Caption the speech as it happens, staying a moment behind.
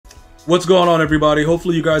What's going on, everybody?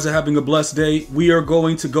 Hopefully you guys are having a blessed day. We are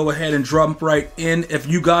going to go ahead and jump right in. If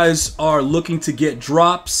you guys are looking to get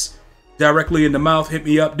drops directly in the mouth, hit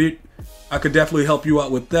me up, dude. I could definitely help you out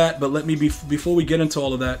with that. But let me before we get into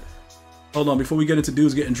all of that, hold on. Before we get into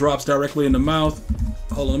dudes getting drops directly in the mouth,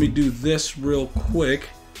 hold on. Let me do this real quick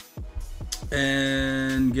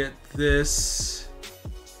and get this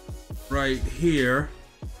right here.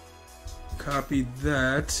 Copy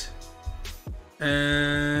that.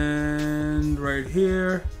 And right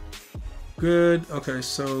here. Good. Okay,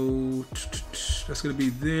 so that's gonna be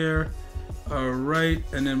there. All right,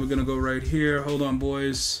 and then we're gonna go right here. Hold on,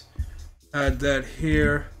 boys. Add that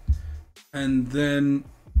here, and then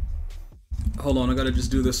hold on. I gotta just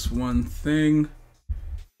do this one thing.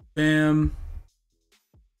 Bam.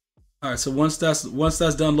 All right. So once that's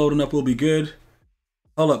done loading up, we'll be good.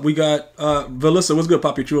 Hold up. We got Velissa. What's good,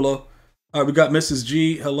 Papi Chulo? All right. We got Mrs.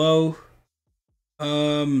 G. Hello.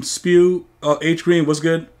 Spew, H Green, what's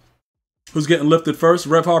good? Who's getting lifted first?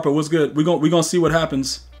 Rev Harper, what's good? We gonna see what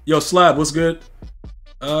happens. Yo, Slab, what's good?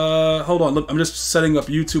 Hold on, look, I'm just setting up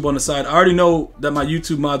YouTube on the side. I already know that my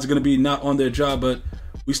YouTube mods are gonna be not on their job, but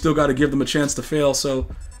we still got to give them a chance to fail. So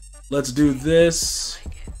let's do this.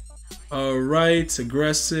 All right,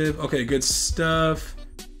 aggressive. Okay, good stuff.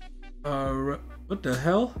 All right, what the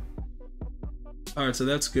hell? All right, so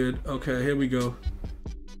that's good. Okay, here we go.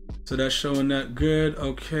 So that's showing that good.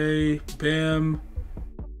 Okay, bam.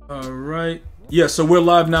 All right. Yeah, so we're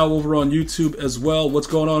live now over on YouTube as well. What's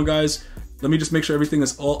going on, guys? Let me just make sure everything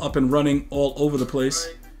is all up and running all over the place.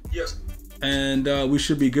 Yes. And we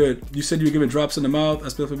should be good. You said you were giving drops in the mouth. I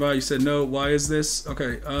spilled about. You said no. Why is this?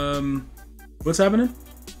 Okay. What's happening?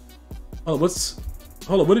 Oh,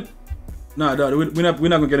 hold on. What did? Nah, we're not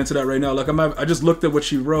gonna get into that right now. Like I just looked at what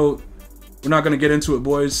she wrote. We're not gonna get into it,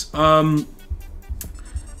 boys.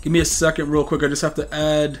 Give me a second real quick. I just have to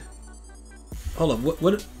add... Hold up.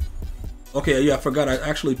 What? Okay, yeah, I forgot. I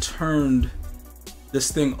actually turned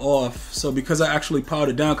this thing off. So because I actually powered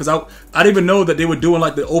it down, because I didn't even know that they were doing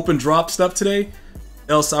like the open drop stuff today.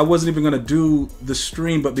 Else I wasn't even going to do the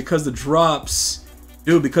stream. But because the drops...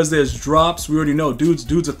 Dude, because there's drops, we already know.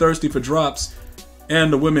 Dudes are thirsty for drops.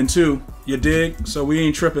 And the women too. You dig? So we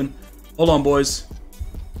ain't tripping. Hold on, boys.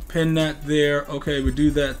 Pin that there. Okay, we do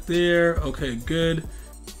that there. Okay, good.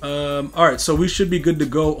 All right, so we should be good to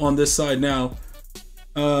go on this side now.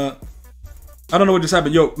 I don't know what just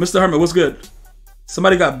happened. Yo, Mr. Hermit, what's good?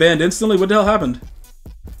 Somebody got banned instantly. What the hell happened?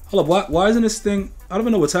 Hold up, why isn't this thing? I don't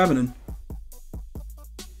even know what's happening.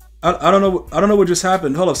 I don't know what just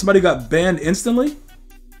happened. Hold up, somebody got banned instantly.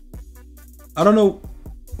 I don't know.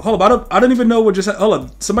 Hold up, I don't even know what just happened. Hold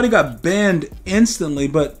up, somebody got banned instantly,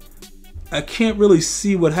 but I can't really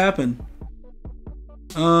see what happened.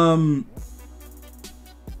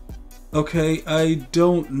 Okay, I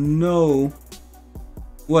don't know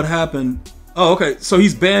what happened. Oh, okay, so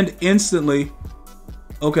he's banned instantly.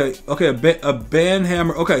 Okay, a ban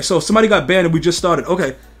hammer. Okay, so somebody got banned and we just started.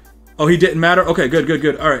 Okay. Oh, he didn't matter? Okay,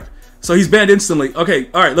 good. All right. So he's banned instantly. Okay,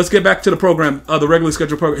 all right, let's get back to the program, the regularly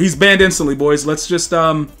scheduled program. He's banned instantly, boys. Let's just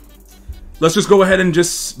go ahead and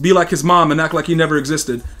just be like his mom and act like he never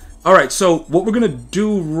existed. All right, so what we're gonna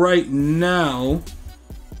do right now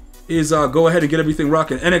is go ahead and get everything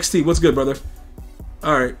rocking. NXT, what's good, brother?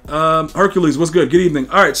 All right, Hercules, what's good? Good evening.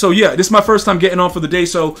 All right, so yeah, this is my first time getting on for the day,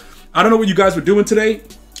 so I don't know what you guys were doing today.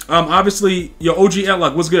 Obviously, your OG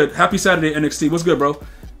Atlock, what's good? Happy Saturday, NXT, what's good, bro?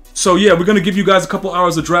 So yeah, we're gonna give you guys a couple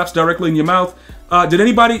hours of drops directly in your mouth. Did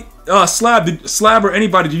anybody, Slab or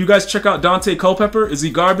anybody, did you guys check out Dante Culpepper? Is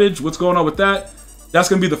he garbage? What's going on with that? That's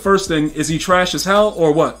gonna be the first thing. Is he trash as hell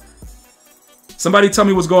or what? Somebody tell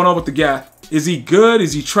me what's going on with the guy. Is he good?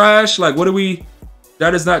 Is he trash? Like, what do we...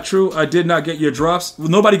 That is not true. I did not get your drops. Well,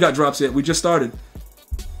 nobody got drops yet. We just started.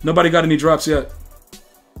 Nobody got any drops yet.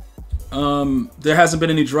 There hasn't been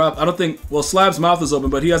any drop. I don't think... Well, Slab's mouth is open,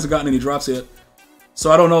 but he hasn't gotten any drops yet.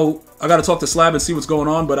 So I don't know. I got to talk to Slab and see what's going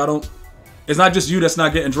on, but I don't... It's not just you that's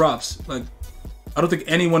not getting drops. Like, I don't think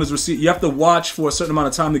anyone is receiving... You have to watch for a certain amount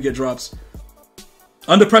of time to get drops.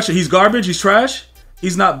 Under pressure. He's garbage. He's trash.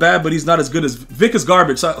 He's not bad, but he's not as good as... Vic is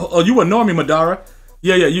garbage. So, oh, you a normie, Madara.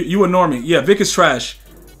 Yeah, you a normie. Yeah, Vic is trash.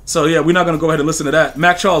 So, yeah, we're not going to go ahead and listen to that.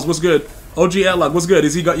 Mac Charles, what's good? OG Atlock, what's good?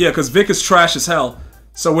 Is he got... Yeah, because Vic is trash as hell.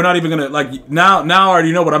 So, we're not even going to... Like, now I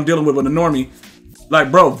already know what I'm dealing with a normie. Like,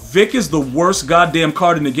 bro, Vic is the worst goddamn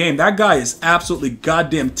card in the game. That guy is absolutely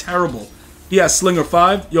goddamn terrible. He has Slinger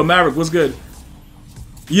 5. Yo, Maverick, what's good?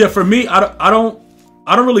 Yeah, for me, I don't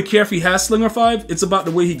really care if he has Slinger 5. It's about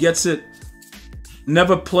the way he gets it.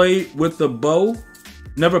 Never play with the bow.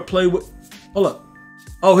 Never play with... Hold up.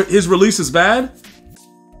 Oh, his release is bad?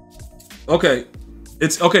 Okay.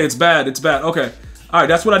 It's okay. It's bad. It's bad. Okay. All right.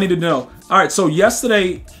 That's what I need to know. All right. So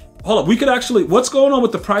yesterday, hold up. We could actually. What's going on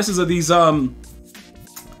with the prices of these other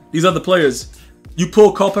players? You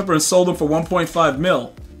pulled Culpepper and sold them for 1.5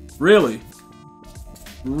 mil. Really?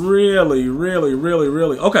 Really? Really? Really?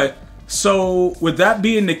 Really? Okay. So with that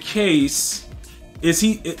being the case, is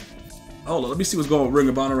he? Hold on. Let me see what's going on with Ring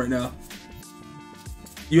of Honor right now.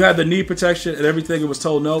 You had the knee protection and everything and was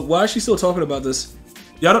told no. Why is she still talking about this?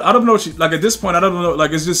 Yeah, I don't know what she, like at this point, I don't know,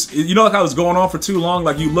 like it's just, you know, like how it's going on for too long,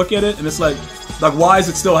 like you look at it and it's like why is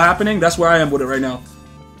it still happening? That's where I am with it right now.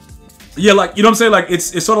 Yeah, like, you know what I'm saying? Like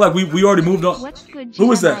it's sort of like we already moved on.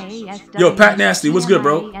 Who is that? Yo, Pat Nasty, what's good,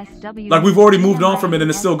 bro? Like we've already moved on from it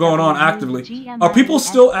and it's still going on actively. Are people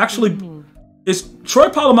still actually, Troy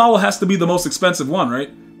Polamalu has to be the most expensive one,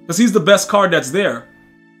 right? Because he's the best card that's there.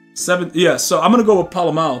 Yeah, so I'm gonna go with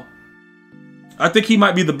Polamalu. I think he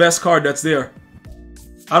might be the best card that's there.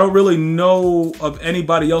 I don't really know of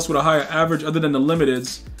anybody else with a higher average other than the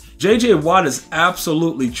limiteds. JJ Watt is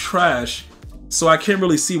absolutely trash, so I can't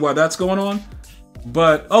really see why that's going on.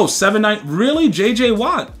 But, oh, 7-9, really? JJ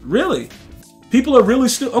Watt, really? People are really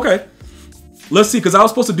still, okay. Let's see, because I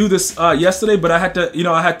was supposed to do this yesterday, but I had to, you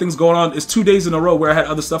know, I had things going on. It's 2 days in a row where I had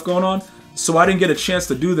other stuff going on, so I didn't get a chance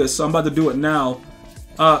to do this, so I'm about to do it now.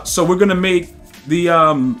 So we're gonna make the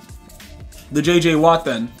JJ Watt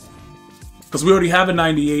then. Because we already have a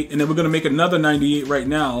 98, and then we're going to make another 98 right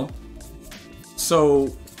now.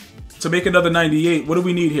 So, to make another 98, what do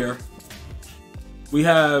we need here? We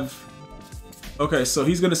have... Okay, so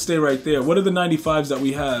he's going to stay right there. What are the 95s that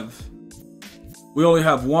we have? We only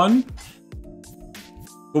have one.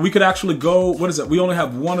 But we could actually go... What is it? We only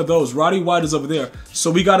have one of those. Roddy White is over there.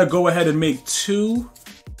 So we got to go ahead and make two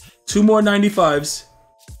more 95s.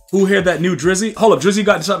 Who here that new Drizzy? Hold up, Drizzy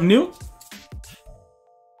got something new?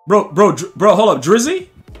 Bro, hold up, Drizzy?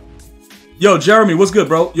 Yo, Jeremy, what's good,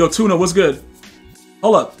 bro? Yo, Tuna, what's good?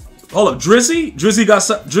 Hold up, Drizzy? Drizzy got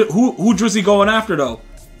some, who Drizzy going after though?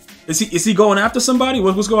 Is he going after somebody?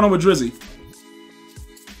 What's going on with Drizzy?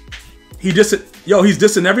 He's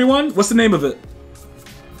dissing everyone? What's the name of it?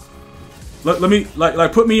 Let me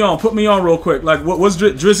put me on real quick. Like what's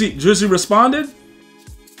Drizzy responded?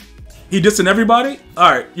 He dissing everybody?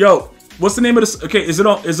 All right, yo, what's the name of this? Okay, is it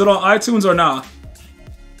on iTunes or nah?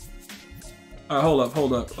 Alright,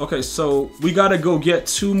 hold up. Okay, so we gotta go get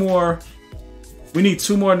two more. We need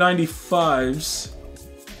two more 95s.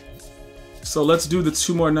 So let's do the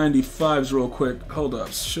two more 95s real quick. Hold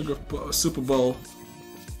up, Super Bowl.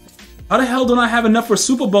 How the hell don't I have enough for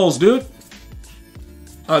Super Bowls, dude?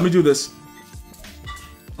 Let me do this.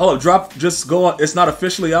 Hold up, drop. Just go on. It's not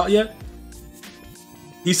officially out yet.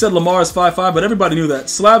 He said Lamar is 5'5", but everybody knew that.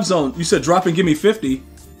 Slab Zone, you said drop and give me 50.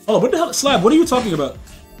 Oh, what the hell, Slab? What are you talking about?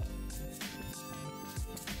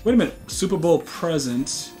 Wait a minute. Super Bowl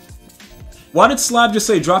present. Why did Slab just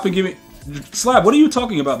say drop and give me... Slab, what are you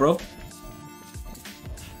talking about, bro?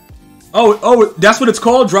 Oh, that's what it's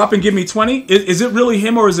called? Drop and give me 20? Is it really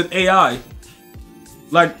him or is it AI?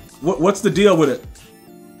 Like, what's the deal with it?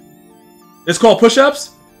 It's called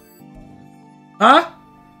push-ups? Huh?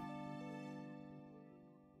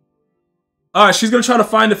 Alright, she's gonna try to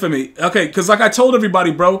find it for me. Okay, because like I told everybody,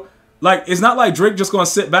 bro... Like, it's not like Drake just gonna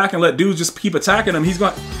sit back and let dudes just keep attacking him.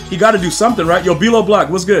 He gotta do something, right? Yo, Bilo Black,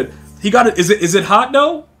 what's good? He gotta, is it hot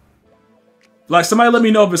though? Like, somebody let me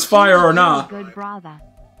know if it's fire or not. Good brother.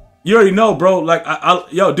 You already know, bro. Like,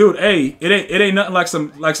 yo, dude, hey, it ain't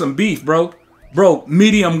nothing like some beef, bro. Bro,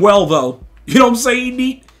 medium well though. You know what I'm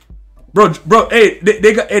saying? Bro, hey,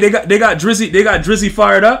 they got Drizzy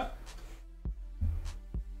fired up.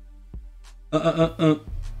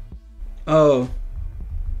 Oh.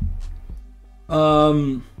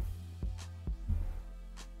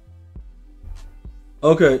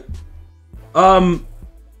 Okay.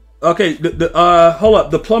 Okay, hold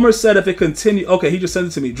up. The plumber said if it continue... Okay, he just sent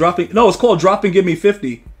it to me. Dropping... No, it's called Drop and Give Me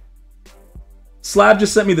 50. Slab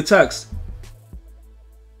just sent me the text.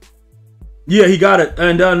 Yeah, he got it.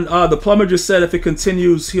 And then the plumber just said if it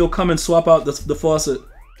continues, he'll come and swap out the faucet.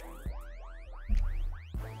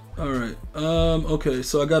 Alright. Okay,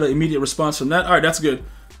 so I got an immediate response from that. Alright, that's good.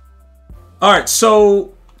 Alright,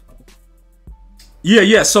 so...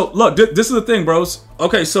 Yeah, so look, this is the thing, bros.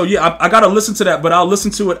 Okay, so yeah, I gotta listen to that, but I'll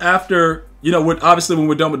listen to it after, you know, obviously when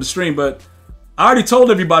we're done with the stream, but I already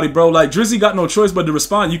told everybody, bro, like, Drizzy got no choice but to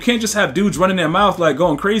respond. You can't just have dudes running their mouth, like,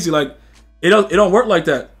 going crazy, like, it don't work like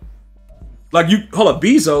that. Like, you, hold up,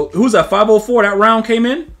 Bezo, who's that, 504, that round came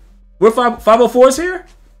in? We're 504 is here?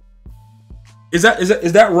 Is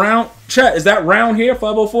that round, chat, is that round here,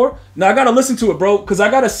 504? Now, I gotta listen to it, bro, because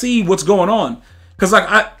I gotta see what's going on. Because, like,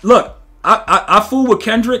 I fool with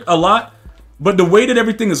Kendrick a lot, But the way that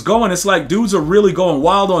everything is going, it's like dudes are really going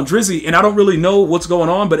wild on Drizzy, and I don't really know what's going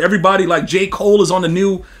on. But everybody, like J. Cole is on the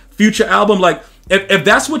new Future album. Like, if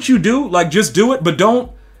that's what you do, like just do it, but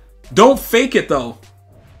don't fake it though.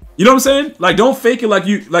 You know what I'm saying? Like, don't fake it like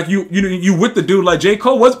you with the dude like J.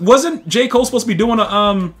 Cole. Wasn't J. Cole supposed to be doing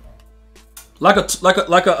a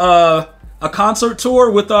a concert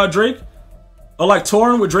tour with Drake, or like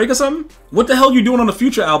touring with Drake or something? What the hell are you doing on the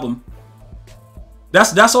Future album?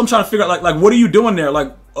 That's what I'm trying to figure out. Like what are you doing there?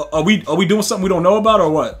 Like, are we doing something we don't know about or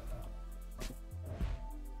what?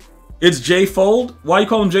 It's J Fold. Why you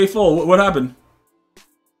call him J Fold? What happened,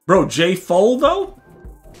 bro? J Fold though.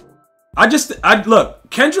 I look.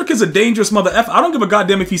 Kendrick is a dangerous mother F. I don't give a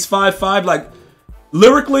goddamn if he's 5'5". Like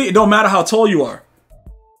lyrically, it don't matter how tall you are.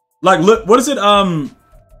 Like, look, what is it?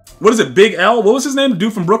 What is it? Big L. What was his name? The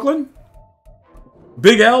dude from Brooklyn.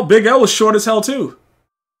 Big L. Big L was short as hell too.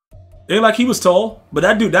 Ain't like he was tall, but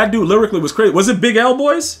that dude lyrically was crazy. Was it Big L,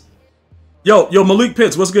 boys? Yo, Malik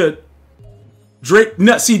Pitts, what's good? Drake,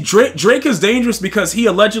 Drake is dangerous because he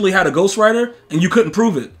allegedly had a ghostwriter and you couldn't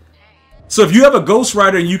prove it. So if you have a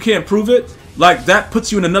ghostwriter and you can't prove it, like that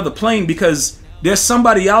puts you in another plane because there's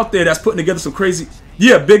somebody out there that's putting together some crazy.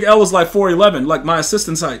 Yeah, Big L is like 4'11", like my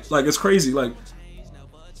assistant's height. Like it's crazy. Like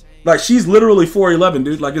she's literally 4'11",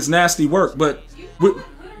 dude. Like it's nasty work, but.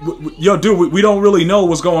 Yo, dude, we don't really know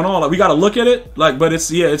what's going on. Like, we gotta look at it. Like, but it's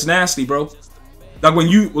nasty, bro. Like when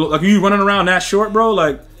you running around that short, bro.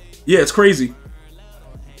 Like, yeah, it's crazy.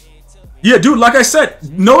 Yeah, dude. Like I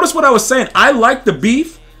said, notice what I was saying. I like the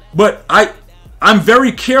beef, but I'm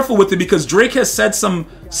very careful with it because Drake has said some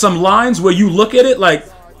lines where you look at it like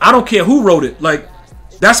I don't care who wrote it. Like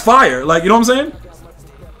that's fire. Like you know what I'm saying?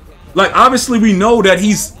 Like obviously we know that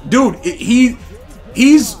he's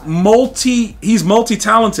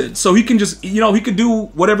multi-talented, so he can just, he could do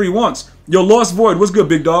whatever he wants. Yo, Lost Void, what's good,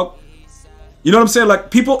 big dog? You know what I'm saying? Like,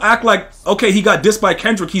 people act like, okay, he got dissed by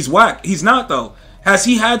Kendrick, he's whack. He's not, though. Has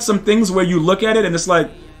he had some things where you look at it and it's like,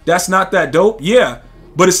 that's not that dope? Yeah,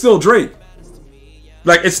 but it's still Drake.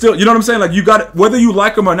 Like, it's still, you know what I'm saying? Like, you got it, whether you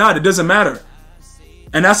like him or not, it doesn't matter.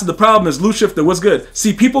 And that's the problem is, Lou Shifter, what's good?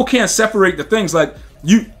 See, people can't separate the things. Like,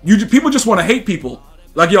 people just want to hate people.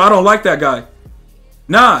 Like, yo, I don't like that guy.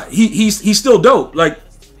 Nah, he's still dope. Like,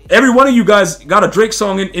 every one of you guys got a Drake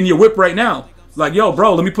song in your whip right now. Like, yo,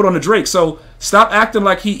 bro, let me put on the Drake. So stop acting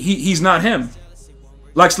like he's not him.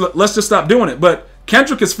 Like, let's just stop doing it. But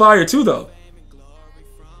Kendrick is fire too, though.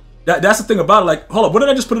 That's the thing about it. Like, hold up, what did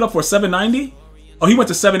I just put it up for? 790? Oh, he went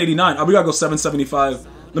to 789. Oh, we gotta go 775.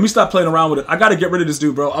 Let me stop playing around with it. I gotta get rid of this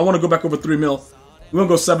dude, bro. I want to go back over 3 mil. We're gonna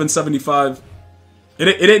go 775.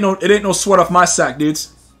 It ain't no sweat off my sack,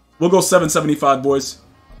 dudes. We'll go 775, boys.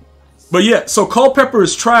 But yeah, so Culpepper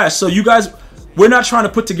is trash. So you guys, we're not trying to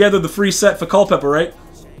put together the free set for Culpepper, right?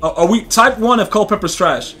 Are we type 1 if Culpepper's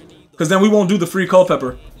trash? Because then we won't do the free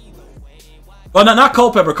Culpepper. Well, not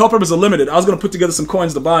Culpepper. Culpepper's a limited. I was going to put together some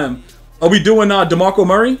coins to buy him. Are we doing DeMarco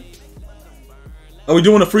Murray? Are we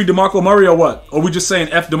doing a free DeMarco Murray or what? Or are we just saying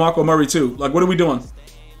F DeMarco Murray too? Like, what are we doing?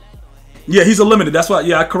 Yeah, he's a limited. That's why,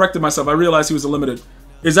 yeah, I corrected myself. I realized he was a limited.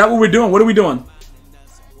 Is that what we're doing? What are we doing?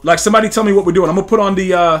 Like, somebody tell me what we're doing. I'm gonna put on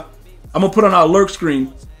the our lurk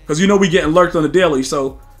screen because you know we getting lurked on the daily.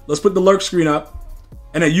 So let's put the lurk screen up,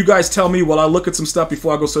 and then you guys tell me while I look at some stuff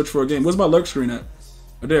before I go search for a game. Where's my lurk screen at?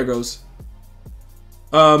 Oh, there it goes.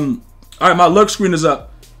 All right, my lurk screen is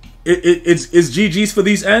up. It's GG's for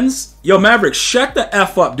these ends. Yo, Maverick, shut the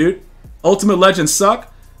F up, dude. Ultimate Legends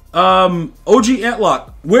suck. OG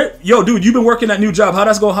Antlock, yo, dude, you've been working that new job. How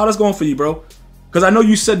that's going for you, bro? Because I know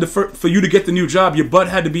you said for you to get the new job, your butt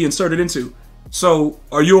had to be inserted into. So,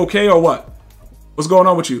 are you okay or what? What's going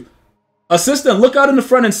on with you? Assistant, look out in the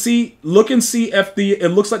front and see if it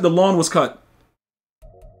looks like the lawn was cut.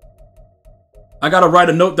 I gotta write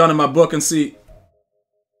a note down in my book and see.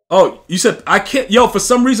 Oh, you said I can't. Yo, for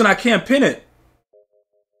some reason I can't pin it.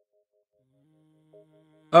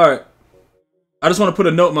 All right. I just want to put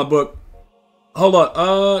a note in my book. Hold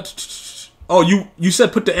on. Oh, you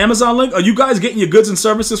said put the Amazon link? Are you guys getting your goods and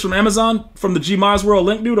services from Amazon from the GmiasWorld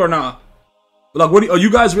link, dude, or nah? Like, what are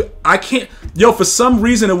you guys? I can't. Yo, for some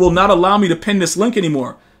reason, it will not allow me to pin this link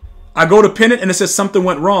anymore. I go to pin it and it says something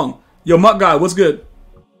went wrong. Yo, Muck Guy, what's good?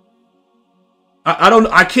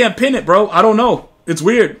 I can't pin it, bro. I don't know. It's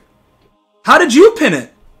weird. How did you pin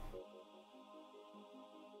it?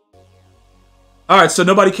 All right, so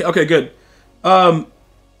nobody can. Okay, good.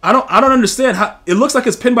 I don't understand how it looks like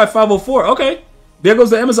it's pinned by 504. Okay, there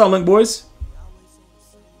goes the Amazon link, boys.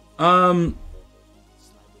 Bro,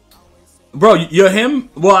 you're him?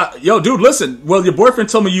 Well, yo, dude, listen. Well, your boyfriend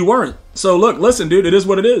told me you weren't. So look, listen, dude, it is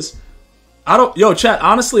what it is. I don't, yo, chat,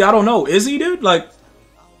 honestly, I don't know. Is he, dude? Like,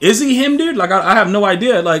 is he him, dude? Like, I have no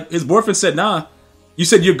idea. Like, his boyfriend said, nah. You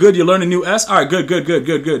said you're good, you learned a new S? All right, good, good, good,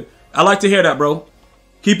 good, good. I like to hear that, bro.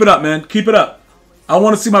 Keep it up, man. Keep it up. I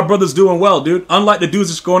want to see my brothers doing well, dude. Unlike the dudes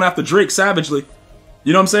just going after Drake savagely.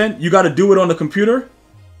 You know what I'm saying? You got to do it on the computer.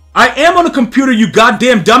 I am on the computer, you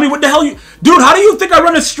goddamn dummy. What the hell you... Dude, how do you think I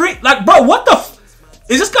run a stream? Like, bro, what the...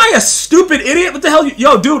 Is this guy a stupid idiot? What the hell?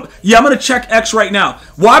 Yo, dude. Yeah, I'm going to check X right now.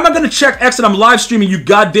 Why am I going to check X and I'm live streaming, you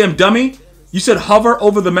goddamn dummy? You said hover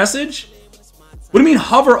over the message? What do you mean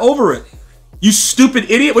hover over it? You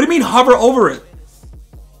stupid idiot. What do you mean hover over it?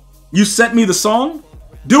 You sent me the song?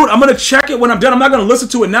 Dude, I'm going to check it when I'm done. I'm not going to listen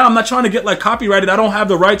to it now. I'm not trying to get, like, copyrighted. I don't have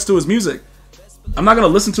the rights to his music. I'm not going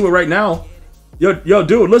to listen to it right now. Yo,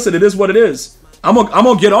 dude, listen, it is what it is. I'm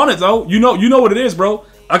gonna get on it, though. You know what it is, bro.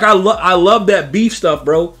 Like, I love that beef stuff,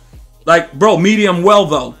 bro. Like, bro, medium well,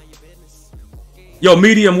 though. Yo,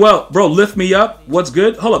 medium well. Bro, lift me up. What's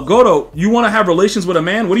good? Hold up, Godo, you want to have relations with a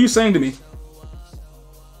man? What are you saying to me?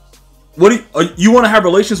 What do you want to have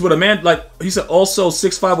relations with a man? Like, he said also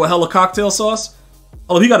 6'5" with hella cocktail sauce?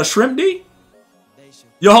 Oh, he got a shrimp D?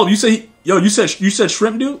 Yo, hold up, you said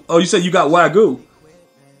shrimp dude? Oh, you said you got Wagyu.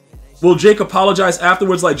 Will Jake apologize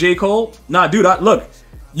afterwards like J. Cole? Nah, dude, look.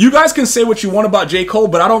 You guys can say what you want about J. Cole,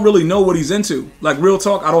 but I don't really know what he's into. Like, real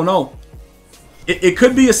talk, I don't know. It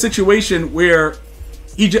could be a situation where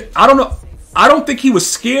he just... I don't know. I don't think he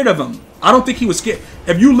was scared of him. I don't think he was scared.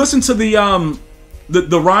 If you listen to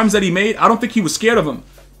the rhymes that he made, I don't think he was scared of him.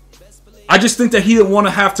 I just think that he didn't want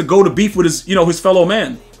to have to go to beef with his, his fellow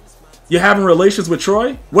man. You're having relations with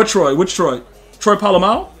Troy? What Troy? Which Troy? Troy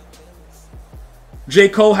Polamalu? J.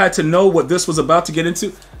 Cole had to know what this was about to get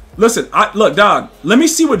into. Listen, look, dog. Let me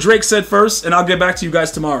see what Drake said first, and I'll get back to you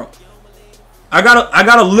guys tomorrow. I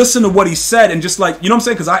gotta listen to what he said and just like, you know what I'm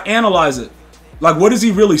saying? Because I analyze it. Like, what is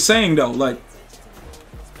he really saying though? Like,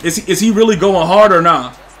 is he really going hard or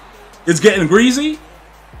not? It's getting greasy.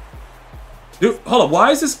 Dude, hold up.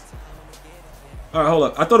 Why is this? All right, hold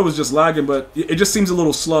up. I thought it was just lagging, but it just seems a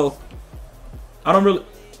little slow. I don't really.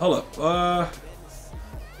 Hold up.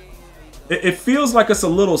 It feels like it's a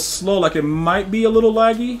little slow, like it might be a little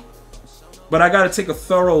laggy. But I gotta take a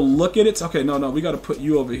thorough look at it. Okay, no, we gotta put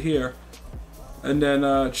you over here. And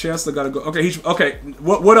then Chancellor gotta go. Okay, okay.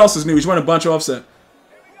 What else is new? He's running a bunch of offset.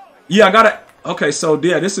 Yeah, I gotta. Okay, so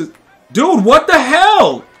yeah, this is. Dude, what the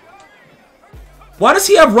hell? Why does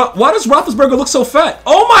he have? Why does Roethlisberger look so fat?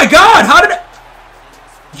 Oh my God! How did it?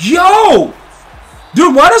 Yo,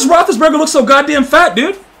 dude, why does Roethlisberger look so goddamn fat,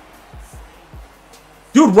 dude?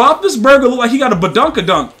 Dude, Roethlisberger look like he got a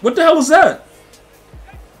badunkadunk. What the hell is that?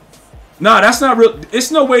 Nah, that's not real.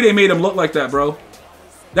 It's no way they made him look like that, bro.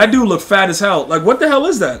 That dude looked fat as hell. Like, what the hell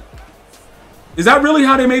is that? Is that really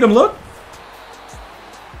how they made him look?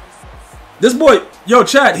 This boy, yo,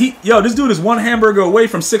 chat, this dude is one hamburger away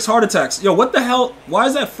from 6 heart attacks. Yo, what the hell? Why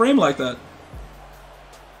is that frame like that?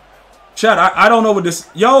 Chat, I don't know what this...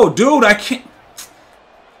 Yo, dude, I can't...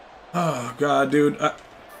 Oh, God, dude.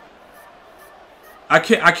 I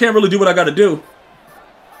can't really do what I gotta do.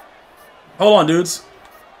 Hold on, dudes.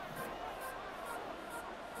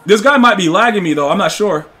 This guy might be lagging me, though. I'm not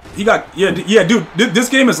sure. He got... Yeah, dude, this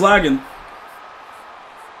game is lagging.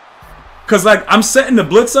 Because, like, I'm setting the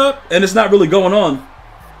blitz up, and it's not really going on.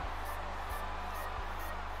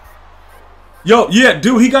 Yo, yeah,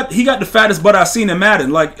 dude, he got the fattest butt I've seen in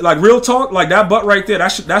Madden. Like real talk, like that butt right there,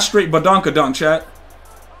 that's straight badonkadunk, chat.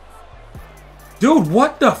 Dude,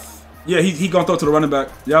 what the f... Yeah, he gonna throw to the running back.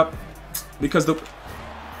 Yep. Because the...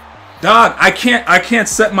 Dog, I can't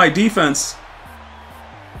set my defense.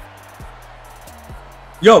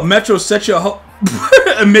 Yo, Metro, set your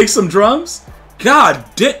and make some drums? God,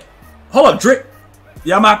 hold up, Drake.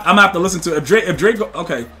 Yeah, I'm gonna have to listen to it. If Drake go...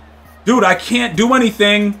 Okay. Dude, I can't do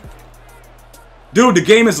anything. Dude, the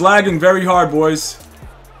game is lagging very hard, boys.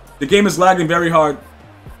 The game is lagging very hard.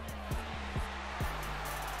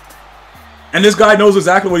 And this guy knows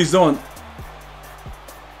exactly what he's doing.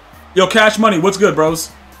 Yo, Cash Money, what's good,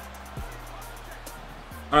 bros?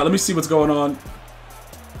 Alright, let me see what's going on.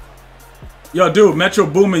 Yo, dude, Metro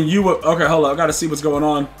Boomin, you were... Okay, hold up, I gotta see what's going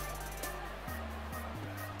on.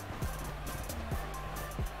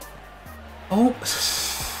 Oh...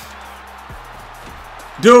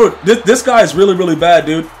 Dude, this guy is really, really bad,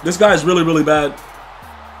 dude. This guy is really, really bad.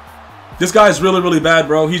 This guy is really, really bad,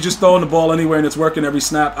 bro. He's just throwing the ball anywhere and it's working every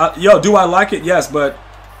snap. Yo, do I like it? Yes, but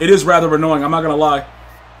it is rather annoying. I'm not going to lie.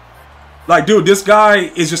 Like, dude, this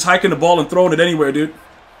guy is just hiking the ball and throwing it anywhere, dude.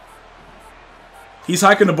 He's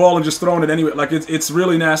hiking the ball and just throwing it anywhere. Like, it's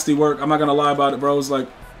really nasty work. I'm not going to lie about it, bro. It's like...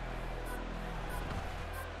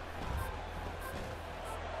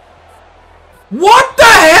 What the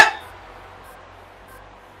heck?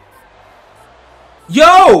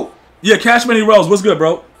 Yo! Yeah, Cash Many Rose. What's good,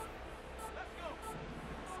 bro?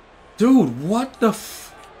 Dude, what the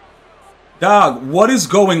f... Dog, what is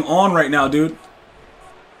going on right now, dude?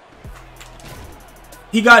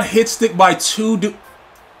 He got hit stick by 2 dude.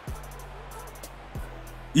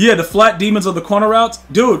 Yeah, the flat demons of the corner routes.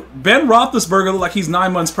 Dude, Ben Roethlisberger look like he's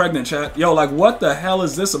 9 months pregnant, chat. Yo, like, what the hell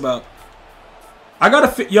is this about? I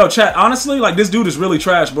gotta yo, chat, honestly, like, this dude is really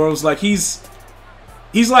trash, bro. It's like, he's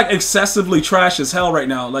like, excessively trash as hell right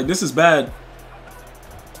now. Like, this is bad.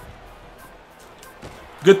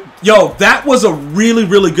 Good. Yo, that was a really,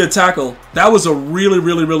 really good tackle. That was a really,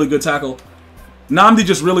 really, really good tackle. Nnamdi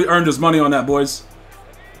just really earned his money on that, boys.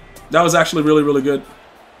 That was actually really, really good.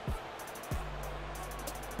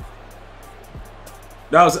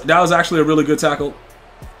 That was actually a really good tackle.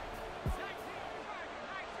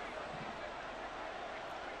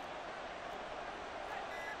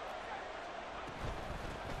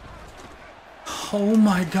 Oh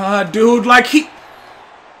my god, dude, like he...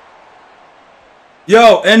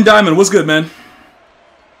 Yo, N Diamond, what's good, man?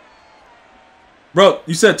 Bro,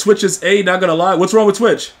 you said Twitch is A, not gonna lie. What's wrong with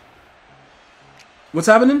Twitch? What's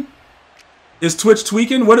happening? Is Twitch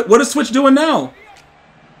tweaking? What is Twitch doing now?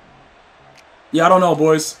 Yeah, I don't know,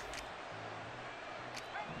 boys.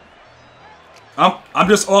 I'm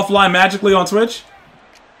just offline magically on Twitch.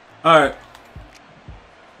 Alright.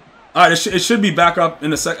 Alright, it should be back up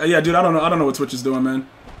in a sec. Yeah, dude, I don't know what Twitch is doing, man.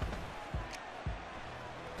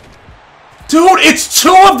 Dude, it's 2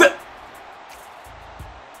 of the...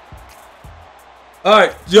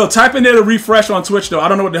 Alright, yo, type in there to refresh on Twitch, though. I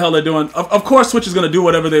don't know what the hell they're doing. Of course Twitch is going to do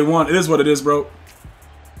whatever they want. It is what it is, bro.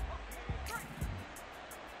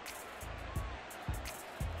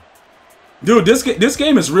 Dude, this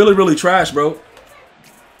game is really, really trash, bro.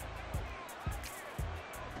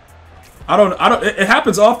 It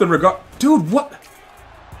happens often Dude, what?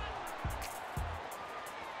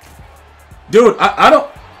 Dude, I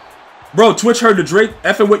don't... Bro, Twitch heard the Drake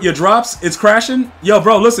effing with your drops. It's crashing. Yo,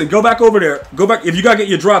 bro, listen, go back over there. Go back. If you gotta get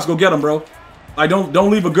your drops, go get them, bro. Like,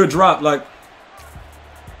 don't leave a good drop. Like,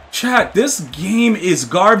 chat, this game is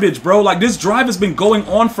garbage, bro. Like, this drive has been going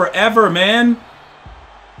on forever, man.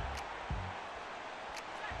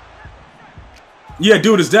 Yeah,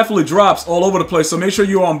 dude, it's definitely drops all over the place. So make sure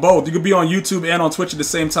you're on both. You could be on YouTube and on Twitch at the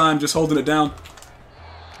same time, just holding it down.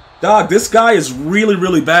 Dog, this guy is really,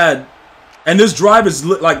 really bad. And this drive is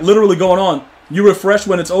like literally going on. You refresh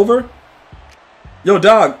when it's over. Yo,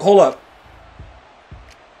 dog, hold up.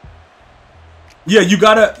 Yeah, you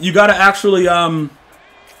gotta actually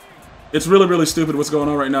it's really, really stupid what's going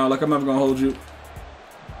on right now. Like, I'm never gonna hold you.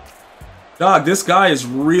 Dog, this guy is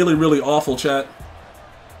really, really awful, chat.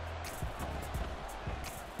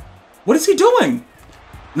 What is he doing?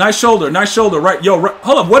 Nice shoulder, right? Yo,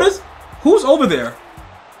 hold up, who's over there?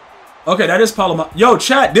 Okay, that is Paloma. Yo,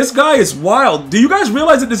 chat, this guy is wild. Do you guys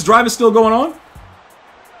realize that this drive is still going on?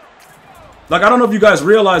 Like, I don't know if you guys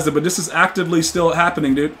realize it, but this is actively still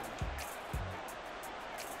happening, dude.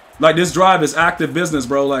 Like, this drive is active business,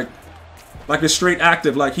 bro. Like it's straight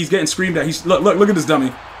active. Like, he's getting screamed at. Look at this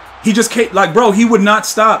dummy. He just can't, like, bro, he would not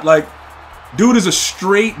stop. Like, dude is a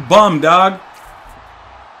straight bum, dog.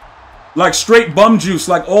 Like, straight bum juice,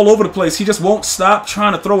 like, all over the place. He just won't stop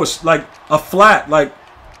trying to throw a flat. Like,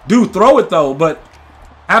 dude, throw it, though, but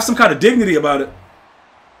have some kind of dignity about it.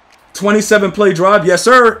 27 play drive. Yes,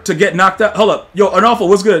 sir, to get knocked out. Hold up. Yo, Arnolfo,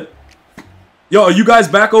 what's good? Yo, are you guys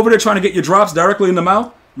back over there trying to get your drops directly in the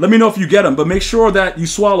mouth? Let me know if you get them, but make sure that you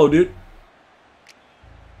swallow, dude.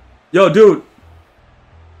 Yo, dude.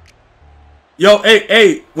 Yo,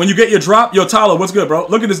 hey, when you get your drop, yo, Tyler, what's good, bro?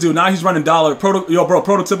 Look at this dude. Now he's running dollar. Yo, bro,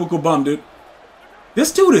 prototypical bum, dude.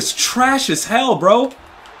 This dude is trash as hell, bro.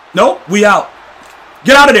 Nope, we out.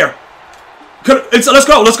 Get out of there. Let's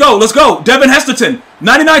go. Devin Hesterton,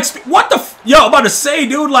 99 speed. What the f... Yo, I'm about to say,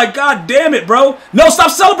 dude, like, god damn it, bro. No,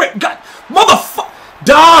 stop celebrating. God, motherfucker.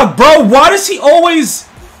 Dog, bro, why does he always...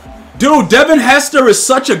 Dude, Devin Hester is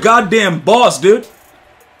such a goddamn boss, dude.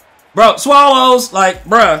 Bro, swallows, like,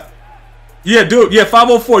 bruh. Yeah, dude. Yeah,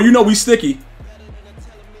 504. You know we sticky.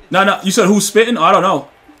 No. You said who's spitting? Oh, I don't know.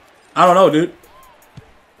 I don't know, dude.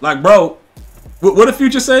 Like, bro. What did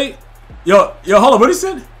Future say? Yo, hold on. What he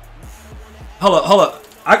said? Hold up.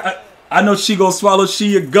 I know she gonna swallow.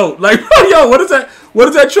 She a goat. Like, bro, yo, what is that? What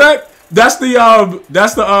is that track? That's the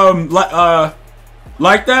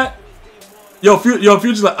like that. Yo,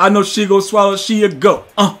 Future's like, I know she gonna swallow. She a goat.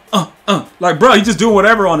 Like, bro, he just doing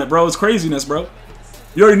whatever on it, bro. It's craziness, bro.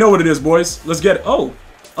 You already know what it is, boys. Let's get it. Oh,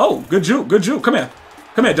 good juke. Come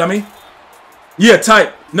here, dummy. Yeah,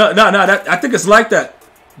 type. No. I think it's like that.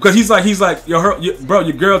 Because he's like, bro,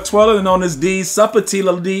 your girl twirling on this D, supper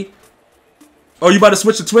Tila D. Oh, you about to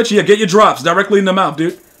switch to Twitch? Yeah, get your drops directly in the mouth,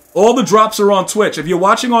 dude. All the drops are on Twitch. If you're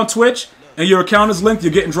watching on Twitch and your account is linked,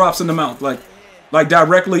 you're getting drops in the mouth, like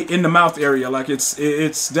directly in the mouth area. Like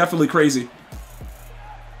it's definitely crazy.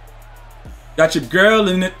 Got your girl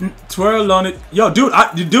in it, twirl on it. Yo, dude,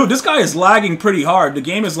 dude, this guy is lagging pretty hard. The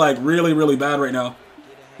game is like really, really bad right now.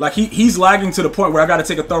 Like he's lagging to the point where I gotta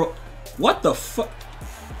take a thorough. What the fuck?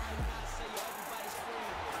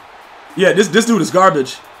 Yeah, this dude is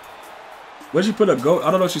garbage. Where'd she put a goat?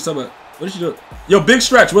 I don't know what she's talking about. What did she do? Yo, big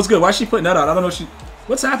stretch. What's good? Why is she putting that out? I don't know.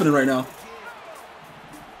 What's happening right now?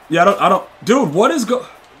 Yeah, I don't. Dude, what is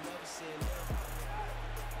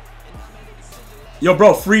Yo,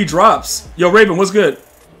 bro, free drops. Yo, Raven, what's good?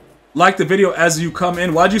 Like the video as you come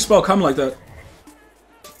in. Why'd you spell come like that?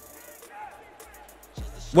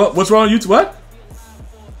 What's wrong with YouTube? What?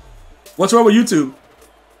 What's wrong with YouTube?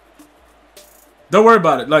 Don't worry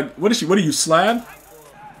about it. Like, what are you, slab?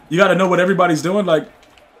 You gotta know what everybody's doing. Like,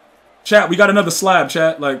 chat, we got another slab,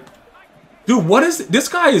 chat. Like, dude, what is this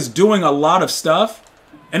guy is doing a lot of stuff,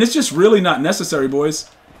 and it's just really not necessary,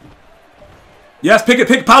 boys. Yes,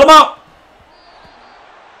 pick, pile them out.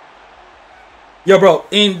 Yo, bro,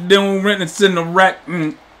 ain't doing rent, it's in the rack.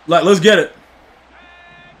 Like, let's get it.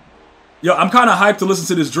 Yo, I'm kind of hyped to listen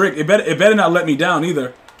to this Drake. It better not let me down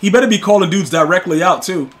either. He better be calling dudes directly out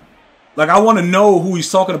too. Like, I want to know who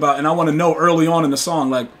he's talking about, and I want to know early on in the song.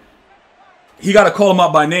 Like, he got to call him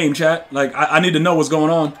out by name, chat. Like, I need to know what's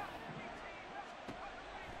going on.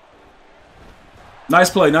 Nice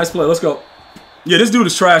play, nice play. Let's go. Yeah, this dude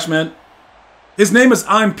is trash, man. His name is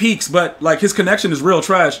I'm Peaks, but, like, his connection is real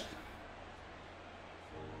trash.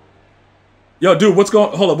 Yo, dude, what's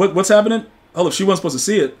going... Hold up, what's happening? Hold up, she wasn't supposed to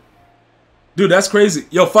see it. Dude, that's crazy.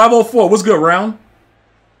 Yo, 504, what's good, round?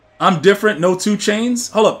 I'm different, no 2 chains.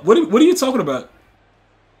 Hold up, what are you talking about?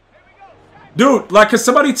 Dude, like, can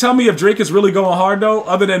somebody tell me if Drake is really going hard, though?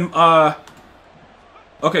 Other than,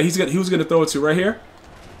 okay, he was gonna throw it to right here.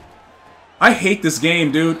 I hate this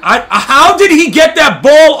game, dude. How did he get that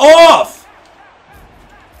ball off?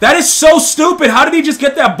 That is so stupid. How did he just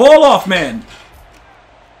get that ball off, man?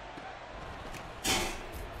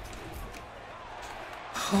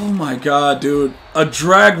 Oh my god, dude. A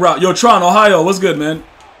drag route. Yo, Tron, Ohio, what's good, man?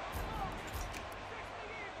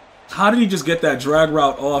 How did he just get that drag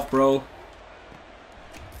route off, bro?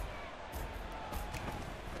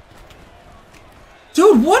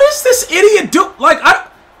 Dude, what is this idiot do? Like,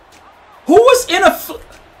 who was in a...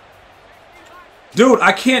 Dude,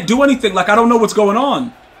 I can't do anything. Like, I don't know what's going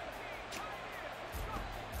on.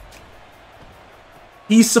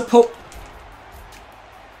 He's supposed...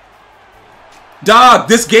 Dog,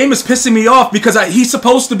 this game is pissing me off because he's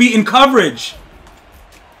supposed to be in coverage.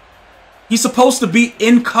 He's supposed to be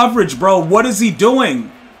in coverage, bro. What is he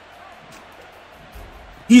doing?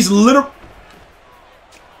 He's literally...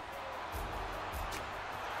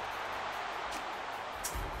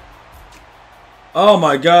 Oh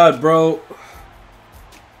my god, bro.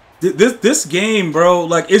 This game, bro,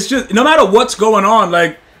 like, it's just... No matter what's going on,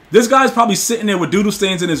 like, this guy's probably sitting there with doodle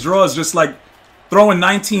stains in his drawers just, like... Throwing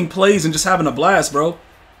 19 plays and just having a blast, bro.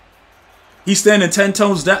 He's standing 10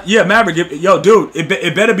 tones down. Yeah, Maverick. Yo, dude,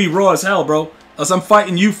 it better be raw as hell, bro. Else I'm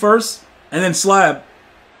fighting you first and then Slab.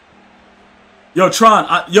 Yo, Tron.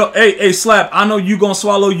 Hey, Slab. I know you gonna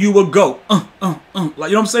swallow you a goat. Like, you know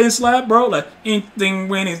what I'm saying, Slab, bro? Like, anything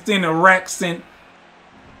when it's in the racks and...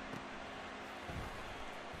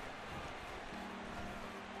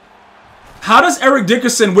 How does Eric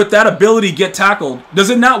Dickerson with that ability get tackled? Does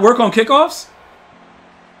it not work on kickoffs?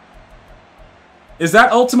 Is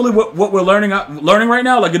that ultimately what we're learning right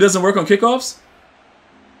now? Like, it doesn't work on kickoffs?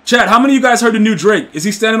 Chat, how many of you guys heard the new Drake? Is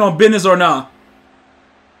he standing on business or nah?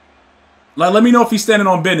 Like, let me know if he's standing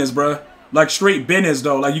on business, bruh. Like, straight business,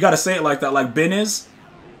 though. Like, you gotta say it like that. Like, business.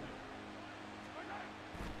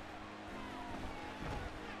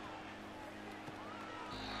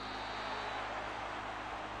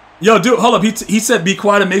 Yo, dude, hold up. He said be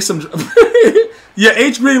quiet and make some... Yeah,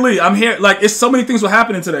 H. Green Lee, I'm here. Like, it's so many things were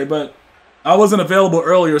happening today, but... I wasn't available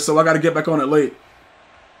earlier, so I got to get back on it late.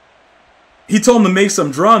 He told him to make some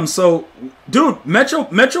drums. So, dude, Metro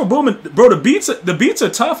Boomin, bro, the beats are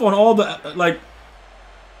tough on all the, like,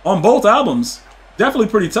 on both albums. Definitely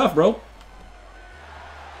pretty tough, bro.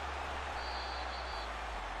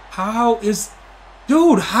 How is,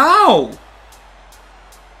 dude, how?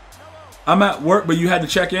 I'm at work, but you had to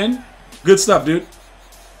check in? Good stuff, dude.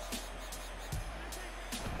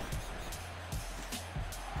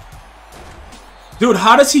 Dude,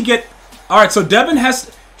 how does he get... Alright, so Devin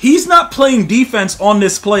has... He's not playing defense on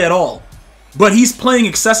this play at all. But he's playing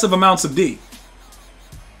excessive amounts of D.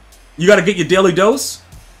 You got to get your daily dose.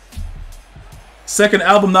 Second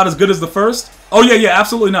album not as good as the first. Oh, yeah,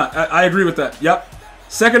 absolutely not. I agree with that. Yep.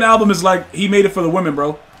 Second album is like, he made it for the women,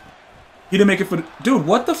 bro. He didn't make it for the... Dude,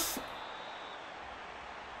 what the f...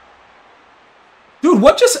 Dude,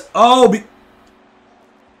 what just... Oh,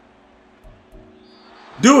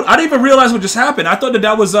 Dude, I didn't even realize what just happened. I thought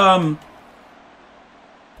that was, I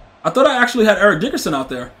thought I actually had Eric Dickerson out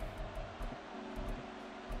there.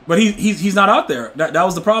 But he's not out there. That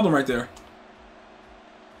was the problem right there.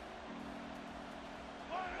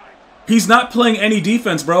 He's not playing any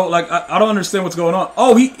defense, bro. Like, I don't understand what's going on.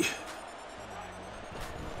 Oh, he...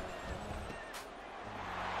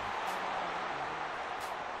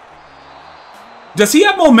 Does he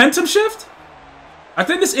have momentum shift? I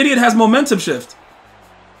think this idiot has momentum shift.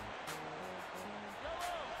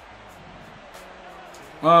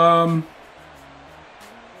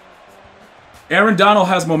 Aaron Donald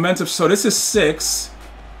has momentum, so this is 6.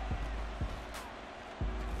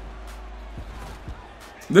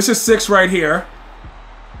 This is 6 right here.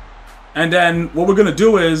 And then what we're gonna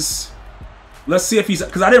do is, let's see if he's,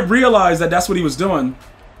 because I didn't realize that that's what he was doing.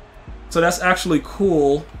 So that's actually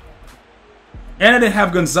cool. And I didn't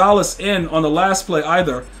have Gonzalez in on the last play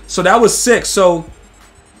either. So that was 6. So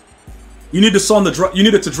you need you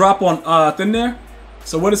needed to drop on Thin there.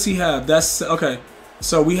 So what does he have? That's okay.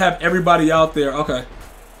 So we have everybody out there. Okay.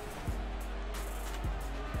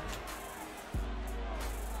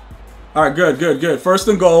 All right, good. First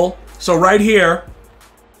and goal. So right here.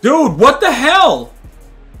 Dude, what the hell?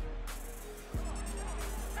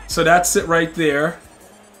 So that's it right there.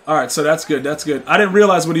 All right, so that's good. I didn't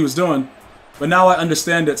realize what he was doing, but now I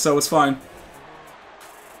understand it, so it's fine.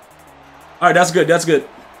 All right, that's good.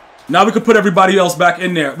 Now we could put everybody else back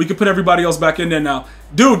in there. Now.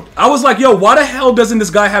 Dude, I was like, yo, why the hell doesn't this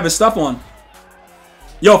guy have his stuff on?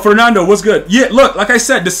 Yo, Fernando, what's good? Yeah, look, like I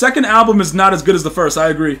said, the second album is not as good as the first. I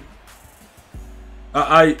agree.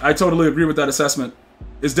 I totally agree with that assessment.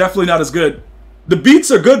 It's definitely not as good. The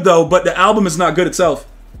beats are good, though, but the album is not good itself.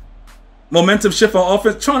 Momentum shift on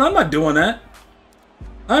offense. Tron, I'm not doing that.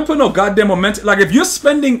 I ain't putting no goddamn momentum. Like, if you're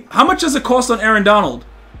spending... How much does it cost on Aaron Donald?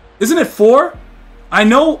 Isn't it 4? I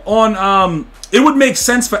know on... it would make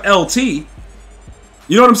sense for LT. You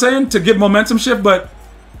know what I'm saying? To give momentum shift, but...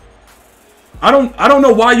 I don't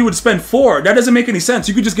know why you would spend 4. That doesn't make any sense.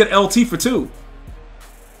 You could just get LT for 2.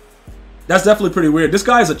 That's definitely pretty weird. This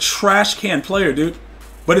guy is a trash can player, dude.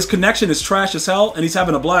 But his connection is trash as hell, and he's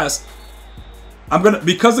having a blast.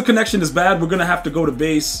 Because the connection is bad, we're gonna have to go to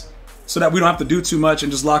base so that we don't have to do too much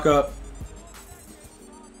and just lock up.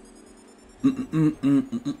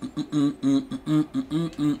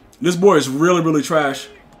 This boy is really, really trash.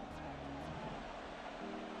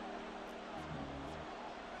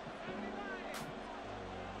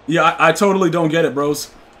 Yeah, I totally don't get it,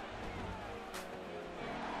 bros.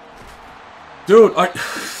 Dude,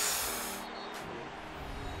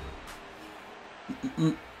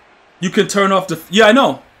 you can turn off the... Yeah, I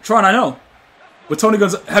know. Tron, I know. With Tony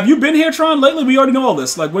Guns... Have you been here, Tron, lately? We already know all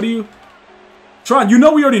this. Like, what do you... Tron, you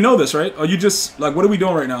know we already know this, right? Or you just... Like, what are we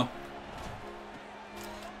doing right now?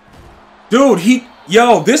 Dude,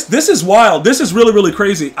 Yo, this is wild. This is really, really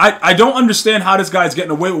crazy. I don't understand how this guy's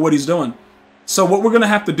getting away with what he's doing. So what we're going to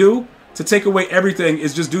have to do to take away everything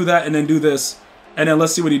is just do that and then do this. And then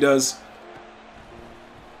let's see what he does.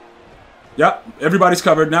 Yep, everybody's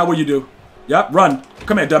covered. Now what do you do? Yep, run.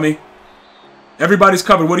 Come here, dummy. Everybody's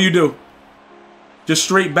covered. What do you do? Just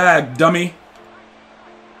straight bag, dummy.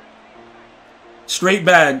 Straight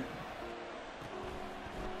bag.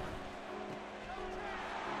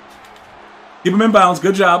 Keep him in bounds.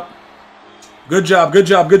 Good job. Good job.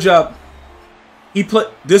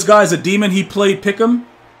 This guy's a demon. He played Pick'em.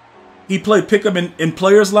 He played Pick'em in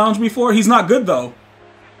Players Lounge before. He's not good, though.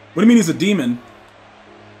 What do you mean he's a demon?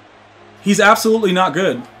 He's absolutely not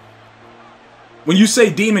good. When you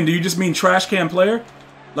say demon, do you just mean trash can player?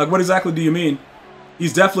 Like, what exactly do you mean?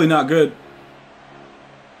 He's definitely not good.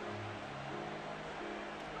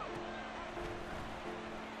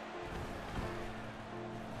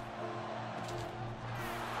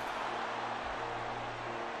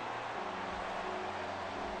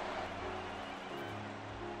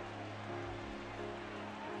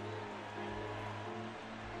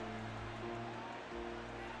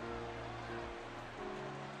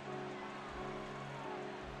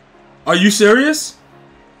 Are you serious?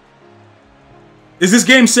 Is this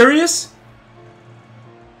game serious?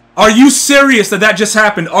 Are you serious that just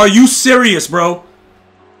happened? Are you serious, bro?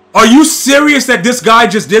 Are you serious that this guy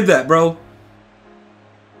just did that, bro?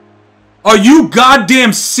 Are you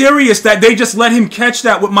goddamn serious that they just let him catch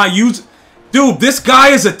that with my use? Dude, this guy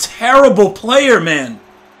is a terrible player, man.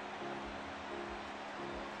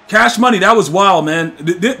 Cash Money, that was wild, man.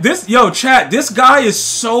 Yo, chat, this guy is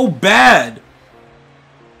so bad.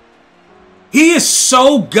 He is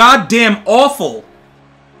so goddamn awful.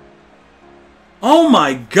 Oh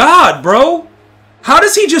my god, bro. How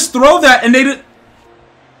does he just throw that and they did...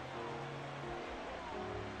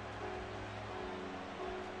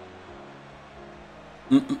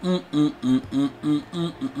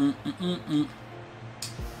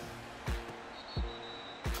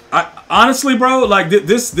 Honestly, bro, like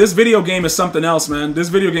this video game is something else, man. This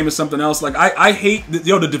video game is something else. Like I hate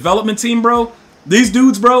the development team, bro. These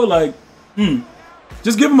dudes, bro, like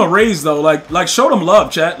just give them a raise though. Like show them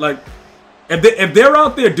love, chat. Like if they're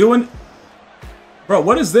out there doing, bro,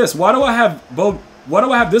 what is this? Why do I have Why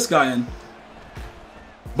do I have this guy in?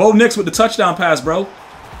 Bo Nix with the touchdown pass, bro.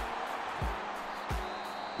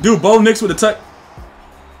 Dude, Bo Nix with the touch.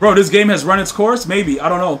 Bro, this game has run its course? Maybe. I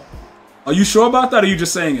don't know. Are you sure about that, or are you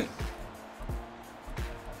just saying it?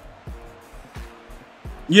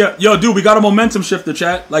 Yeah, yo, dude, we got a momentum shifter,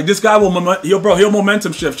 chat. Like, this guy will, he'll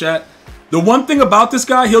momentum shift, chat. The one thing about this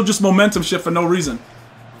guy, he'll just momentum shift for no reason.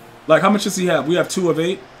 Like, how much does he have? We have 2 of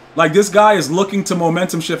 8. Like, this guy is looking to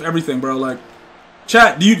momentum shift everything, bro. Like,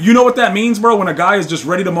 chat, do you know what that means, bro? When a guy is just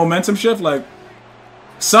ready to momentum shift? Like,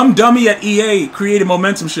 some dummy at EA created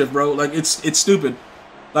momentum shift, bro. Like, it's stupid.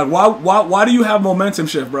 Like, why do you have momentum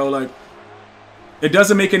shift, bro? Like, it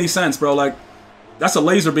doesn't make any sense, bro. Like, that's a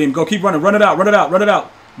laser beam. Go, keep running. Run it out, run it out, run it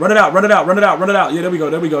out. Run it out, run it out, run it out, run it out. Yeah, there we go,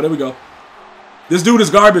 there we go, there we go. This dude is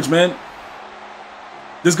garbage, man.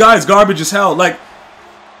 This guy is garbage as hell. Like,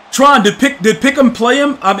 Tron, did Pick'em play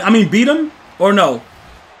him? I mean, beat him? Or no?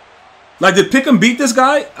 Like, did Pick'em beat this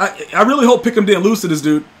guy? I really hope Pick'em didn't lose to this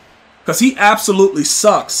dude. Because he absolutely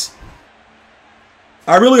sucks.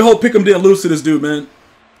 I really hope Pick'em didn't lose to this dude, man.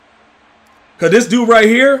 Because this dude right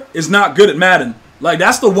here is not good at Madden. Like,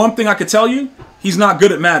 that's the one thing I could tell you. He's not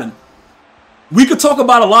good at Madden. We could talk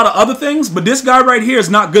about a lot of other things, but this guy right here is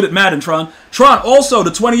not good at Madden, Tron. Tron, also,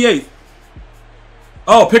 the 28th.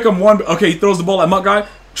 Oh, Pick'em won. Okay, he throws the ball at Mutt guy.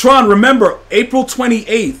 Tron, remember, April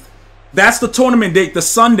 28th. That's the tournament date, the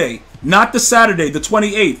Sunday. Not the Saturday, the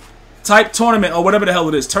 28th. Type tournament or whatever the hell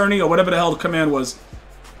it is. Tourney or whatever the hell the command was.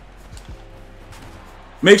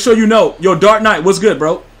 Make sure you know. Yo, Dark Knight, what's good,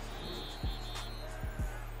 bro?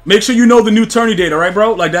 Make sure you know the new tourney date, alright,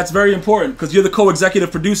 bro? Like, that's very important because you're the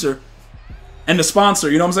co-executive producer and the sponsor,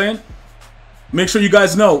 you know what I'm saying? Make sure you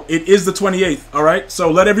guys know it is the 28th, alright? So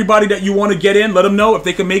let everybody that you want to get in, let them know. If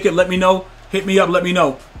they can make it, let me know. Hit me up, let me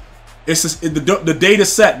know. It's just, the date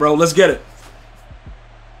is set, bro. Let's get it.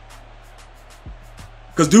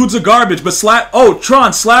 Because dudes are garbage, but Slab... Oh,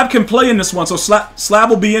 Tron, Slab can play in this one, so Slab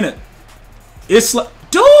will be in it. It's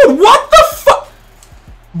Dude, what the fuck?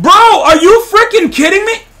 Bro, are you freaking kidding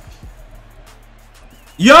me?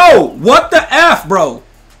 Yo, what the F, bro?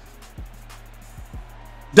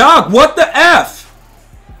 Dog, what the F?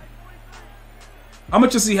 How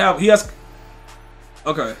much does he have? He has...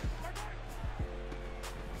 Okay.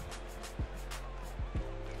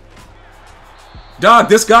 Dog,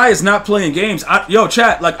 this guy is not playing games. Yo,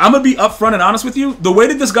 chat, like, I'm gonna be upfront and honest with you. The way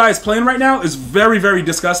that this guy is playing right now is very, very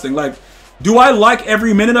disgusting. Like, do I like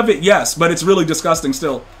every minute of it? Yes, but it's really disgusting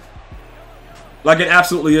still. Like, it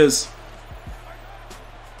absolutely is.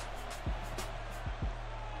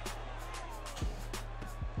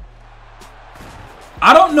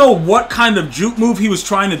 I don't know what kind of juke move he was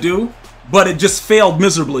trying to do, but it just failed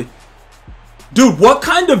miserably. Dude, what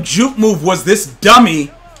kind of juke move was this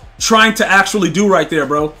dummy trying to actually do right there,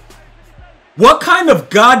 bro? What kind of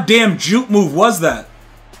goddamn juke move was that?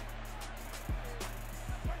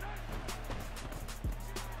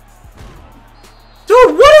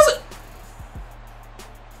 Dude, what is it?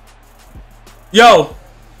 Yo,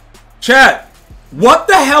 chat, what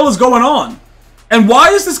the hell is going on? And why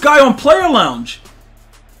is this guy on Player Lounge?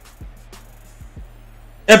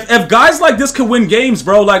 If guys like this could win games,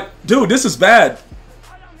 bro, like, dude, this is bad.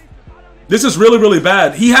 This is really, really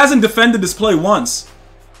bad. He hasn't defended this play once.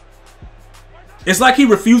 It's like he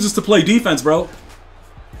refuses to play defense, bro.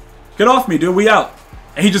 Get off me, dude. We out.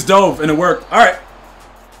 And he just dove, and it worked. All right.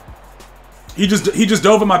 He just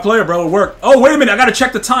dove at my player, bro. It worked. Oh, wait a minute. I got to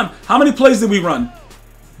check the time. How many plays did we run?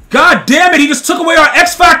 God damn it. He just took away our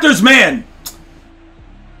X Factors, man.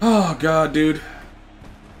 Oh, God, dude.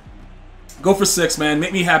 Go for 6, man.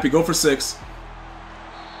 Make me happy. Go for 6.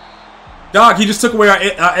 Dog, he just took away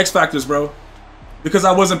our X Factors, bro. Because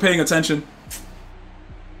I wasn't paying attention.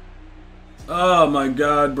 Oh, my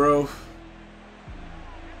God, bro.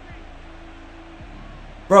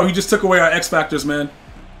 Bro, he just took away our X Factors, man.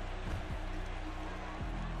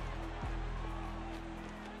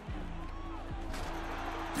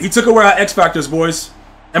 He took away our X Factors, boys.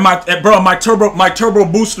 And my turbo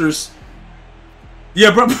boosters.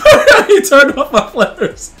 Yeah, bro. He turned off my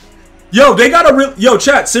flares. Yo, they gotta yo,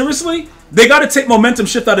 chat, seriously? They gotta take momentum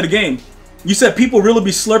shift out of the game. You said people really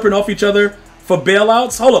be slurping off each other for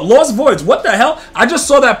bailouts? Hold up, Lost Voids, what the hell? I just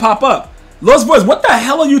saw that pop up. Lost Voids, what the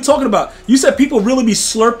hell are you talking about? You said people really be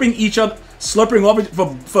slurping each other, slurping off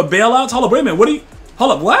for bailouts? Hold up, wait a minute, what are you,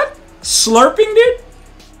 hold up, what? Slurping, dude?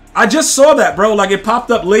 I just saw that, bro. Like, it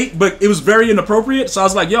popped up late, but it was very inappropriate. So I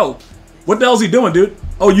was like, yo, what the hell is he doing, dude?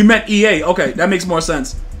 Oh, you meant EA. Okay, that makes more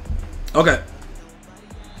sense. Okay.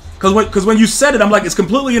 Because when you said it, I'm like, it's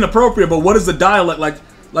completely inappropriate, but what is the dialect? Like,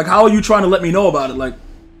 how are you trying to let me know about it? Like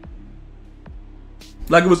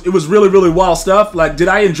it was really, really wild stuff. Like, did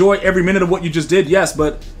I enjoy every minute of what you just did? Yes,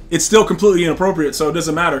 but it's still completely inappropriate, so it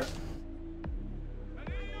doesn't matter.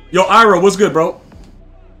 Yo, Ira, what's good, bro?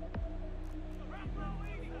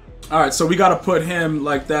 Alright, so we gotta put him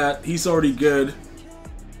like that. He's already good.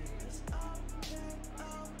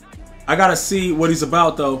 I gotta see what he's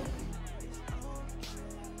about, though.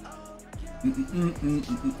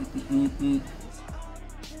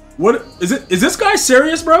 What is it? Is this guy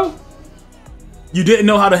serious, bro? You didn't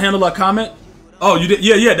know how to handle that comment? Oh, you did?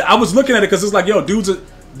 Yeah. I was looking at it because it's like, yo, dude's a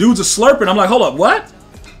slurping. I'm like, hold up, what?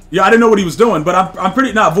 Yeah, I didn't know what he was doing, but I'm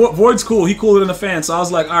pretty. Nah, Void's cool. He cooler than the fan. So I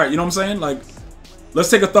was like, all right, you know what I'm saying? Like, let's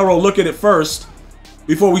take a thorough look at it first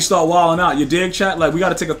before we start wilding out. You dig, chat? Like, we got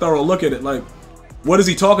to take a thorough look at it. Like, what is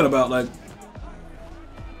he talking about? Like,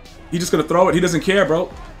 he just gonna throw it? He doesn't care,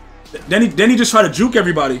 bro. Then he just try to juke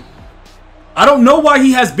everybody. I don't know why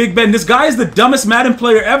he has Big Ben. This guy is the dumbest Madden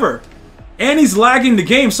player ever, and he's lagging the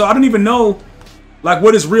game. So I don't even know, like,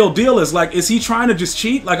 what his real deal is. Like, is he trying to just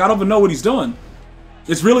cheat? Like, I don't even know what he's doing.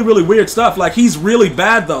 It's really, really weird stuff. Like, he's really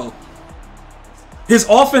bad though. His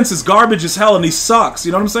offense is garbage as hell, and he sucks.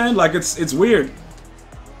 You know what I'm saying? Like, it's weird.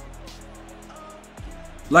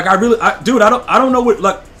 Like, dude, I don't know what,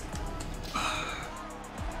 like.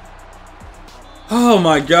 Oh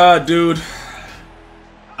my god, dude.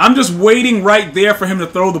 I'm just waiting right there for him to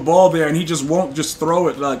throw the ball there, and he just won't just throw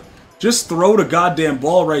it. Like, just throw the goddamn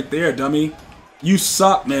ball right there, dummy. You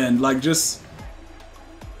suck, man. Like, just.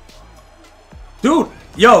 Dude,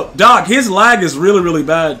 yo, dog, his lag is really, really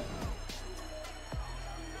bad.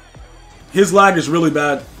 His lag is really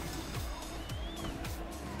bad.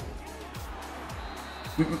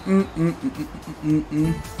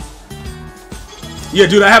 Yeah,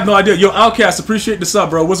 dude, I have no idea. Yo, Outcast, appreciate the sub,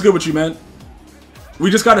 bro. What's good with you, man? We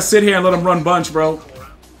just gotta sit here and let him run bunch, bro.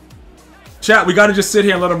 Chat, we gotta just sit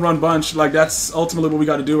here and let him run bunch. Like, that's ultimately what we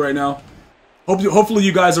gotta do right now. Hopefully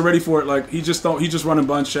you guys are ready for it. Like, he's just running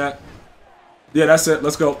bunch, chat. Yeah, that's it.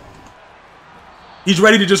 Let's go. He's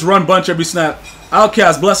ready to just run bunch every snap.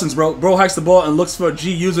 Outcast, blessings, bro. Bro hikes the ball and looks for a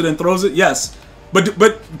G, uses it, and throws it. Yes.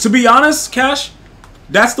 But to be honest, Cash,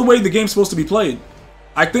 that's the way the game's supposed to be played.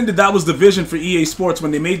 I think that was the vision for EA Sports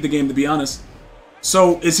when they made the game, to be honest.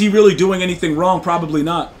 So, is he really doing anything wrong? Probably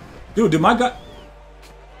not. Dude, did my guy...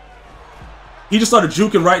 He just started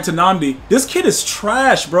juking right to Namdi. This kid is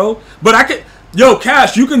trash, bro. But I can... Yo,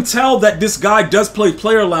 Cash, you can tell that this guy does play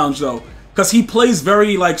Player Lounge, though. Because he plays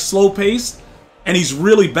very, like, slow-paced. And he's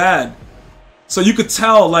really bad. So you could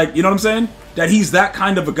tell, like, you know what I'm saying? That he's that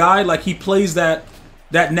kind of a guy. Like, he plays that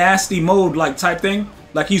nasty mode, like, type thing.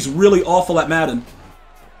 Like, he's really awful at Madden.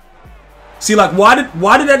 See, like, why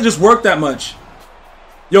did that just work that much?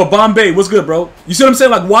 Yo, Bombay, what's good, bro? You see what I'm saying?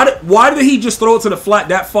 Like, why did he just throw it to the flat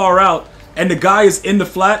that far out, and the guy is in the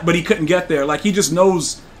flat, but he couldn't get there? Like, he just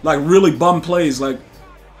knows, like, really bum plays. Like,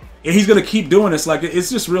 and he's gonna keep doing this. Like, it's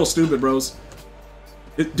just real stupid, bros.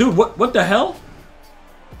 Dude, what the hell?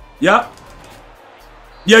 Yeah.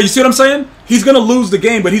 Yeah, you see what I'm saying? He's gonna lose the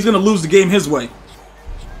game, but he's gonna lose the game his way.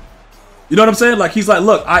 You know what I'm saying? Like, he's like,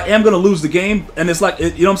 look, I am going to lose the game. And it's like, you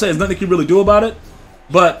know what I'm saying? There's nothing he can really do about it.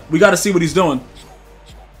 But we got to see what he's doing.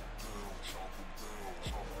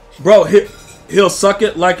 Bro, he'll suck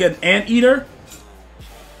it like an anteater?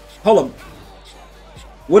 Hold on.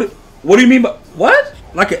 What do you mean by... What?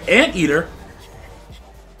 Like an anteater?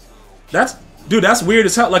 Dude, that's weird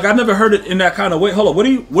as hell. Like, I've never heard it in that kind of way. Hold on.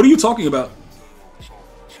 What are you talking about?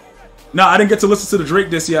 Nah, I didn't get to listen to the Drake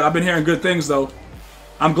diss yet. I've been hearing good things, though.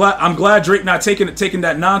 I'm glad Drake not taking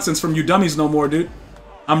that nonsense from you dummies no more, dude.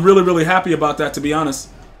 I'm really, really happy about that, to be honest.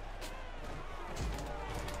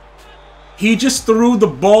 He just threw the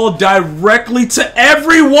ball directly to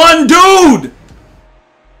everyone, dude!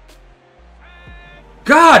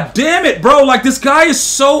 God damn it, bro. Like, this guy is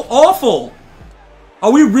so awful.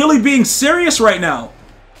 Are we really being serious right now?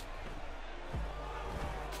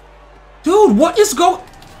 Dude, what is going...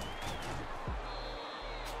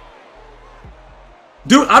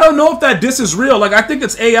 Dude, I don't know if that diss is real. Like, I think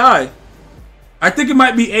it's AI. I think it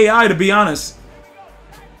might be AI, to be honest.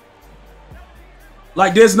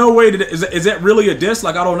 Like, there's no way to... Is that really a diss?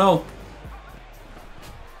 Like, I don't know.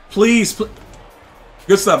 Please.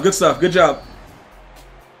 Good stuff, good stuff. Good job.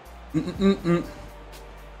 You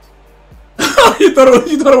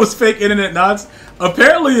thought it was fake internet nods?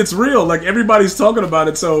 Apparently, it's real. Like, everybody's talking about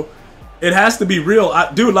it, so it has to be real.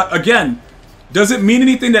 Dude, like, again, does it mean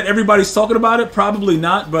anything that everybody's talking about it? Probably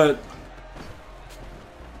not, but...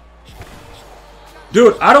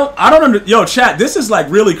 Dude, I don't yo, chat, this is like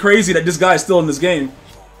really crazy that this guy is still in this game.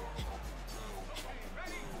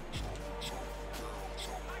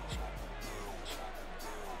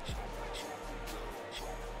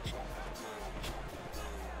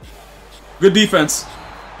 Good defense.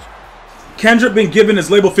 Kendrick being given his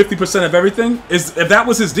label 50% of everything. If that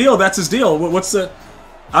was his deal, that's his deal. What's the...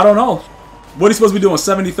 I don't know. What are you supposed to be doing?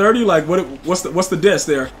 70-30? Like, what's the diss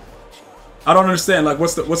there? I don't understand. Like,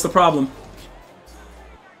 what's the problem?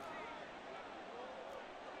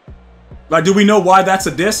 Like, do we know why that's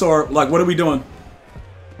a diss, or like, what are we doing?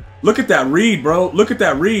 Look at that read, bro. Look at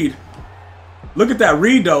that read. Look at that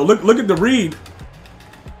read, though. Look at the read.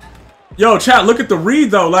 Yo, chat, look at the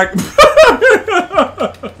read, though. Like,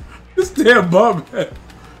 this damn bum, man.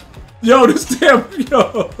 Yo, this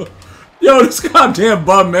goddamn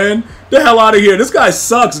bum, man. The hell out of here. This guy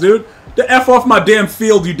sucks, dude. The F off my damn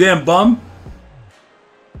field, you damn bum.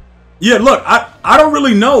 Yeah, look, I don't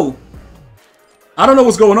really know. I don't know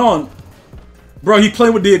what's going on. Bro, he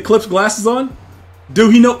playing with the Eclipse glasses on?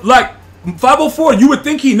 Dude, he know, like, 504, you would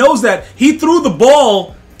think he knows that. He threw the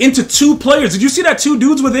ball into 2 players. Did you see that 2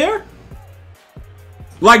 dudes were there?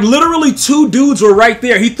 Like, literally 2 dudes were right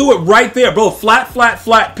there. He threw it right there, bro.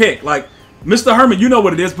 Flat pick. Like, Mr. Herman, you know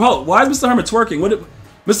what it is. Bro, why is Mr. Herman twerking?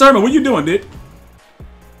 Mr. Herman, what you doing, dude?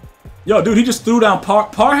 Yo, dude, he just threw down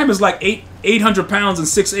Parham is like 800 pounds and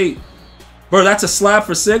 6'8". Bro, that's a slab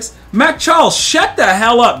for 6. Mac Charles, shut the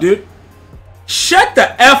hell up, dude. Shut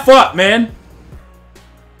the F up, man.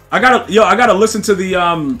 I gotta listen to the,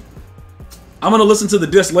 I'm gonna listen to the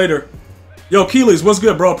diss later. Yo, Keelys, what's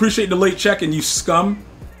good, bro? Appreciate the late check-in, you scum.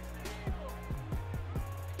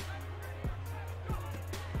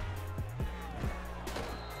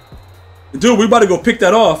 Dude, we about to go pick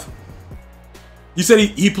that off. You said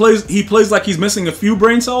he plays like he's missing a few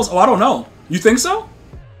brain cells? Oh, I don't know. You think so?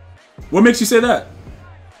 What makes you say that?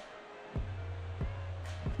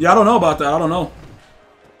 Yeah, I don't know about that. I don't know.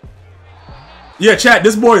 Yeah, chat,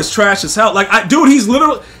 this boy is trash as hell. Like, dude, he's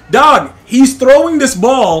literally... Dog, he's throwing this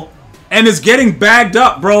ball and is getting bagged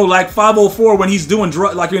up, bro. Like 504 when he's doing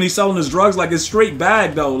drugs, like when he's selling his drugs. Like, it's straight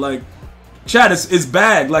bag, though. Like, chat, it's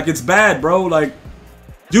bag. Like, it's bad, bro. Like,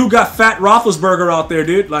 dude got Fat Roethlisberger out there,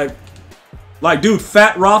 dude. Like, dude,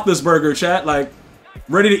 Fat Roethlisberger, chat. Like,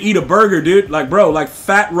 ready to eat a burger, dude. Like, bro, like,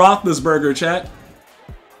 Fat Roethlisberger, chat.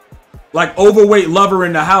 Like, overweight lover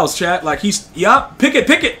in the house, chat. Like, he's... Yup, pick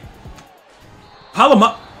it. Holla him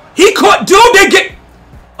up. He caught... Dude, they get...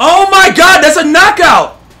 Oh, my God, that's a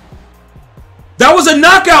knockout. That was a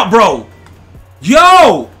knockout, bro.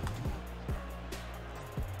 Yo.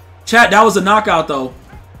 Chat, that was a knockout, though.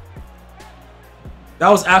 That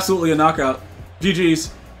was absolutely a knockout.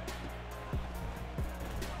 GG's.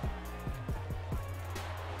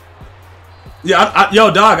 Yeah,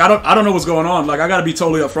 yo, dog, I don't know what's going on. Like, I gotta be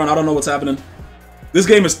totally upfront. I don't know what's happening. This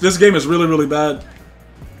game is really, really bad.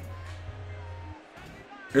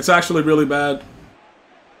 It's actually really bad.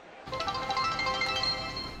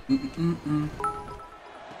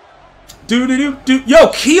 Dude. Yo,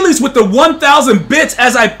 Keelys with the 1,000 bits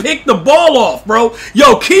as I pick the ball off, bro.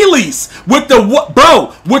 Yo, Keelys with the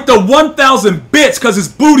with the 1,000 bits because his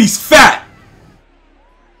booty's fat.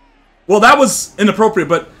 Well, that was inappropriate,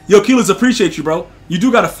 but yo, Keelys, appreciate you, bro. You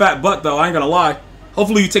do got a fat butt, though. I ain't gonna lie.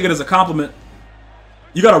 Hopefully, you take it as a compliment.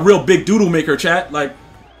 You got a real big doodle maker, chat. Like,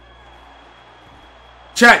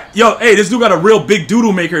 chat. Yo, hey, this dude got a real big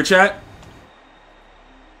doodle maker, chat.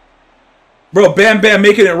 Bro, Bam Bam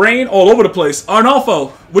making it rain all over the place. Arnolfo,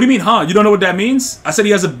 what do you mean, huh? You don't know what that means? I said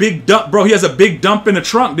he has a big dump, bro. He has a big dump in the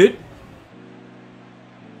trunk, dude.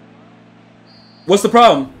 What's the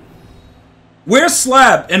problem? Where's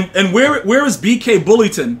Slab and where is BK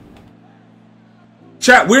Bullington?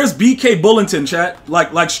 Chat, where's BK Bullington, chat?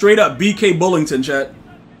 Like straight up BK Bullington, chat.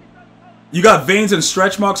 You got veins and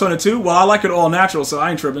stretch marks on it too? Well, I like it all natural, so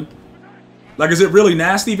I ain't tripping. Like, is it really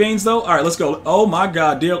nasty veins though? All right, let's go. Oh my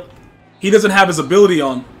God, deal. He doesn't have his ability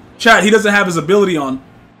on. Chat, he doesn't have his ability on.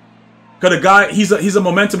 Cause the guy, he's a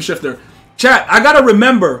momentum shifter. Chat, I gotta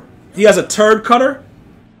remember, he has a turd cutter.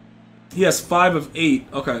 He has 5 of 8.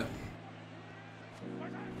 Okay.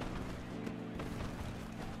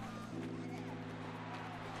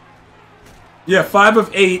 Yeah, 5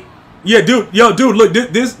 of 8. Yeah, dude. Yo, dude, look,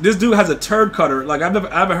 this dude has a turd cutter. Like, I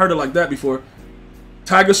haven't heard it like that before.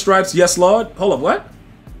 Tiger stripes, yes, Lord. Hold on, what?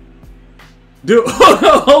 Dude,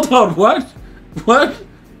 hold on, what? What?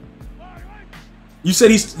 You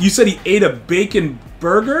said he ate a bacon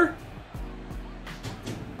burger?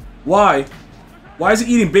 Why? Why is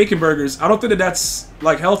he eating bacon burgers? I don't think that's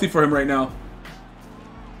like healthy for him right now.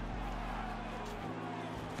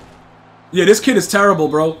 Yeah, this kid is terrible,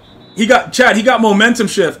 bro. He got momentum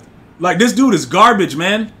shift. Like, this dude is garbage,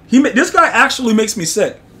 man. This guy actually makes me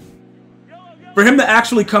sick. For him to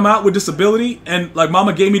actually come out with disability, and like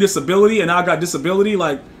mama gave me disability and now I got disability,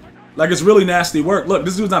 like it's really nasty work. Look,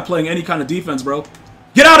 this dude's not playing any kind of defense, bro.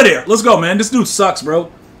 Get out of there. Let's go, man. This dude sucks, bro.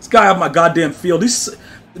 This guy off my goddamn field.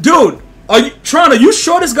 Dude, are you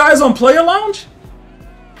sure this guy's on player lounge?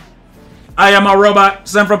 I am a robot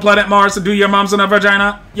sent from planet Mars to do your mom's in a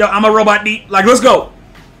vagina. Yo, I'm a robot. Like, let's go.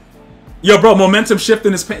 Yo, bro, momentum shift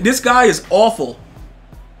in his pants. This guy is awful.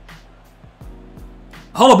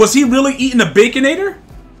 Hold up, was he really eating a Baconator?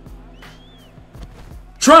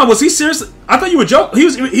 Tron, was he seriously? I thought you were joking.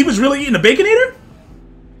 He was really eating a Baconator?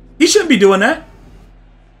 He shouldn't be doing that.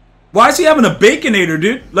 Why is he having a Baconator,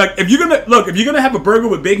 dude? Like, if you're gonna have a burger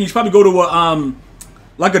with bacon, you should probably go to a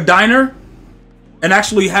like a diner and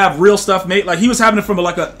actually have real stuff made. Like, he was having it from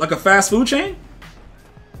like a fast food chain.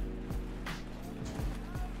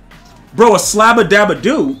 Bro, a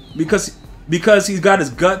slabba-dabba-doo because he's got his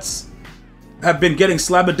guts have been getting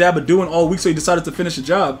slabba-dabba-doing all week, so he decided to finish the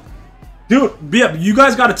job. Dude, yeah, you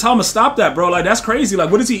guys got to tell him to stop that, bro. Like, that's crazy.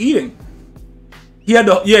 Like, what is he eating? He had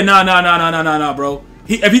to, yeah, nah, bro.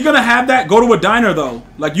 If you're gonna have that, go to a diner, though.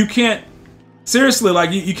 Like, you can't, seriously,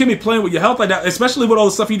 like, you can't be playing with your health like that, especially with all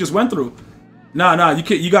the stuff he just went through. Nah,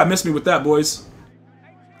 you gotta miss me with that, boys.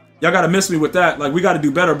 Y'all gotta miss me with that. Like, we gotta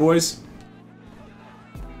do better, boys.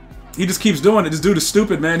 He just keeps doing it. This dude is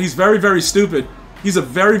stupid, man. He's very, very stupid. He's a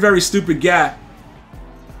very, very stupid guy.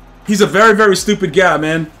 He's a very, very stupid guy,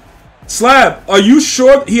 man. Slab, are you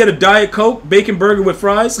sure he had a Diet Coke, bacon burger with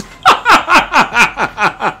fries?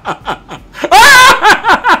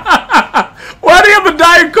 Why do you have a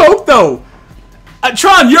Diet Coke, though?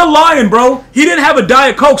 Tron, you're lying, bro. He didn't have a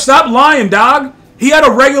Diet Coke. Stop lying, dog. He had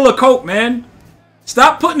a regular Coke, man.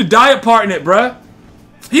 Stop putting the diet part in it, bruh.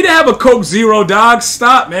 He didn't have a Coke Zero, dog.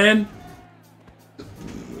 Stop, man.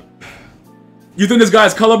 You think this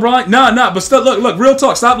guy's colorblind? Nah, but still, look, real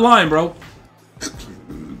talk. Stop lying, bro.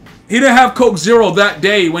 He didn't have Coke Zero that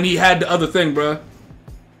day when he had the other thing, bruh.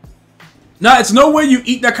 Nah, it's no way you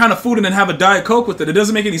eat that kind of food and then have a Diet Coke with it. It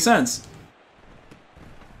doesn't make any sense.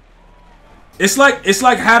 It's like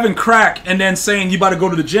having crack and then saying you about to go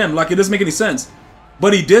to the gym. Like, it doesn't make any sense.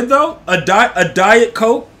 But he did, though. A Diet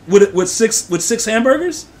Coke with six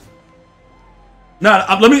hamburgers?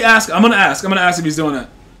 Nah, let me ask. I'm gonna ask if he's doing that.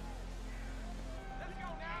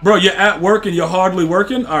 Bro, you're at work and you're hardly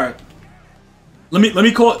working? Alright. Let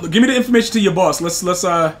me call, give me the information to your boss. Let's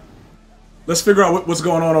figure out what's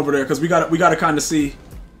going on over there, because we gotta kinda see.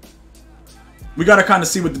 We gotta kinda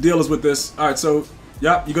see what the deal is with this. Alright, so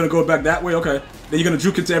yep, you're gonna go back that way? Okay. Then you're gonna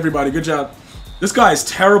juke it to everybody. Good job. This guy is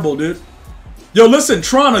terrible, dude. Yo, listen,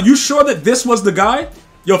 Tron, are you sure that this was the guy?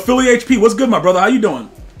 Yo, Philly HP, what's good, my brother? How you doing?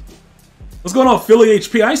 What's going on, Philly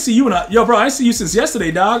HP? I see you yo, bro, I see you since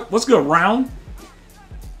yesterday, dog. What's good, Round?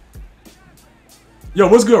 Yo,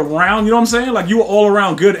 what's good, Round? You know what I'm saying? Like, you were all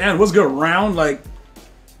around good, and what's good, Round? Like,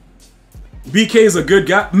 BK is a good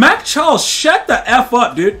guy. Mac Charles, shut the F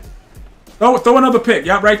up, dude. Oh, throw another pick.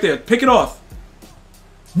 Yeah, right there. Pick it off.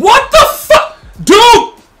 What the fuck?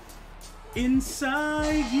 Dude!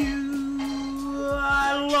 Inside you,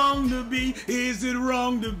 I long to be. Is it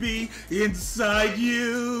wrong to be inside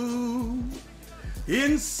you?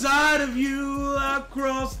 Inside of you,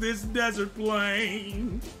 across this desert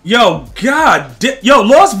plain. Yo, yo,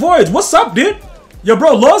 Lost Void, what's up, dude? Yo,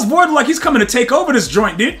 bro, Lost Void, like he's coming to take over this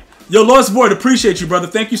joint, dude. Yo, Lost Void, appreciate you, brother.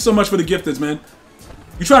 Thank you so much for the gifteds, man.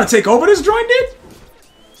 You trying to take over this joint, dude?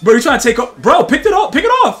 Bro, you trying to take over? Bro, pick it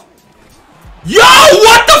off. Yo,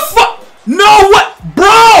 what the fuck? No, what?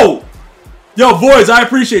 Bro! Yo, Voids, I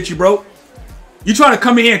appreciate you, bro. You trying to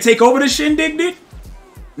come in here and take over this shindig, dude?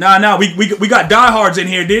 Nah, we got diehards in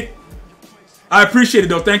here, dude. I appreciate it,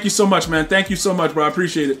 though. Thank you so much, man. Thank you so much, bro. I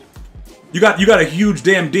appreciate it. You got a huge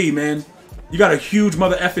damn D, man. You got a huge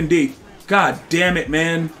mother effing D. God damn it,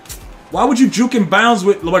 man. Why would you juke and bounce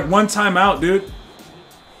with, like, one time out, dude?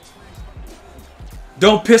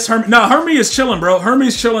 Don't piss Hermie. Nah, Hermie is chilling, bro.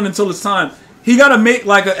 Hermie's chilling until it's time. He gotta make,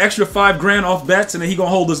 like, an extra $5 grand off bets, and then he gonna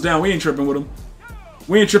hold us down. We ain't tripping with him.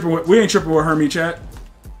 We ain't tripping with Hermie, chat.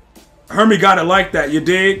 Hermie got it like that, you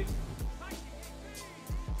dig?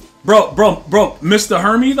 Bro, Mr.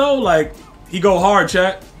 Hermie though, like, he go hard,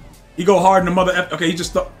 chat. He go hard in the mother. Okay, he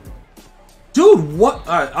just. Dude, what?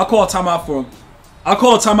 All right, I'll call a timeout for him. I'll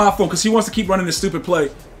call a timeout for him because he wants to keep running this stupid play.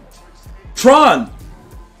 Tron,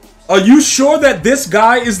 are you sure that this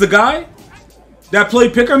guy is the guy that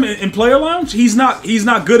played Pick'em in Player Lounge? He's not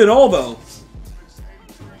good at all though.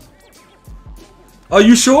 Are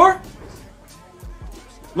you sure?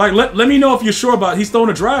 Like, let me know if you're sure about it. He's throwing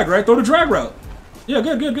a drag, right? Throw the drag route. Yeah,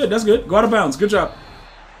 good. That's good. Go out of bounds. Good job.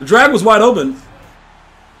 The drag was wide open.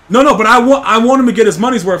 No, but I want him to get his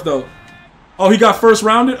money's worth though. Oh, he got first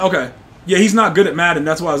rounded? Okay. Yeah, he's not good at Madden.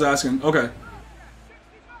 That's why I was asking. Okay.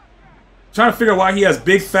 Trying to figure out why he has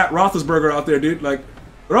big fat Roethlisberger out there, dude. Like,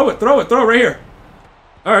 throw it right here.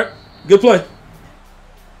 All right, good play.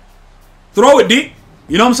 Throw it deep.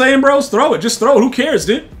 You know what I'm saying, bros? Throw it. Just throw it. Who cares,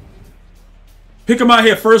 dude? Pick him out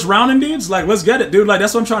here first rounding, dudes. Like, let's get it, dude. Like,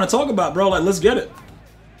 that's what I'm trying to talk about, bro. Like, let's get it.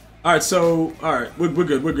 All right, so, all right, we're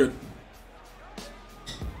good. We're good.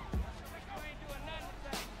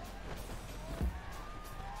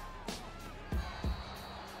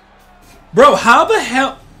 Bro, how the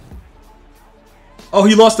hell? Oh,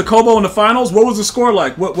 he lost to Kobo in the finals? What was the score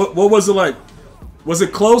like? What was it like? Was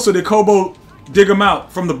it close or did Kobo dig him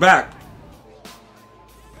out from the back?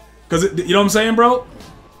 Cause you know what I'm saying, bro?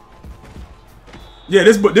 Yeah,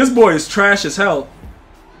 this boy is trash as hell.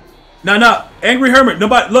 Nah, Angry Hermit.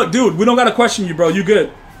 Nobody, look, dude, we don't gotta question you, bro. You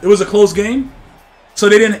good? It was a close game. So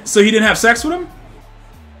he didn't have sex with him.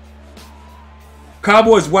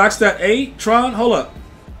 Cowboys waxed that A. Tron, hold up.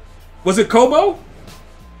 Was it Kobo?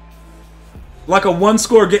 Like a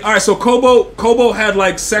one-score game. All right, so Kobo had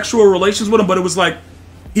like sexual relations with him, but it was like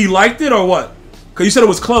he liked it or what? Cause you said it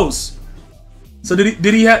was close. So did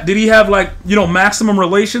he have like, you know, maximum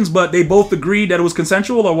relations, but they both agreed that it was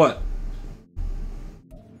consensual or what?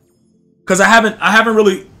 Cause I haven't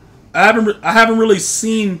really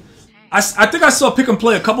seen. I think I saw Pick'em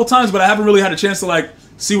play a couple times, but I haven't really had a chance to like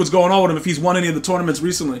see what's going on with him if he's won any of the tournaments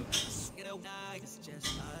recently.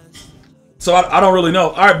 So I don't really know.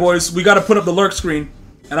 All right, boys, we got to put up the lurk screen,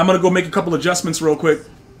 and I'm gonna go make a couple adjustments real quick.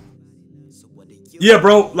 Yeah,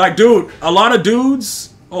 bro, like, dude, a lot of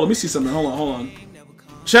dudes. Oh, let me see something. Hold on.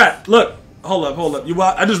 Chat, look, hold up.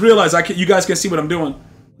 I just realized you guys can see what I'm doing.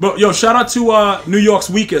 But yo, shout out to New York's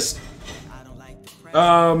weakest.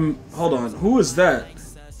 Hold on, who is that?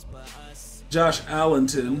 Josh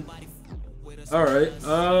Allenton. All right.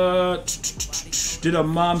 Did her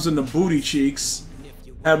moms in the booty cheeks.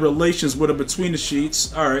 Had relations with her between the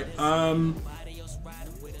sheets. Alright,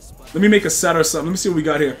 let me make a set or something. Let me see what we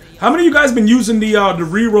got here. How many of you guys been using the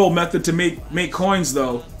reroll method to make coins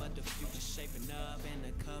though?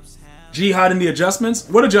 G hiding the adjustments?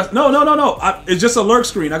 What adjust? No. It's just a lurk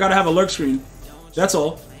screen. I gotta have a lurk screen. That's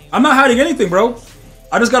all. I'm not hiding anything, bro.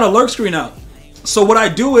 I just got a lurk screen out. So what I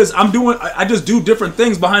do is I just do different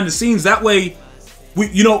things behind the scenes. That way,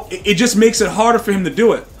 it just makes it harder for him to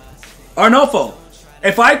do it. Arnolfo.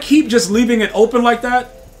 If I keep just leaving it open like that,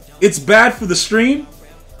 it's bad for the stream.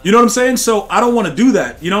 You know what I'm saying? So I don't want to do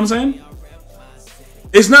that. You know what I'm saying?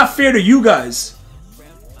 It's not fair to you guys.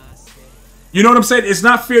 You know what I'm saying? It's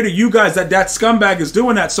not fair to you guys that scumbag is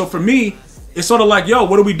doing that. So for me, it's sort of like, yo,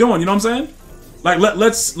 what are we doing? You know what I'm saying? Like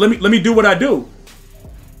let me do what I do.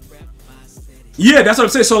 Yeah, that's what I'm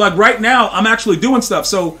saying. So like right now, I'm actually doing stuff.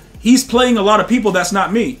 So he's playing a lot of people that's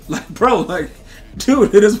not me. Like, bro, like,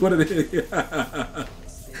 dude, it is what it is.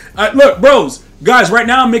 Look, bros, guys, right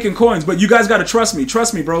now I'm making coins, but you guys got to trust me.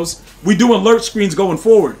 Trust me, bros. We do alert screens going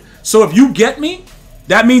forward. So if you get me,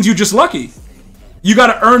 that means you're just lucky. You got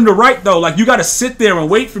to earn the right, though. Like, you got to sit there and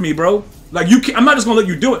wait for me, bro. Like, I'm not just going to let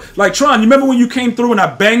you do it. Like, Tron, you remember when you came through and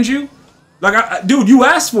I banged you? Like, dude, you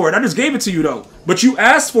asked for it. I just gave it to you, though. But you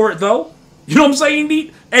asked for it, though. You know what I'm saying,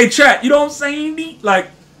 D? Hey, chat, you know what I'm saying, D? Like,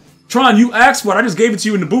 Tron, you asked for it. I just gave it to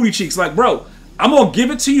you in the booty cheeks. Like, bro, I'm going to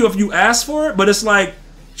give it to you if you ask for it, but it's like,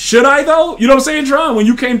 should I, though? You know what I'm saying, Tron? When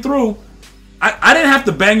you came through, I didn't have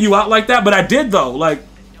to bang you out like that, but I did, though. Like,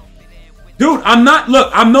 dude, I'm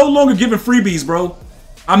no longer giving freebies, bro.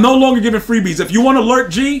 I'm no longer giving freebies. If you want to lurk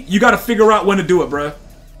G, you got to figure out when to do it, bro.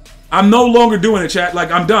 I'm no longer doing it, chat. Like,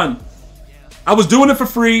 I'm done. I was doing it for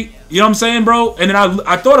free, you know what I'm saying, bro? And then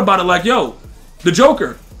I thought about it like, yo, the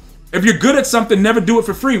Joker. If you're good at something, never do it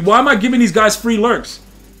for free. Why am I giving these guys free lurks?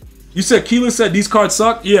 You said Keelan said these cards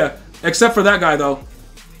suck? Yeah, except for that guy, though.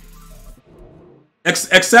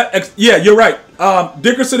 Yeah, you're right.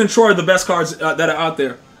 Dickerson and Troy are the best cards that are out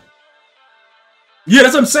there. Yeah,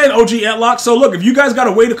 that's what I'm saying, OG Antlock. So look, if you guys got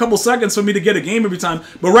to wait a couple seconds for me to get a game every time,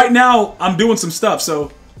 but right now, I'm doing some stuff,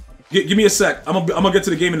 so. Give me a sec. I'm gonna get to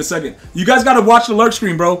the game in a second. You guys gotta watch the lurk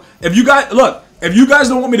screen, bro. If you guys if you guys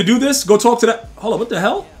don't want me to do this, go talk to that. Hold on, what the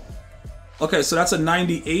hell? Okay, so that's a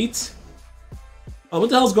 98. Oh, what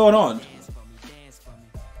the hell's going on?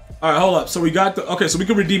 All right, hold up. So we got the okay. So we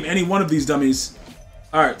can redeem any one of these dummies.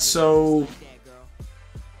 All right, so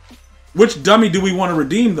which dummy do we want to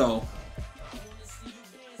redeem though?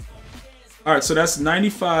 All right, so that's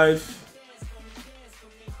 95.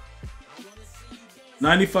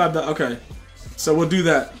 95, okay. So we'll do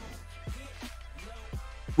that.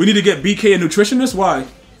 We need to get BK a nutritionist? Why?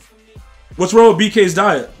 What's wrong with BK's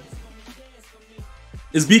diet?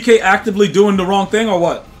 Is BK actively doing the wrong thing or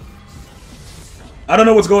what? I don't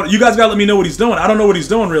know what's going on. You guys gotta let me know what he's doing. I don't know what he's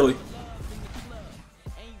doing really.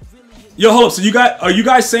 Yo, hold up. So are you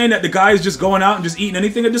guys saying that the guy is just going out and just eating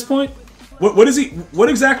anything at this point? What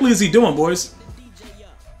exactly is he doing, boys?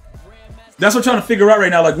 That's what I'm trying to figure out right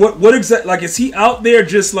now. Like, what exactly? Like, is he out there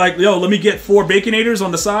just like, yo, let me get 4 Baconators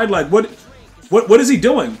on the side? Like, what is he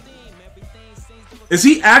doing? Is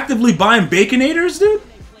he actively buying Baconators, dude?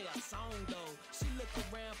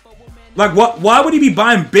 Like, why would he be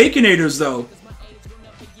buying Baconators though?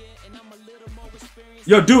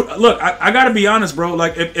 Yo, dude, look, I gotta be honest, bro.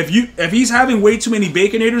 Like, if he's having way too many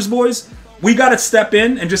Baconators, boys, we gotta step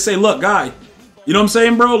in and just say, look, guy. You know what I'm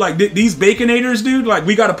saying, bro? Like, these Baconators, dude, like,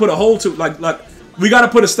 we gotta put a hole to, like, we gotta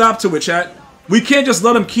put a stop to it, chat. We can't just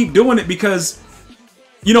let him keep doing it because,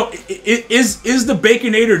 you know, is the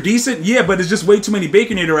Baconator decent? Yeah, but it's just way too many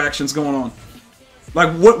Baconator actions going on.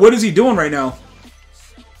 Like, what is he doing right now?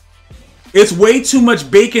 It's way too much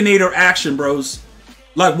Baconator action, bros.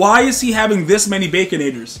 Like, why is he having this many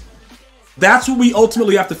Baconators? That's what we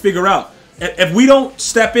ultimately have to figure out. If we don't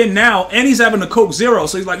step in now, and he's having a Coke Zero,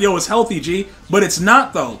 so he's like, yo, it's healthy, G. But it's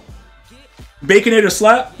not, though. Baconator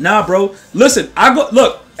slap? Nah, bro. Listen,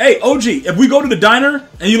 look, hey, OG, if we go to the diner,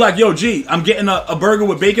 and you're like, yo, G, I'm getting a burger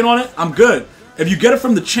with bacon on it, I'm good. If you get it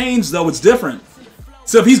from the chains, though, it's different.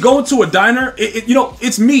 So if he's going to a diner, you know,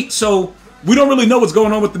 it's meat, so we don't really know what's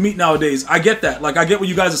going on with the meat nowadays. I get that. Like, I get what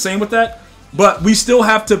you guys are saying with that. But we still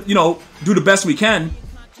have to, you know, do the best we can.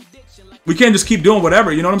 We can't just keep doing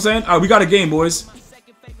whatever, you know what I'm saying? All right, we got a game, boys.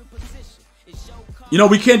 You know,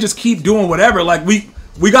 we can't just keep doing whatever. Like, we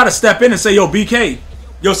got to step in and say, yo, BK.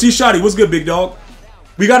 Yo, C-Shotty, what's good, big dog?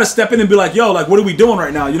 We got to step in and be like, yo, like, what are we doing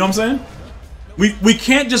right now? You know what I'm saying? We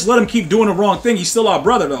can't just let him keep doing the wrong thing. He's still our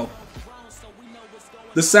brother, though.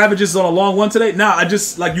 The Savages is on a long one today. Nah, I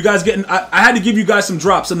just, like, you guys getting... I had to give you guys some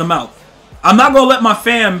drops in the mouth. I'm not going to let my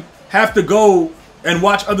fam have to go and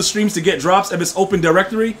watch other streams to get drops if it's open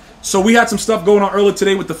directory. So we had some stuff going on earlier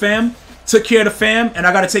today with the fam. Took care of the fam, and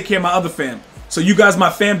I got to take care of my other fam. So you guys, my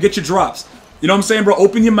fam, get your drops. You know what I'm saying, bro?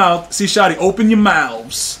 Open your mouth. See, Shotty, open your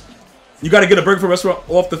mouths. You got to get a burger from a restaurant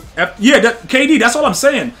off the... Yeah, KD, that's all I'm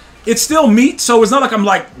saying. It's still meat, so it's not like I'm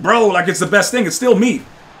like, bro, like it's the best thing. It's still meat.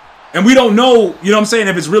 And we don't know, you know what I'm saying,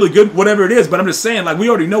 if it's really good, whatever it is. But I'm just saying, like, we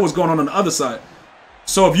already know what's going on the other side.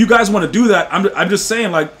 So if you guys want to do that, I'm just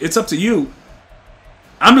saying, like, it's up to you.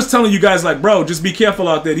 I'm just telling you guys, like, bro, just be careful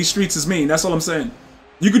out there. These streets is mean. That's all I'm saying.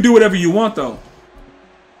 You can do whatever you want, though.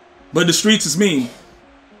 But the streets is mean.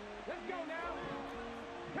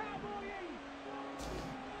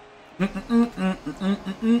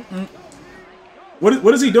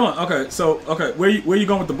 What is he doing? Okay, so, okay, where you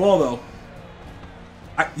going with the ball, though?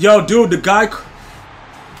 Yo, dude, the guy...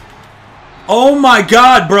 Oh, my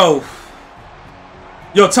God, bro.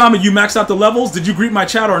 Yo, Tommy, you maxed out the levels? Did you greet my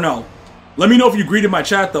chat or no? Let me know if you greeted my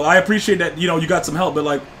chat, though. I appreciate that, you know, you got some help, but,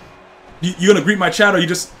 like, you gonna greet my chat or you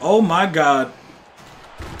just... Oh, my God.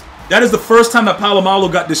 That is the first time that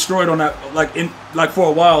Palomalo got destroyed on that, like, for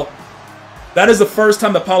a while. That is the first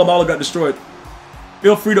time that Palomalo got destroyed.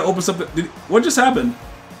 Feel free to open something... What just happened?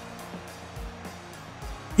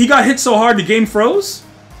 He got hit so hard the game froze?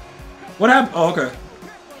 What happened? Oh, okay.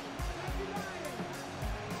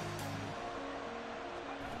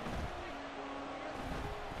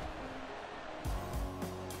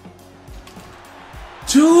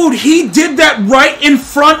 Dude, he did that right in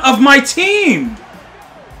front of my team.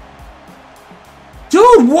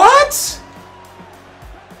 Dude, what?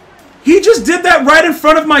 He just did that right in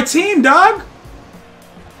front of my team, dog.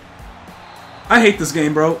 I hate this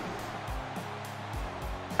game, bro.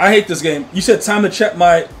 I hate this game. You said time to check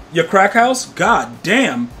your crack house? God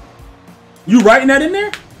damn. You writing that in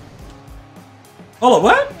there? Hold on,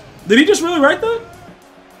 what? Did he just really write that?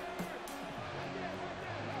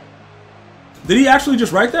 Did he actually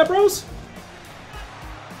just write that, bros?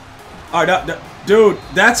 Alright, dude,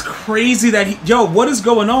 that's crazy that he... Yo, what is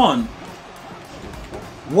going on?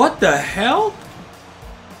 What the hell?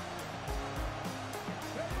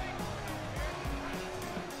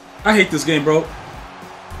 I hate this game, bro.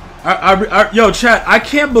 Yo, chat, I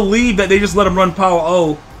can't believe that they just let him run power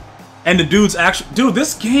O. And the dude's actually... Dude,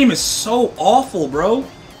 this game is so awful, bro.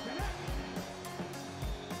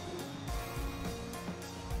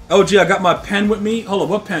 Oh, gee, I got my pen with me. Hold on,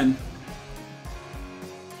 what pen?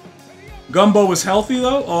 Gumbo is healthy,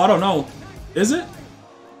 though? Oh, I don't know. Is it?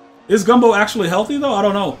 Is Gumbo actually healthy, though? I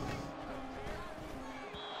don't know.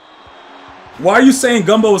 Why are you saying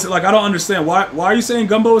Gumbo is... Like, I don't understand. Why are you saying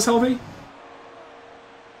Gumbo is healthy?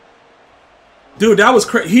 Dude, that was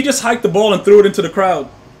crazy. He just hiked the ball and threw it into the crowd.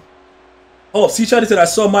 Oh, C-Chatty said, I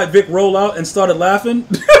saw Mike Vick roll out and started laughing.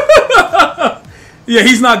 Yeah,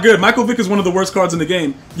 he's not good. Michael Vick is one of the worst cards in the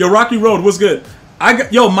game. Yo, Rocky Road, what's good?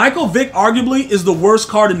 Yo, Michael Vick arguably is the worst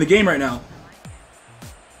card in the game right now.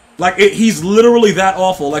 Like, he's literally that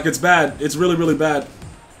awful. Like, it's bad. It's really, really bad.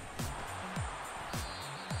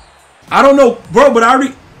 I don't know, bro, but I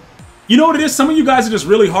already... You know what it is? Some of you guys are just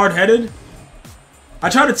really hard-headed. I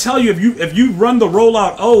try to tell you, if you run the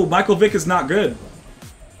rollout, oh, Michael Vick is not good.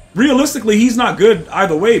 Realistically, he's not good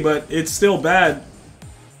either way, but it's still bad.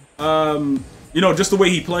 You know, just the way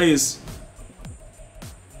he plays.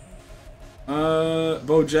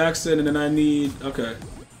 Bo Jackson, and then I need... Okay.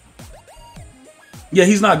 Yeah,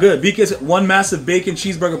 he's not good. BK's one massive bacon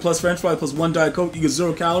cheeseburger plus french fry plus one Diet Coke. You get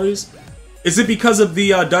 0 calories. Is it because of the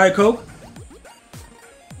Diet Coke?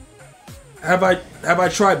 Have I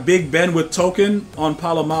tried Big Ben with token on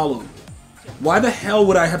Palomalu? Why the hell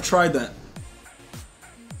would I have tried that?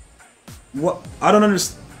 What? I don't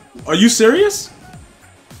understand. Are you serious?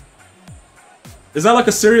 Is that like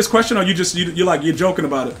a serious question, or you're joking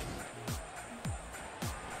about it?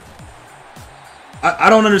 I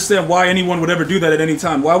don't understand why anyone would ever do that at any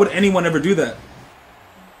time. Why would anyone ever do that?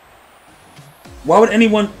 Why would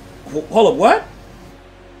anyone... Hold up, what?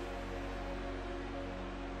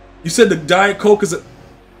 You said the Diet Coke is a...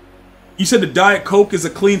 You said the Diet Coke is a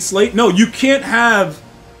clean slate? No, you can't have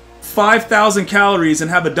 5,000 calories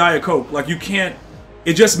and have a Diet Coke. Like, you can't...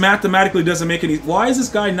 It just mathematically doesn't make any... Why is this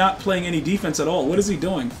guy not playing any defense at all? What is he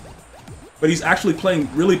doing? But he's actually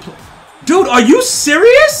playing really... Dude, are you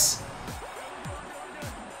serious?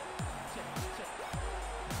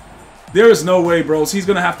 There is no way, bros. He's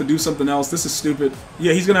going to have to do something else. This is stupid.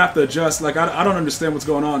 Yeah, he's going to have to adjust. Like, I don't understand what's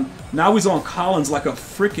going on. Now he's on Collins like a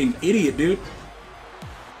freaking idiot, dude.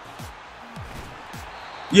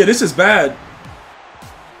 Yeah, this is bad.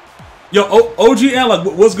 Yo, OGL,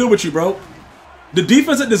 like, what's good with you, bro? The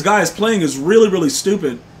defense that this guy is playing is really, really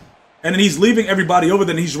stupid. And then he's leaving everybody over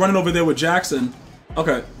there, and he's running over there with Jackson.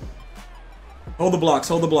 Okay. Hold the blocks,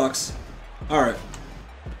 hold the blocks. Alright.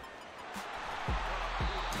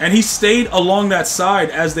 And he stayed along that side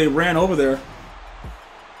as they ran over there.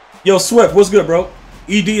 Yo, Swift, what's good, bro?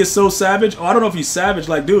 ED is so savage. Oh, I don't know if he's savage.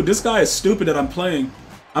 Like, dude, this guy is stupid that I'm playing.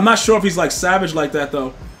 I'm not sure if he's, like, savage like that,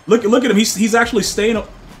 though. Look at him. He's actually staying...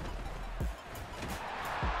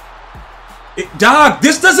 Dog,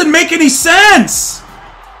 this doesn't make any sense!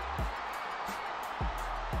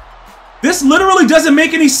 This literally doesn't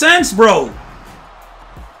make any sense, bro.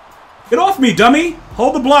 Get off me, dummy.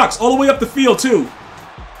 Hold the blocks all the way up the field, too.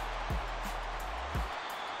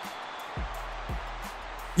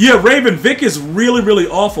 Yeah, Raven, Vic is really, really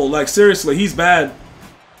awful. Like, seriously, he's bad.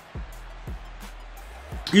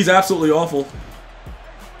 He's absolutely awful.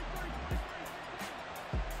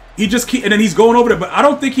 He just and then he's going over there, but I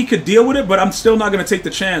don't think he could deal with it, but I'm still not going to take the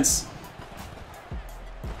chance.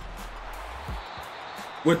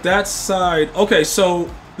 With that side. Okay, so,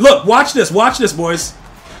 look, watch this, boys.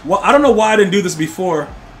 Well, I don't know why I didn't do this before.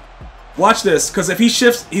 Watch this, because if he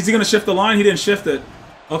shifts, is he going to shift the line? He didn't shift it.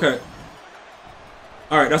 Okay.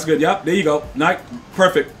 Alright, that's good. Yep, there you go.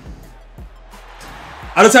 Perfect.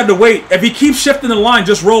 I just have to wait. If he keeps shifting the line,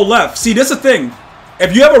 just roll left. See, this is the thing.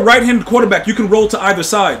 If you have a right-handed quarterback, you can roll to either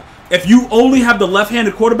side. If you only have the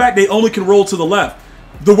left-handed quarterback, they only can roll to the left.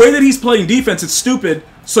 The way that he's playing defense, it's stupid.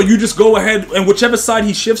 So you just go ahead, and whichever side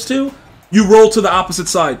he shifts to, you roll to the opposite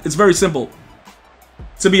side. It's very simple.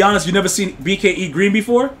 To be honest, you've never seen BK eat green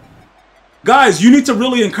before? Guys, you need to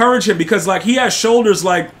really encourage him because, like, he has shoulders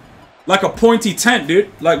like a pointy tent, dude.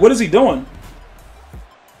 Like, what is he doing?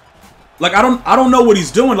 Like, I don't know what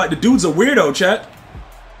he's doing. Like, the dude's a weirdo, chat.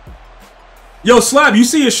 Yo, Slab, you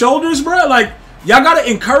see his shoulders, bro? Like, y'all gotta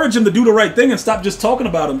encourage him to do the right thing and stop just talking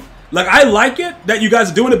about him. Like, I like it that you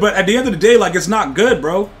guys are doing it, but at the end of the day, like, it's not good,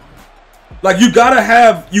 bro. Like, you gotta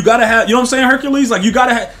have, you know what I'm saying, Hercules? Like, you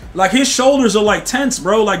gotta have, like, his shoulders are like tense,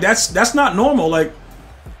 bro. Like, that's not normal. Like,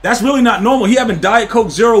 that's really not normal. He having Diet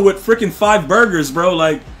Coke Zero with freaking 5 burgers, bro.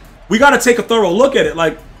 Like, we gotta take a thorough look at it.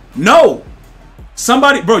 Like, no.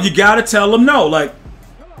 Somebody, bro, you gotta tell him no. Like,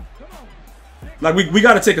 Like, we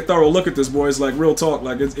got to take a thorough look at this, boys. Like, real talk.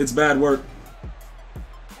 Like, it's bad work.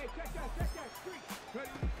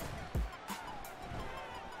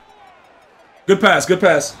 Good pass, good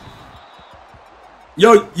pass.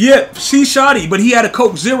 Yo, yeah, she's shoddy, but he had a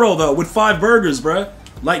Coke Zero, though, with 5 burgers, bruh.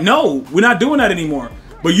 Like, no, we're not doing that anymore.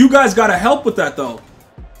 But you guys got to help with that, though.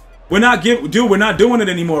 We're not doing it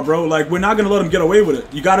anymore, bro. Like, we're not going to let him get away with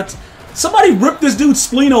it. You got to... Somebody rip this dude's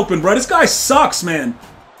spleen open, bro. This guy sucks, man.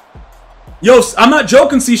 Yo, I'm not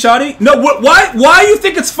joking, C-Shoddy. No, why you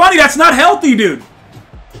think it's funny? That's not healthy, dude.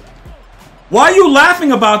 Why are you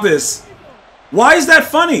laughing about this? Why is that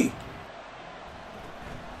funny?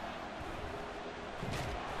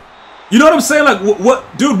 You know what I'm saying? Like,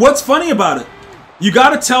 what, dude, what's funny about it? You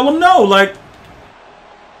gotta tell them no. Like,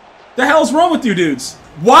 the hell's wrong with you dudes?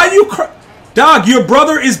 Why you Dog, your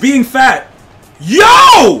brother is being fat.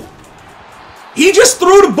 Yo! He just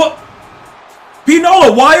threw the book.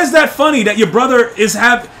 Pinola, why is that funny that your brother is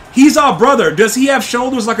he's our brother. Does he have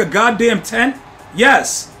shoulders like a goddamn tent?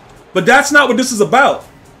 Yes. But that's not what this is about.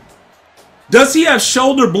 Does he have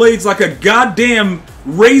shoulder blades like a goddamn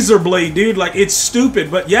razor blade, dude? Like, it's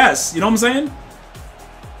stupid, but yes. You know what I'm saying?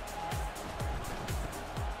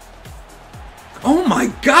 Oh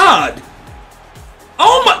my god.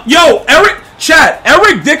 Oh my... Yo,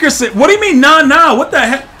 Eric Dickerson. What do you mean, nah? What the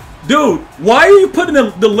heck? Dude, why are you putting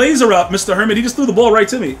the laser up, Mr. Hermit? He just threw the ball right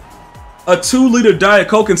to me. A 2-liter Diet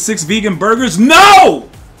Coke and 6 vegan burgers? No!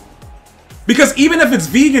 Because even if it's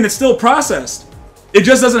vegan, it's still processed. It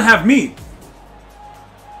just doesn't have meat.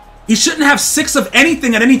 He shouldn't have 6 of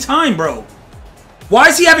anything at any time, bro. Why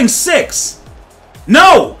is he having 6?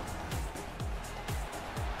 No!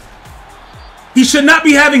 He should not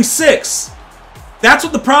be having 6. That's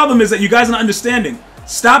what the problem is that you guys are not understanding.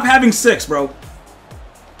 Stop having 6, bro.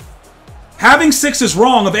 Having 6 is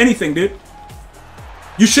wrong of anything, dude.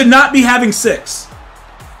 You should not be having 6.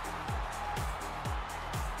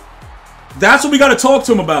 That's what we got to talk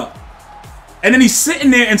to him about. And then he's sitting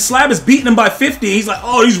there and Slab is beating him by 50. He's like,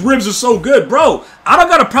 oh, these ribs are so good. Bro, I don't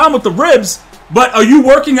got a problem with the ribs, but are you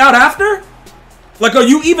working out after? Like, are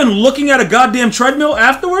you even looking at a goddamn treadmill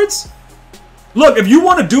afterwards? Look, if you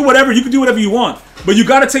want to do whatever, you can do whatever you want. But you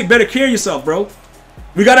got to take better care of yourself, bro.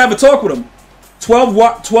 We got to have a talk with him. 12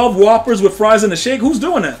 Whoppers with fries in the shake? Who's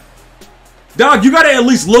doing that? Dog, you got to at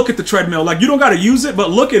least look at the treadmill. Like, you don't got to use it,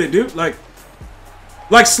 but look at it, dude. Like,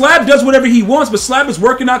 Slab does whatever he wants, but Slab is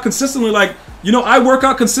working out consistently. Like, you know, I work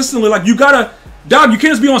out consistently. Like, you got to... Dog, you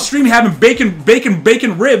can't just be on stream having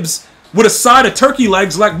bacon ribs with a side of turkey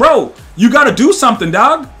legs. Like, bro, you got to do something,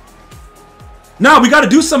 dog. Nah, we got to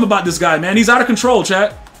do something about this guy, man. He's out of control,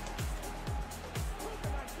 chat.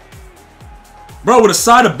 Bro, with a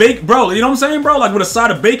side of bacon... Bro, you know what I'm saying, bro? Like, with a side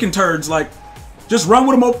of bacon turds. Like, just run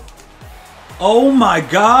with him up. Oh, my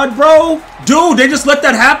God, bro. Dude, they just let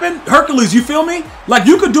that happen? Hercules, you feel me? Like,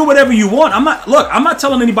 you could do whatever you want. Look, I'm not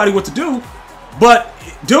telling anybody what to do. But,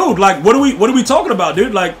 dude, like, what are we talking about,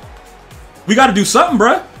 dude? Like, we got to do something,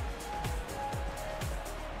 bruh.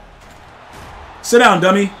 Sit down,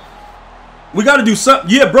 dummy. We got to do something.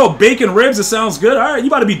 Yeah, bro, bacon ribs, it sounds good. All right, you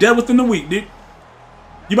about to be dead within the week, dude.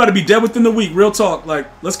 You about to be dead within the week, real talk. Like,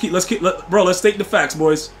 let's state the facts,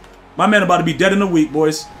 boys. My man about to be dead in a week,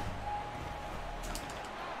 boys.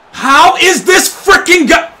 How is this freaking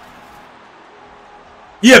guy?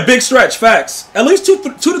 Yeah, big stretch, facts. At least two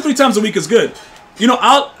to three times a week is good. You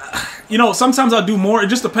know, sometimes I'll do more. It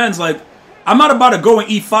just depends. Like, I'm not about to go and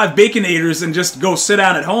eat 5 Baconators and just go sit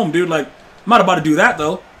down at home, dude. Like, I'm not about to do that,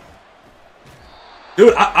 though.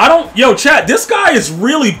 Dude, I don't... Yo, chat, this guy is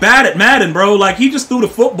really bad at Madden, bro. Like, he just threw the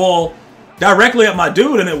football directly at my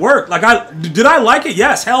dude, and it worked. Like, did I like it?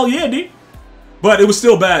 Yes, hell yeah, dude. But it was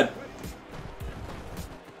still bad.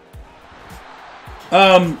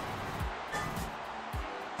 How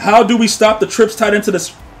do we stop the trips tight into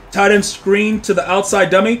the tight end screen to the outside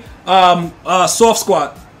dummy? Soft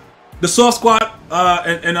squat. The soft squat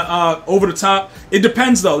and over the top. It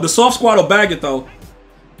depends, though. The soft squat will bag it, though.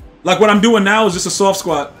 Like, what I'm doing now is just a soft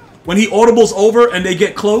squat. When he audibles over and they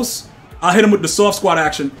get close, I'll hit him with the soft squat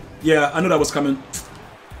action. Yeah, I knew that was coming.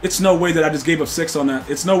 It's no way that I just gave up 6 on that.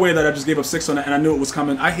 It's no way that I just gave up 6 on that and I knew it was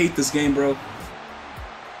coming. I hate this game, bro.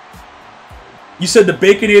 You said the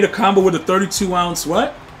Baconator combo with a 32-ounce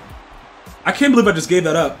what? I can't believe I just gave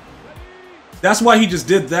that up. That's why he just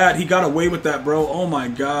did that. He got away with that, bro. Oh, my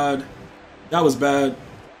God. That was bad.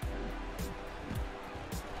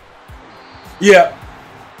 Yeah.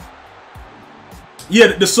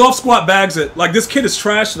 Yeah, the soft squat bags it. Like, this kid is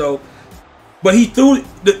trash, though. But he threw...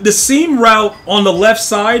 The seam route on the left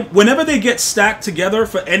side, whenever they get stacked together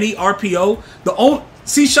for any RPO,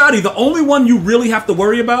 See, Shotty, the only one you really have to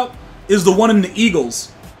worry about is the one in the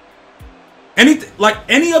Eagles. Like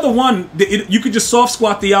any other one, you could just soft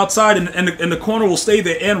squat the outside and the corner will stay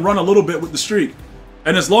there and run a little bit with the streak.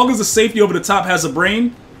 And as long as the safety over the top has a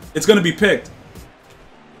brain, it's going to be picked.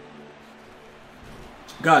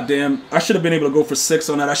 God damn. I should have been able to go for 6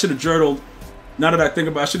 on that. I should have jurtled. Now that I think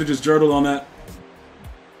about it, I should have just jurtled on that.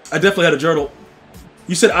 I definitely had a jurtle.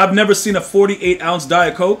 You said, I've never seen a 48-ounce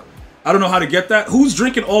Diet Coke. I don't know how to get that. Who's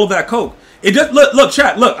drinking all of that Coke? It just look,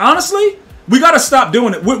 chat. Look, honestly, we gotta stop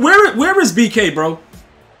doing it. Where is BK, bro?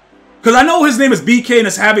 Because I know his name is BK and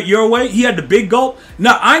it's Have It Your Way. He had the big gulp.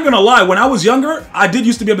 Now, I ain't gonna lie. When I was younger, I did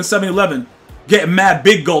used to be up in 7-Eleven getting mad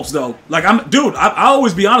big gulps, though. Like, dude, I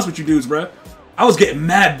always be honest with you dudes, bro. I was getting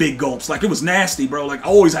mad big gulps. Like, it was nasty, bro. Like, I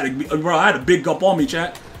always had I had a big gulp on me,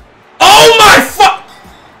 chat. Oh, my fuck!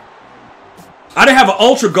 I didn't have an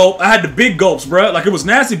ultra gulp. I had the big gulps, bro. Like, it was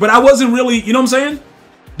nasty, but I wasn't really, you know what I'm saying?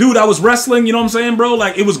 Dude, I was wrestling, you know what I'm saying, bro?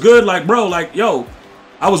 Like, it was good. Like, bro, like, yo,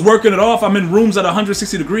 I was working it off. I'm in rooms at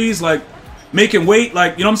 160 degrees, like, making weight,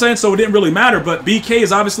 like, you know what I'm saying? So it didn't really matter, but BK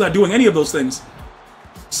is obviously not doing any of those things.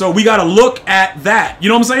 So we got to look at that. You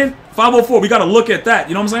know what I'm saying? 504, we got to look at that.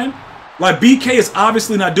 You know what I'm saying? Like, BK is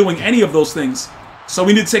obviously not doing any of those things. So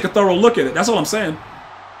we need to take a thorough look at it. That's all I'm saying.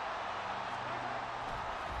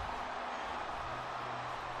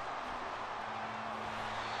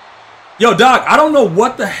 Yo, Doc, I don't know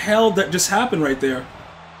what the hell that just happened right there.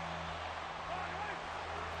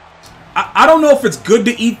 I don't know if it's good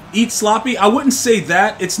to eat sloppy. I wouldn't say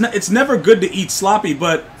that. It's never good to eat sloppy,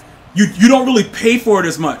 but you don't really pay for it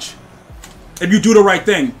as much if you do the right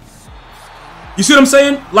thing. You see what I'm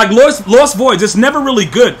saying? Like Lost Voids, it's never really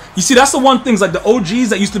good. You see, that's the one thing, like the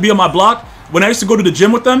OGs that used to be on my block, when I used to go to the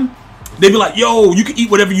gym with them, they'd be like, yo, you can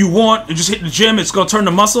eat whatever you want and just hit the gym, it's gonna turn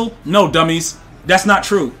to muscle. No, dummies. That's not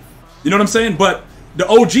true. You know what I'm saying? But the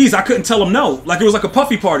OGs, I couldn't tell them no. Like, it was like a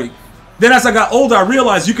puffy party. Then as I got older, I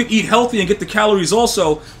realized you could eat healthy and get the calories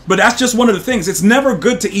also. But that's just one of the things. It's never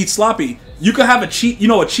good to eat sloppy. You could have a cheat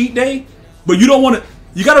day, but you don't want to.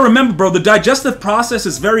 You got to remember, bro, the digestive process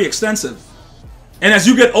is very extensive. And as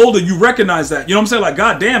you get older, you recognize that. You know what I'm saying? Like,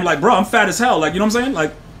 God damn, like, bro, I'm fat as hell. Like, you know what I'm saying?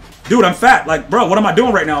 Like, dude, I'm fat. Like, bro, what am I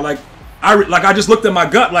doing right now? Like, I just looked at my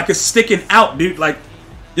gut like it's sticking out, dude. Like,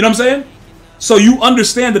 you know what I'm saying? So you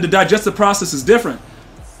understand that the digestive process is different.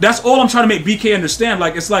 That's all I'm trying to make BK understand.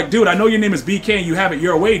 Like, it's like, dude, I know your name is BK and you have it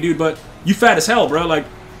your way, dude, but you fat as hell, bro. Like,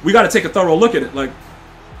 we got to take a thorough look at it. Like,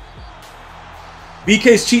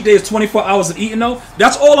 BK's cheat day is 24 hours of eating, though.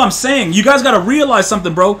 That's all I'm saying. You guys got to realize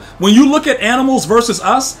something, bro. When you look at animals versus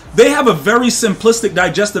us, they have a very simplistic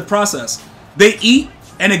digestive process. They eat,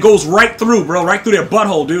 and it goes right through, bro, right through their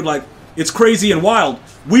butthole, dude. Like, it's crazy and wild.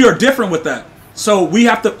 We are different with that. So we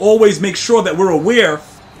have to always make sure that we're aware.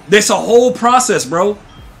 There's a whole process, bro.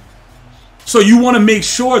 So you want to make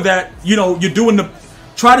sure that, you know,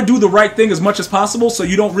 try to do the right thing as much as possible so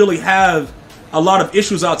you don't really have a lot of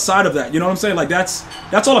issues outside of that. You know what I'm saying? Like, that's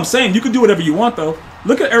all I'm saying. You can do whatever you want, though.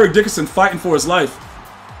 Look at Eric Dickerson fighting for his life.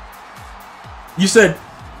 You said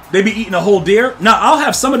they be eating a whole deer? Now, I'll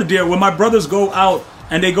have some of the deer. When my brothers go out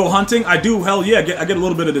and they go hunting, I do, hell yeah, I get a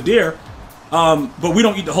little bit of the deer. But we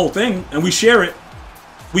don't eat the whole thing, and we share it.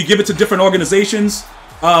 We give it to different organizations,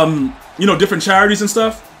 you know, different charities and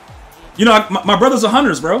stuff. You know, my brothers are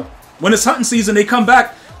hunters, bro. When it's hunting season, they come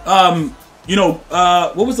back. You know,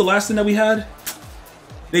 what was the last thing that we had?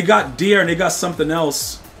 They got deer and they got something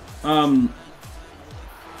else.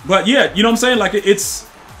 But yeah, you know what I'm saying? Like, it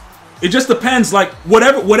just depends. Like,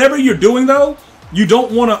 whatever you're doing, though, you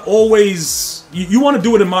don't want to always. You want to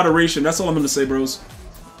do it in moderation. That's all I'm gonna say, bros.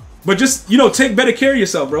 But just, you know, take better care of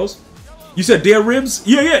yourself, bros. You said deer ribs?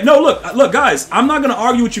 Yeah. No, look, guys. I'm not gonna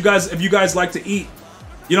argue with you guys if you guys like to eat,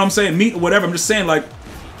 you know what I'm saying, meat or whatever. I'm just saying, like,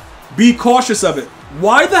 be cautious of it.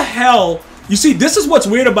 Why the hell? You see, this is what's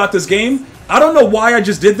weird about this game. I don't know why I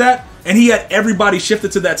just did that, and he had everybody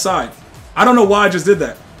shifted to that side. I don't know why I just did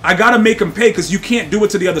that. I gotta make him pay because you can't do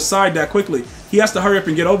it to the other side that quickly. He has to hurry up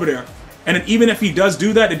and get over there. And even if he does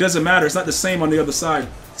do that, it doesn't matter. It's not the same on the other side.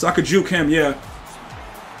 So I could juke him, yeah.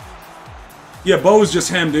 Yeah, Bo is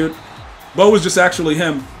just him, dude. Bo is just actually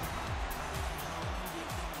him.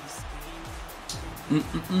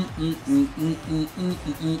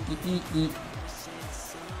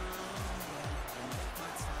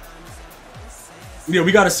 Yeah,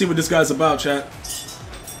 we got to see what this guy's about, chat.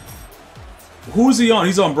 Who's he on?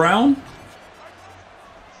 He's on Brown?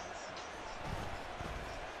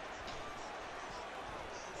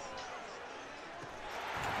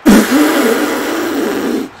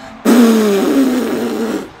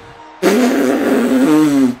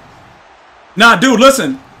 Nah, dude,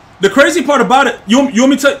 listen. The crazy part about it, you want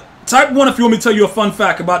me to... Type 1 if you want me to tell you a fun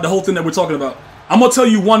fact about the whole thing that we're talking about. I'm gonna tell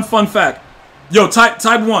you one fun fact. Yo, type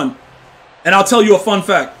 1, and I'll tell you a fun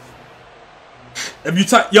fact. If you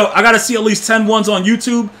type, yo, I gotta see at least 10 ones on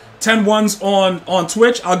YouTube, 10 ones on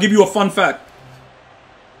Twitch. I'll give you a fun fact.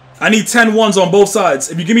 I need 10 ones on both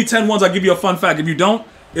sides. If you give me 10 ones, I'll give you a fun fact. If you don't,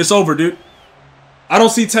 it's over, dude. I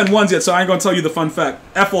don't see 10 ones yet, so I ain't gonna tell you the fun fact.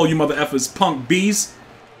 F all you mother effers, punk bees.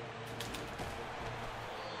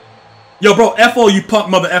 Yo, bro, F all you punk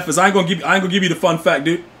mother effers. I ain't gonna give you the fun fact,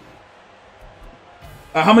 dude.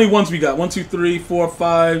 How many ones we got? 1, 2, 3, 4,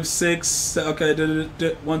 5, 6. Okay,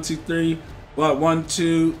 1, 2, 3. What? 1,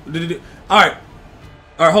 2. All right,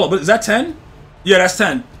 hold on. But is that 10? Yeah, that's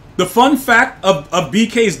 10. The fun fact of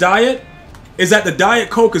BK's diet is that the Diet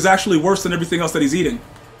Coke is actually worse than everything else that he's eating.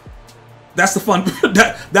 That's the fun.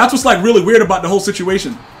 That's what's like really weird about the whole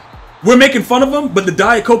situation. We're making fun of him, but the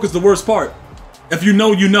Diet Coke is the worst part. If you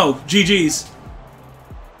know, you know. GG's.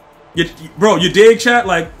 Bro, you dig, chat?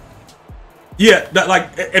 Like, yeah,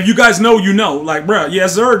 like, if you guys know, you know. Like, bruh,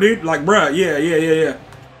 yes, sir, dude. Like, bruh, yeah.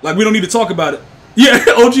 Like, we don't need to talk about it. Yeah,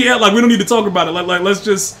 OGL, like, we don't need to talk about it. Like, let's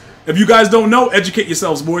just, if you guys don't know, educate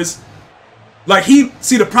yourselves, boys. Like,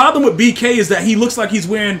 see, the problem with BK is that he looks like he's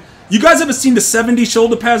wearing, you guys ever seen the 70s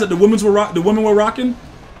shoulder pads that the women were rocking?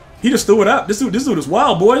 He just threw it up. This dude is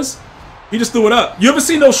wild, boys. He just threw it up. You ever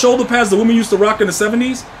seen those shoulder pads the women used to rock in the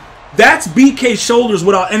 70s? That's BK's shoulders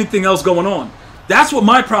without anything else going on. That's what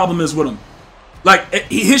my problem is with him. Like,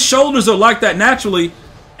 his shoulders are like that naturally,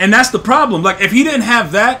 and that's the problem. Like, if he didn't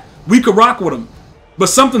have that, we could rock with him. But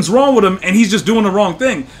something's wrong with him, and he's just doing the wrong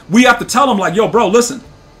thing. We have to tell him, like, yo, bro, listen.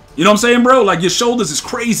 You know what I'm saying, bro? Like, your shoulders is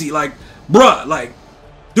crazy. Like, bruh, like,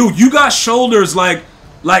 dude, you got shoulders like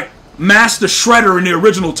Master Shredder in the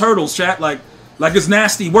original Turtles, chat. Like it's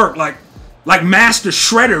nasty work. Like Master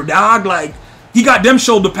Shredder, dog. Like, he got them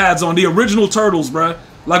shoulder pads on, the original Turtles, bruh.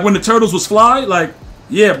 Like, when the Turtles was fly, like,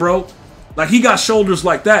 yeah, bro. Like, he got shoulders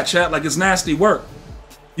like that, chat. Like, it's nasty work.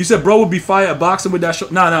 You said bro would be fire at boxing with that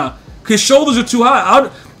shoulder. Nah. His shoulders are too high.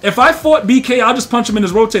 If I fought BK, I'll just punch him in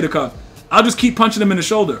his rotator cuff. I'll just keep punching him in the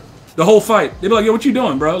shoulder the whole fight. They'd be like, yo, what you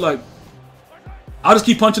doing, bro? Like, I'll just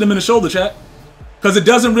keep punching him in the shoulder, chat. Because it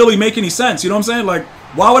doesn't really make any sense. You know what I'm saying? Like,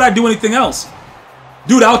 why would I do anything else?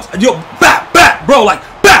 Dude, yo, bat, bro. Like,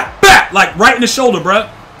 bat. Like, right in the shoulder, bro.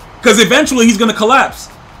 Because eventually he's going to collapse.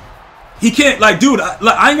 He can't, like, dude,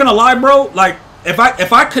 I ain't going to lie, bro. Like, if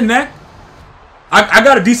I connect, I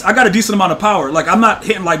got a decent amount of power. Like, I'm not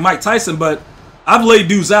hitting like Mike Tyson, but I've laid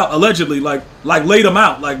dudes out, allegedly. Like laid them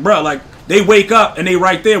out. Like, bro, like, they wake up and they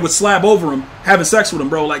right there with slab over them, having sex with them,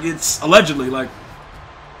 bro. Like, it's allegedly, like,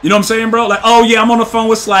 you know what I'm saying, bro? Like, oh, yeah, I'm on the phone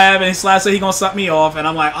with Slab, and Slab said he gonna suck me off, and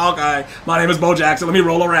I'm like, okay, my name is Bo Jackson, let me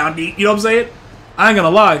roll around, you know what I'm saying? I ain't gonna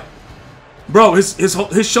lie. Bro,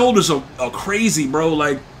 his shoulders are crazy, bro.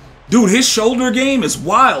 Like, dude, his shoulder game is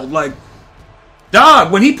wild. Like,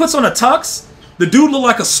 dog, when he puts on a tux, the dude look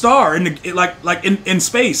like a star in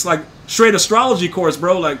space, like straight astrology course,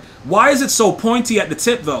 bro. Like, why is it so pointy at the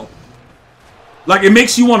tip, though? Like, it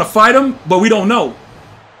makes you want to fight him, but we don't know.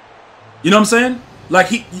 You know what I'm saying? Like,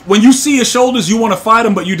 when you see his shoulders, you want to fight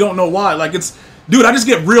him, but you don't know why. Like, it's, dude, I just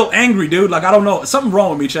get real angry, dude. Like, I don't know. Something's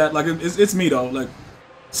wrong with me, chat. Like, it's me, though. Like,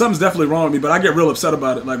 something's definitely wrong with me, but I get real upset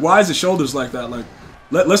about it. Like, why is his shoulders like that? Like,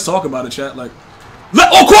 let's talk about it, chat. Like,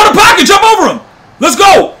 oh, quarter pocket, jump over him. Let's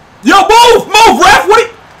go. Yo, move, ref.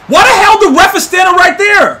 Why the hell the ref is standing right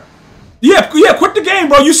there? Yeah, quit the game,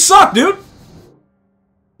 bro. You suck, dude.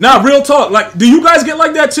 Nah, real talk. Like, do you guys get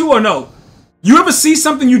like that too or no? You ever see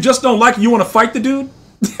something you just don't like and you want to fight the dude?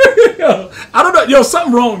 Yo, I don't know. Yo,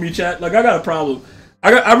 something wrong with me, chat. Like, I got a problem.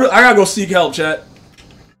 I gotta go seek help, chat.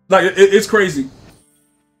 Like, it's crazy.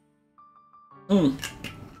 I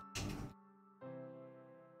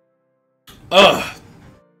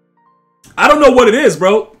don't know what it is,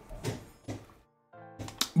 bro.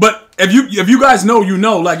 But if you guys know, you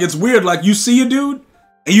know. Like, it's weird. Like, you see a dude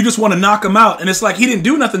and you just want to knock him out, and it's like he didn't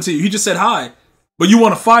do nothing to you. He just said hi, but you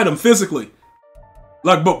want to fight him physically.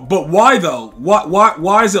 Like, but why though?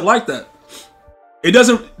 Why is it like that? It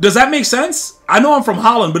doesn't. Does that make sense? I know I'm from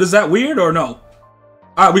Holland, but is that weird or no?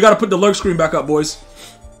 All right, we got to put the lurk screen back up, boys.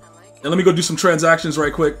 And let me go do some transactions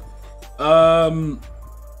right quick.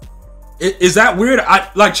 Is that weird?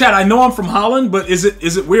 Like, chat, I know I'm from Holland, but is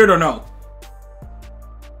it weird or no?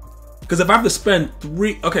 Because if I have to spend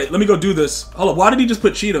okay, let me go do this. Hold up, why did he just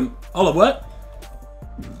put Cheatham? Hold up, what?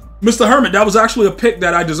 Mr. Hermit, that was actually a pick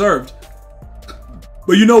that I deserved.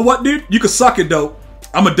 But you know what, dude? You can suck it, though.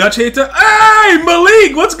 I'm a Dutch hater. Hey,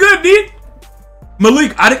 Malik, what's good, dude?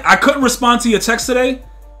 Malik, I couldn't respond to your text today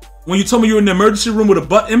when you told me you were in the emergency room with a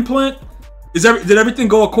butt implant. Did everything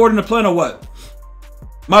go according to plan or what?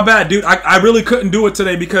 My bad, dude. I really couldn't do it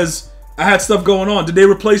today because I had stuff going on. Did they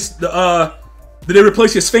replace the Did they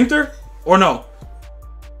replace your sphincter or no?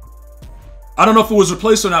 I don't know if it was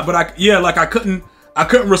replaced or not, but I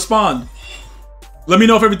couldn't respond. Let me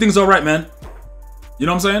know if everything's all right, man. You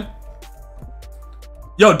know what I'm saying?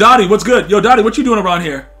 Yo, Dottie, what's good? Yo, Dottie, what you doing around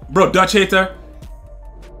here? Bro, Dutch hater.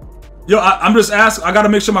 Yo, I'm just asking. I gotta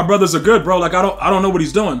make sure my brothers are good, bro. Like I don't know what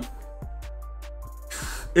he's doing.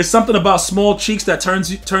 It's something about small cheeks that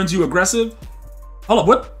turns you aggressive. Hold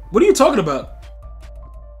up, what are you talking about?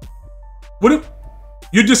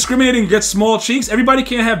 You're discriminating against small cheeks? Everybody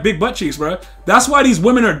can't have big butt cheeks, bro. That's why these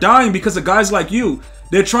women are dying, because of guys like you.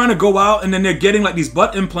 They're trying to go out and then they're getting like these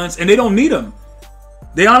butt implants and they don't need them.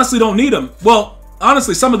 They honestly don't need them. Well,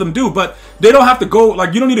 honestly, some of them do, but they don't have to go,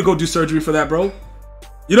 like, you don't need to go do surgery for that, bro.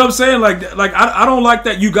 You know what I'm saying? Like I don't like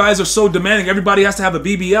that you guys are so demanding. Everybody has to have a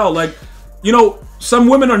BBL. Like, you know, some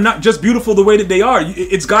women are not just beautiful the way that they are.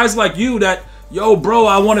 It's guys like you that, yo, bro,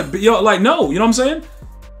 I want to be, yo, like, no, you know what I'm saying?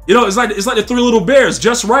 You know, it's like the Three Little Bears.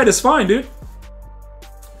 Just right is fine, dude.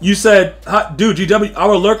 You said, dude, GW,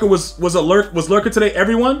 our lurker was lurker today,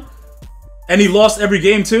 everyone? And he lost every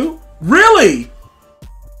game too? Really?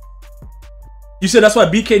 You said that's why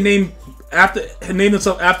BK named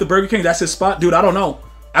himself after Burger King? That's his spot? Dude, I don't know.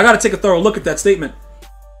 I gotta take a thorough look at that statement.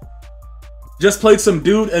 Just played some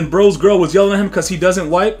dude and bro's girl was yelling at him because he doesn't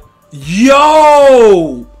wipe.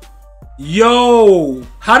 Yo!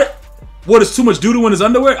 What, is too much doo-doo in his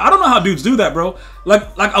underwear? I don't know how dudes do that, bro. Like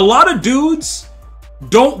a lot of dudes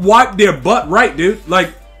don't wipe their butt right, dude.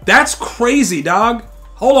 Like, that's crazy, dog.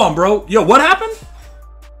 Hold on, bro. Yo, what happened?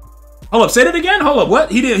 Hold up, say that again? Hold up,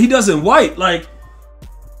 what? He doesn't wipe. Like,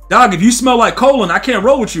 dog, if you smell like colon, I can't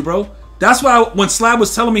roll with you, bro. That's why when Slab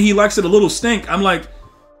was telling me he likes it a little stink, I'm like,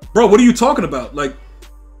 bro, what are you talking about? Like,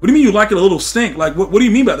 what do you mean you like it a little stink? Like, what do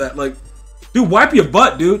you mean by that? Like, dude, wipe your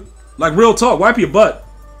butt, dude. Like, real talk, wipe your butt.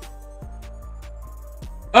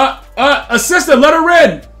 Assistant, let her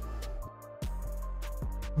in.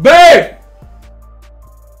 Babe!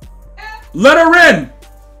 Let her in.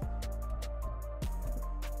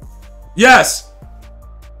 Yes.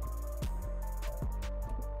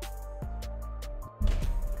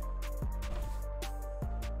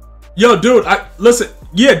 Yo, dude, listen.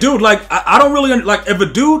 Yeah, dude, like, I don't really, like, if a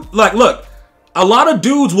dude, like, look, a lot of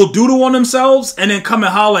dudes will doodle on themselves and then come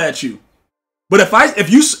and holler at you. But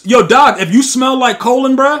yo, dog, if you smell like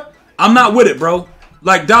colon, bruh, I'm not with it, bro.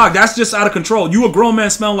 Like, dog, that's just out of control. You a grown man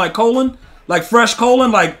smelling like colon? Like fresh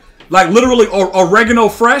colon? Like literally oregano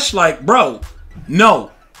fresh? Like, bro,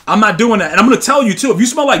 no. I'm not doing that. And I'm going to tell you, too. If you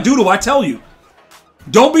smell like doodle, I tell you.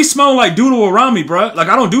 Don't be smelling like doodle around me, bruh. Like,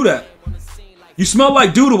 I don't do that. You smell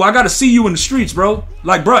like doodle, I got to see you in the streets, bro.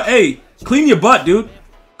 Like, bruh, hey, clean your butt, dude.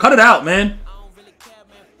 Cut it out, man.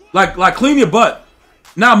 Like clean your butt.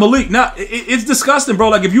 Nah, Malik, nah, it's disgusting, bro.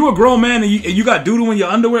 Like, if you a grown man and you got doodle in your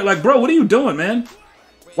underwear, like, bro, what are you doing, man?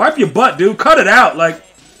 Wipe your butt, dude. Cut it out. Like,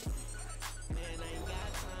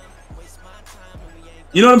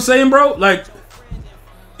 you know what I'm saying, bro? Like,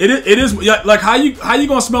 it is like, how you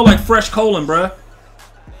gonna smell like fresh colon, bruh?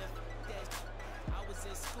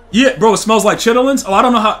 Yeah, bro, it smells like chitlins. Oh, I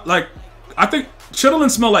don't know how. Like, I think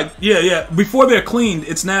chitlins smell like, yeah. Before they're cleaned,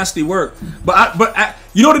 it's nasty work. But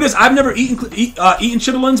you know what it is? I've never eaten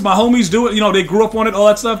chitlins. My homies do it. You know, they grew up on it, all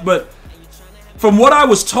that stuff. But from what I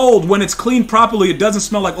was told, when it's cleaned properly, it doesn't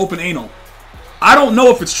smell like open anal. I don't know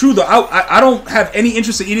if it's true though. I don't have any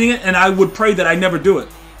interest in eating it, and I would pray that I never do it.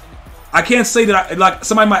 I can't say that like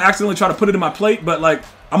somebody might accidentally try to put it in my plate, but like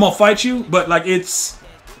I'm gonna fight you. But like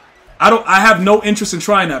I have no interest in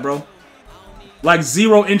trying that, bro. Like,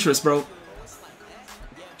 zero interest, bro.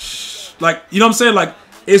 Like, you know what I'm saying? Like,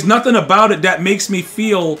 there's nothing about it that makes me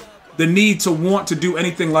feel the need to want to do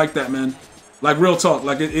anything like that, man. Like, real talk.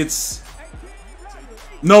 Like, it's...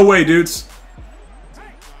 No way, dudes.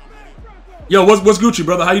 Yo, what's Gucci,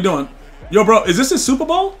 brother? How you doing? Yo, bro, is this his Super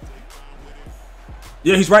Bowl?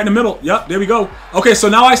 Yeah, he's right in the middle. Yep, there we go. Okay, so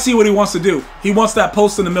now I see what he wants to do. He wants that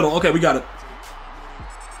post in the middle. Okay, we got it.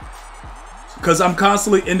 Because I'm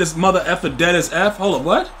constantly in this mother effer dead as F. Hold up,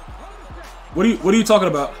 what? What are you talking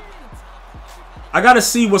about? I gotta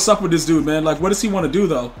see what's up with this dude, man. Like, what does he want to do,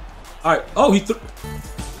 though? Alright. Oh,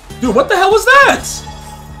 dude, what the hell was that?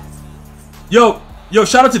 Yo,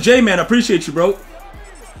 shout out to J-Man. I appreciate you, bro.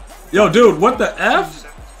 Yo, dude, what the F?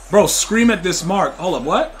 Bro, scream at this mark. Hold up,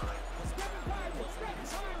 what?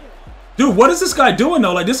 Dude, what is this guy doing,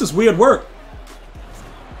 though? Like, this is weird work.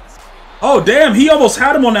 Oh, damn, he almost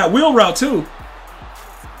had him on that wheel route, too.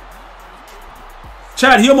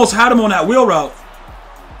 Chad, he almost had him on that wheel route.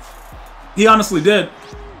 He honestly did.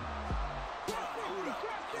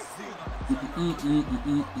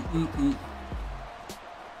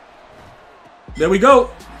 There we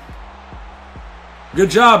go.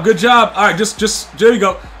 Good job, good job. All right, just there you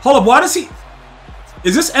go. Hold up, why does he?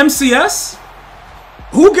 Is this MCS?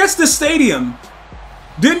 Who gets this stadium?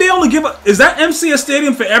 Didn't they only give a? Is that MCS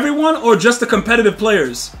stadium for everyone or just the competitive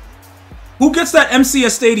players? Who gets that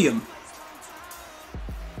MCS stadium?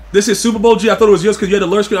 This is Super Bowl G. I thought it was yours because you had the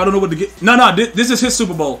alert screen. I don't know what to get. No, this is his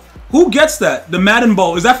Super Bowl. Who gets that? The Madden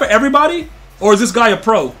Bowl. Is that for everybody? Or is this guy a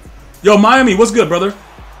pro? Yo, Miami, what's good, brother?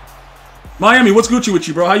 Miami, what's Gucci with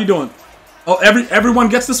you, bro? How you doing? Oh, everyone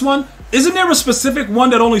gets this one? Isn't there a specific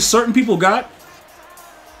one that only certain people got?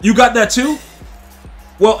 You got that too?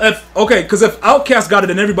 Well, okay, because if Outcast got it,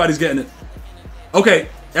 then everybody's getting it. Okay,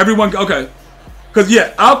 everyone, okay. Because,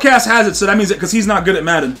 yeah, Outcast has it, so that means it, because he's not good at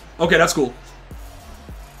Madden. Okay, that's cool.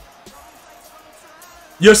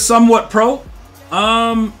 You're somewhat pro?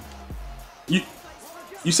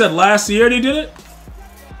 You said last year they did it?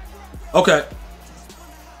 Okay.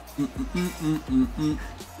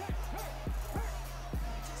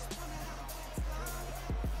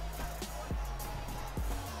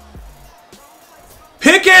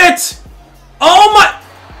 Pick it! Oh my...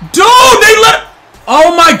 Dude, they let...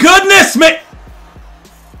 Oh my goodness, man!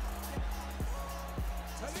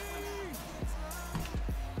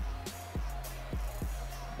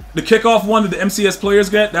 The kickoff one that the MCS players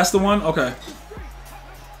get? That's the one? Okay.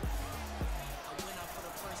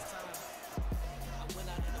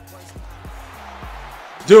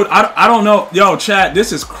 Dude, I don't know. Yo, chat,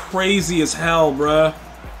 this is crazy as hell, bruh.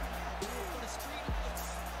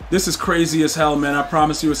 This is crazy as hell, man. I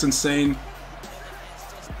promise you it's insane.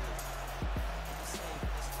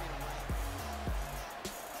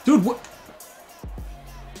 Dude, what?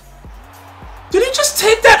 Did he just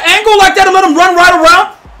take that angle like that and let him run right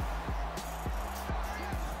around?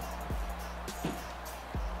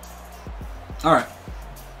 All right.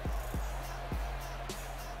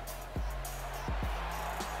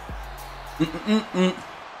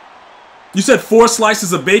 You said 4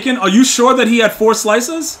 slices of bacon? Are you sure that he had 4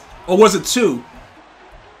 slices? Or was it 2?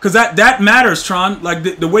 Because that matters, Tron.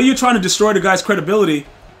 Like, the way you're trying to destroy the guy's credibility.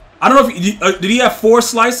 I don't know if... did he have 4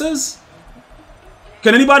 slices?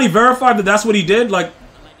 Can anybody verify that that's what he did? Like,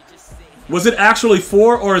 was it actually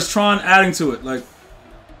 4 or is Tron adding to it? Like,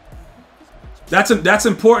 that's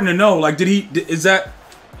important to know. Like, is that...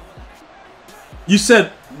 You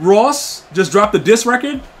said Ross just dropped the diss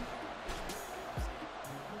record?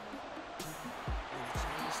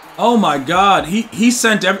 Oh my god, he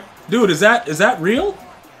sent every... Dude, is that real?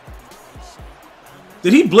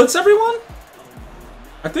 Did he blitz everyone?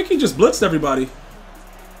 I think he just blitzed everybody.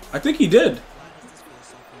 I think he did.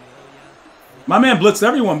 My man blitzed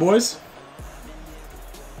everyone, boys.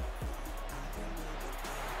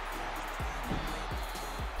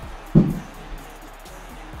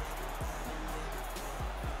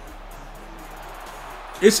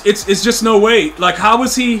 It's just no way. Like, how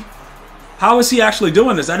is he actually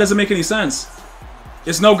doing this? That doesn't make any sense.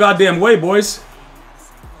 It's no goddamn way, boys.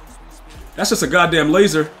 That's just a goddamn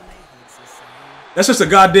laser. That's just a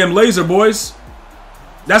goddamn laser, boys.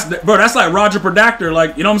 Bro, that's like Roger Predactor,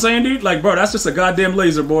 like, you know what I'm saying, dude? Like, bro, that's just a goddamn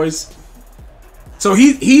laser, boys. So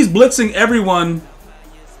he's blitzing everyone,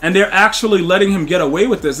 and they're actually letting him get away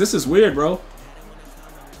with this. This is weird, bro.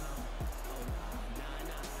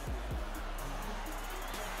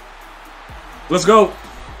 Let's go.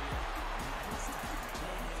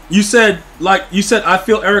 You said, I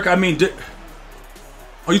feel Eric, I mean,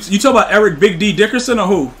 oh, you talking about Eric Big D Dickerson or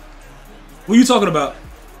who? Who are you talking about?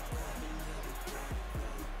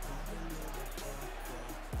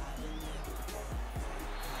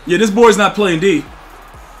 Yeah, this boy's not playing D.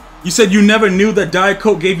 You said you never knew that Diet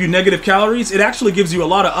Coke gave you negative calories? It actually gives you a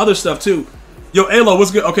lot of other stuff, too. Yo, Alo,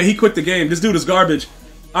 what's good? Okay, he quit the game. This dude is garbage.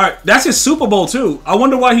 All right, that's his Super Bowl, too. I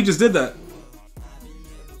wonder why he just did that.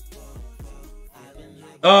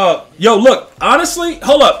 Yo, look, honestly,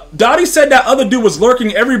 hold up. Dottie said that other dude was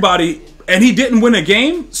lurking everybody, and he didn't win a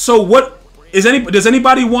game. So what is does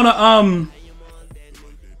anybody want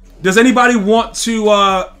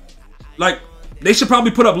to, like, they should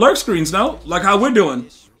probably put up lurk screens, no? Like how we're doing.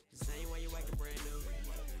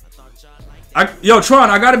 Yo, Tron,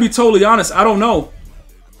 I gotta be totally honest. I don't know.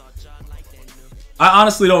 I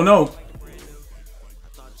honestly don't know.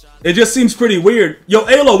 It just seems pretty weird. Yo,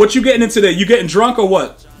 Alo, what you getting into today? You getting drunk or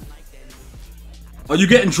what? Are you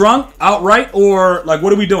getting drunk outright or like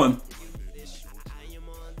what are we doing?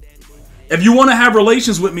 If you want to have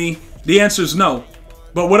relations with me, the answer is no.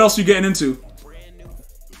 But what else are you getting into?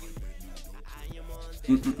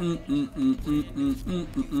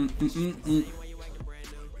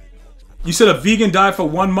 You said a vegan diet for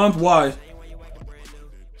 1 month? Why?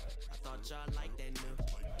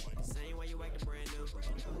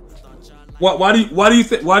 Why do you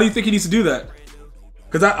think he needs to do that?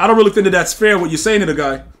 Because I don't really think that that's fair what you're saying to the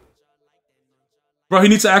guy. Bro, he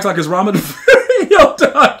needs to act like his Ramadan. Yo,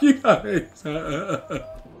 dog, you guys.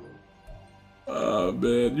 Oh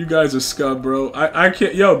man, you guys are scum, bro. I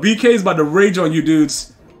can't. Yo, BK's about to rage on you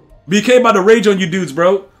dudes. BK about to rage on you dudes,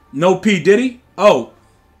 bro. No P Diddy. Oh,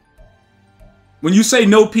 when you say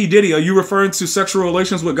no P Diddy, are you referring to sexual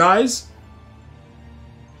relations with guys?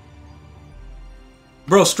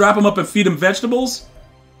 Bro, strap him up and feed him vegetables?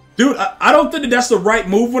 Dude, I don't think that that's the right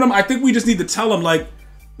move with him. I think we just need to tell him, like,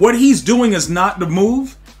 what he's doing is not the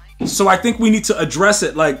move. So I think we need to address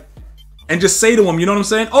it, like, and just say to him, you know what I'm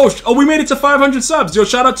saying? Oh, we made it to 500 subs. Yo,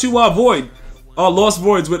 shout out to Void. Lost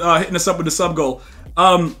Voids with hitting us up with the sub goal.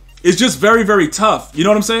 It's just very, very tough. You know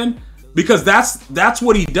what I'm saying? Because that's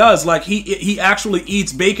what he does. Like, he actually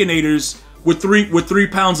eats Baconators with 3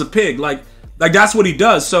 pounds of pig. Like that's what he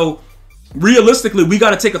does. So realistically, we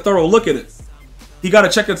got to take a thorough look at it. He got to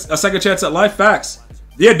check a second chance at life. Facts.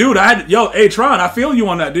 Yeah, dude. Hey, Tron, I feel you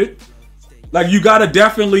on that, dude. Like, you got to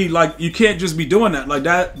definitely, like, you can't just be doing that. Like,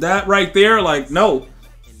 that right there, like, no.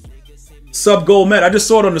 Sub goal met. I just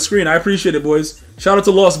saw it on the screen. I appreciate it, boys. Shout out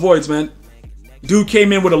to Lost Voids, man. Dude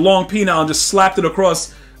came in with a long penile and just slapped it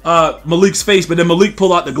across Malik's face, but then Malik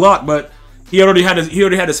pulled out the Glock, but he already had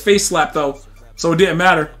his face slapped, though. So it didn't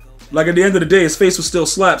matter. Like, at the end of the day, his face was still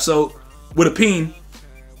slapped, so, with a peen.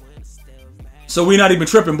 So we not even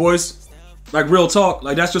tripping, boys. Like, real talk.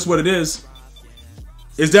 Like, that's just what it is.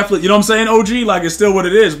 It's definitely, you know what I'm saying, OG? Like, it's still what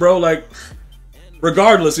it is, bro. Like,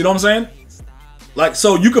 regardless, you know what I'm saying? Like,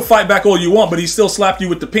 so you could fight back all you want, but he still slapped you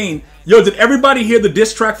with the peen. Yo, did everybody hear the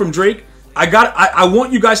diss track from Drake? I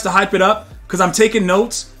want you guys to hype it up, because I'm taking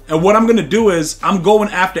notes, and what I'm going to do is, I'm going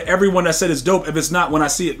after everyone that said it's dope if it's not when I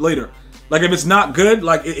see it later. Like, if it's not good,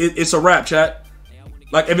 like, it's a rap, chat.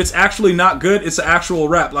 Like, if it's actually not good, it's an actual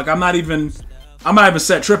rap. Like, I'm not even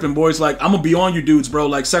set tripping, boys. Like, I'm gonna be on you dudes, bro.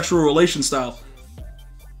 Like, sexual relation style.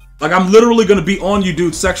 Like, I'm literally gonna be on you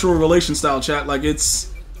dudes, sexual relation style, chat. Like,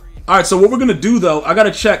 it's... Alright, so what we're gonna do, though, I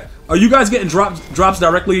gotta check. Are you guys getting drops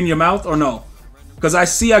directly in your mouth, or no? Because I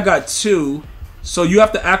see I got 2. So you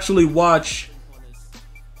have to actually watch...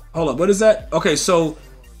 Hold up, what is that? Okay, so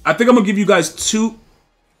I think I'm gonna give you guys 2...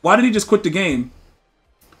 Why did he just quit the game?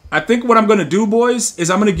 I think what I'm gonna do, boys,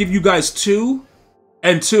 is I'm gonna give you guys 2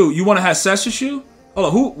 and 2. You wanna have sex with you? Hold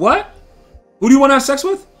on, who? What? Who do you wanna have sex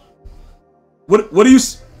with? What do you...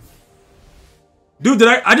 Dude,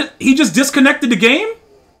 he just disconnected the game?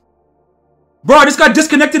 Bro, I just got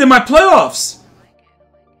disconnected in my playoffs.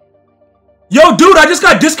 Yo, dude, I just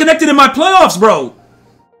got disconnected in my playoffs, bro.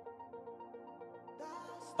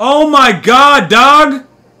 Oh my god, dog.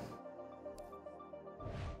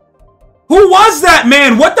 Who was that,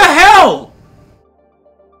 man? What the hell?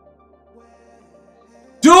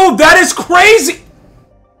 Dude, that is crazy.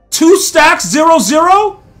 2 stacks,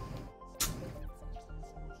 0-0?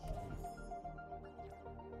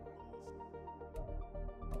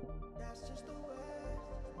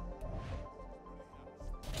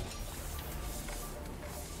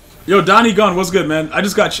 Yo, Donnie Gunn, what's good, man? I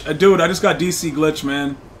just got DC glitch,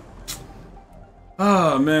 man.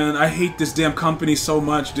 Oh, man, I hate this damn company so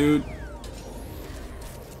much, dude.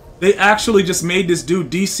 They actually just made this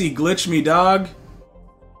dude DC glitch me, dog.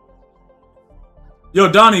 Yo,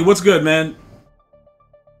 Donnie, what's good, man?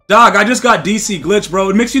 Dog, I just got DC glitch, bro.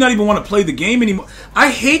 It makes you not even want to play the game anymore.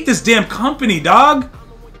 I hate this damn company, dog.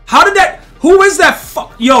 How did that... Who is that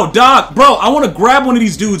Yo, dog, bro, I want to grab one of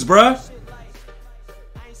these dudes, bruh.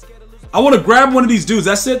 I want to grab one of these dudes.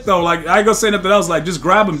 That's it, though. Like, I ain't gonna say nothing else. Like, just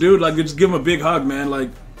grab him, dude. Like, just give him a big hug, man. Like,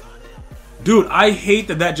 dude, I hate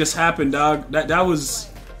that just happened, dog. That was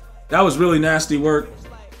really nasty work.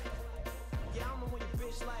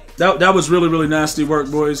 That was really, really nasty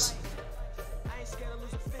work, boys.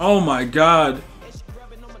 Oh my god.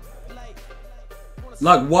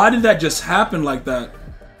 Like, why did that just happen like that?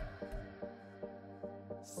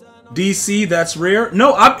 DC, that's rare.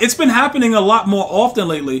 No, it's been happening a lot more often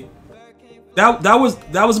lately. That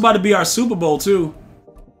was about to be our Super Bowl too,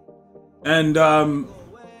 and I'm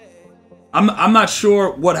not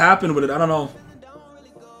sure what happened with it. I don't know.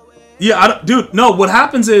 Yeah, dude, no. What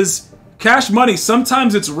happens is Cash Money.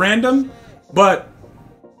 Sometimes it's random, but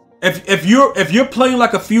if you're playing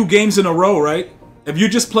like a few games in a row, right? If you're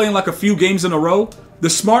just playing like a few games in a row, the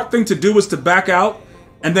smart thing to do is to back out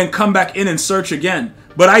and then come back in and search again.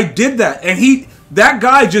 But I did that, and that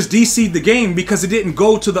guy just DC'd the game because it didn't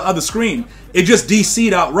go to the other screen. It just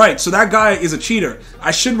DC'd outright. So that guy is a cheater.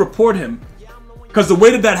 I should report him. Because the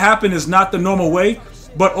way that happened is not the normal way.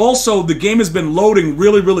 But also, the game has been loading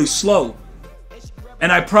really, really slow.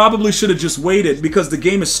 And I probably should have just waited because the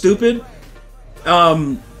game is stupid.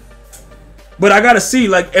 But I gotta see,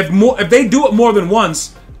 like, if they do it more than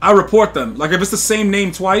once, I report them. Like, if it's the same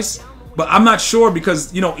name twice, but I'm not sure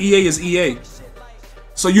because, you know, EA is EA.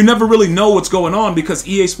 So you never really know what's going on because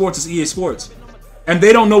EA Sports is EA Sports. And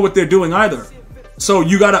they don't know what they're doing either. So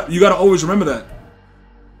you gotta always remember that.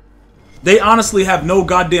 They honestly have no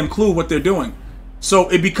goddamn clue what they're doing. So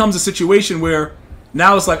it becomes a situation where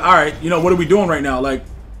now it's like, alright, you know, what are we doing right now? Like,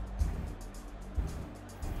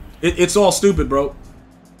 it's all stupid, bro.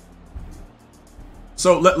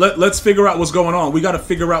 So let's figure out what's going on. We gotta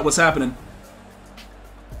figure out what's happening.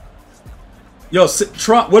 Yo,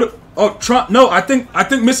 Trump, what? Oh, Trump. No, I think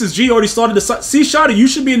Mrs. G already started the. See, Shotty, you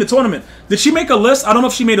should be in the tournament. Did she make a list? I don't know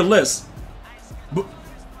if she made a list. But,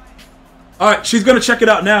 all right, she's gonna check it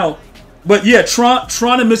out now. But yeah, Tron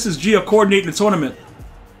and Mrs. G are coordinating the tournament.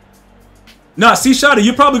 Nah, see, Shotty,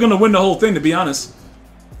 you're probably gonna win the whole thing, to be honest,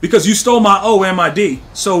 because you stole my O and my D.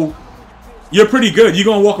 So you're pretty good. You're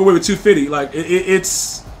gonna walk away with 250. Like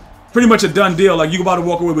it's pretty much a done deal. Like you about to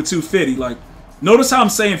walk away with 250. Like notice how I'm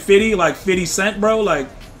saying 50, like 50 cent, bro. Like,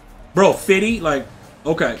 bro, 50. Like,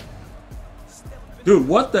 okay, dude,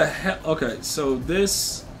 what the hell? Okay, so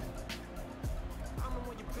this,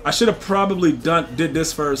 I should have probably did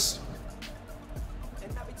this first.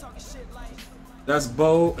 That's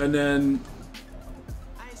Bo, and then,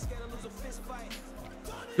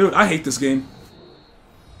 dude, I hate this game.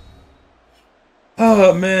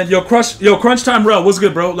 Oh man, yo, Crunch Time Rel, what's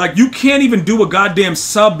good, bro? Like, you can't even do a goddamn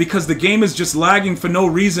sub because the game is just lagging for no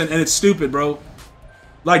reason, and it's stupid, bro.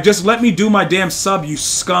 Like, just let me do my damn sub, you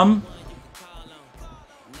scum.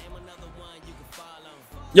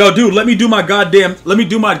 Yo, dude, let me do my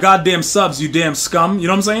goddamn subs, you damn scum. You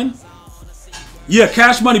know what I'm saying? Yeah,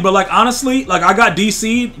 Cash Money, but like honestly, like I got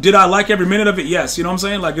DC. Did I like every minute of it? Yes. You know what I'm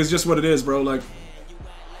saying? Like it's just what it is, bro. Like,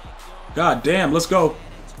 god damn, let's go.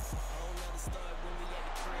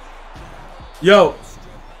 Yo,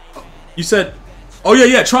 you said, oh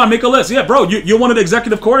yeah, Tron, make a list. Yeah, bro, you're one of the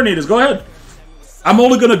executive coordinators. Go ahead. I'm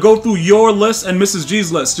only gonna go through your list and Mrs.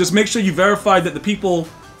 G's list. Just make sure you verify that the people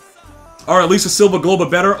are at least a Silver Globe or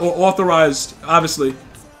better, or authorized, obviously.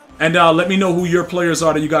 And let me know who your players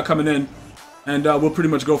are that you got coming in. And we'll pretty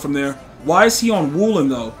much go from there. Why is he on Woolen,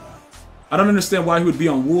 though? I don't understand why he would be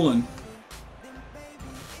on Woolen.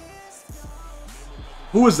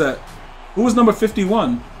 Who is that? Who was number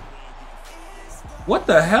 51? What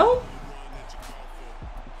the hell?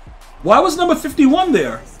 Why was number 51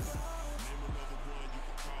 there?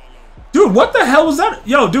 Dude, what the hell was that?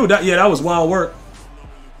 Yo, dude, that was wild work.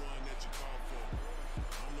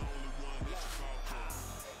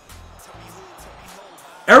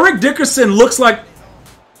 Eric Dickerson looks like,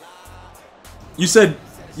 you said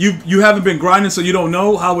you haven't been grinding, so you don't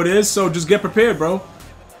know how it is. So just get prepared, bro.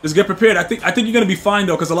 Just get prepared. I think you're gonna be fine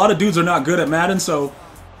though, because a lot of dudes are not good at Madden, so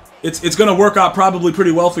it's gonna work out probably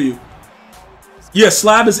pretty well for you. Yeah,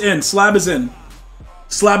 Slab is in. Slab is in.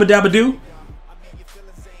 Slabadabadoo.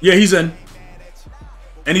 Yeah, he's in.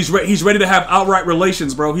 And he's ready to have outright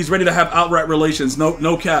relations, bro. He's ready to have outright relations.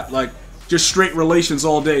 No cap. Like just straight relations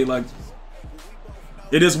all day. Like.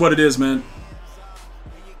 It is what it is, man.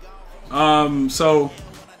 So,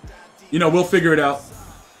 you know, we'll figure it out.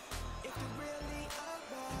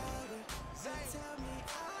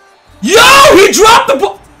 Yo, he dropped the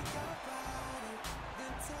ball.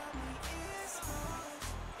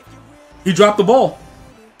 He dropped the ball.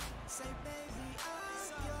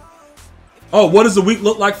 Oh, what does the week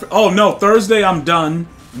look like? Oh, no, Thursday I'm done.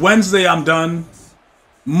 Wednesday I'm done.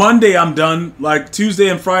 Monday I'm done. Like Tuesday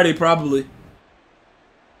and Friday probably.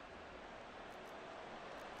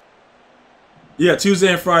 Yeah, Tuesday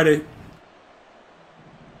and Friday.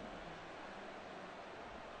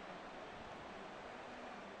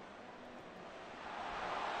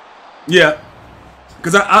 Yeah.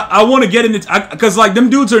 Because I want to get into... Because, like, them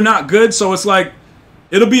dudes are not good, so it's like...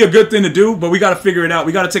 It'll be a good thing to do, but we got to figure it out.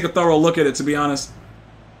 We got to take a thorough look at it, to be honest.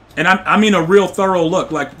 And I mean a real thorough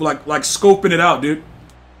look. Like scoping it out, dude.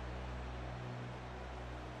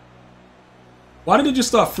 Why did it just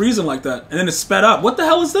start freezing like that? And then it sped up. What the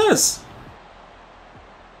hell is this?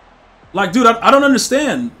 Like, dude, I don't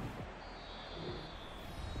understand.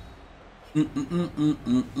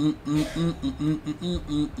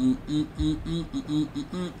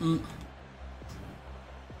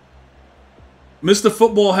 Mr.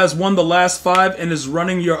 Football has won the last 5 and is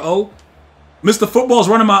running your O. Mr. Football's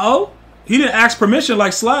running my O? He didn't ask permission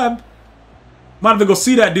like Slab. Might have to go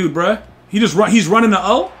see that dude, bruh. He's running the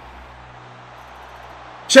O?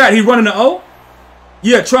 Chat, he running the O?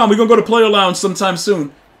 Yeah, Tron, we're gonna go to Player Lounge sometime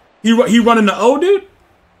soon. He running the O, dude?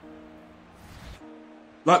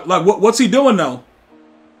 Like what's he doing though?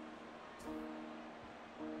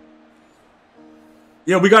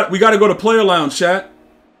 Yeah, we got to go to player lounge, chat.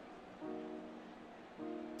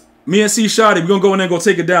 Me and C Shotty, we gonna go in there and go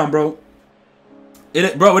take it down, bro.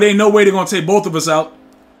 Bro, it ain't no way they're gonna take both of us out.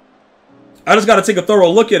 I just gotta take a thorough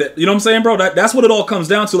look at it. You know what I'm saying, bro? That's what it all comes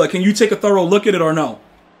down to. Like, can you take a thorough look at it or no?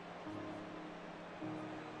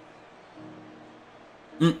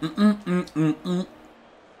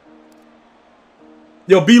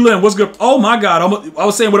 Yo, B Lynn, what's good? Oh my God, I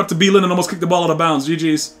was saying what up to B Lynn and almost kicked the ball out of bounds.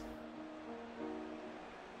 GG's.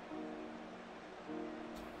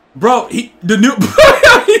 Bro, he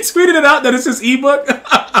tweeted it out that it's his ebook.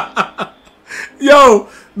 Yo,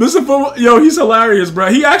 he's hilarious,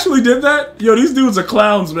 bro. He actually did that. Yo, these dudes are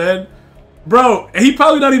clowns, man. Bro, and he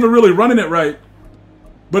probably not even really running it right.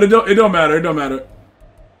 But it don't matter. It don't matter.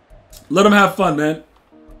 Let him have fun, man.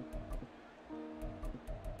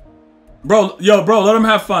 Bro, let him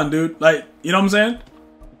have fun, dude. Like, you know what I'm saying?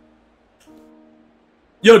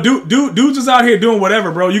 Yo, dudes is out here doing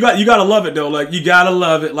whatever, bro. You gotta love it though. Like, you gotta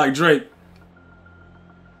love it, like Drake.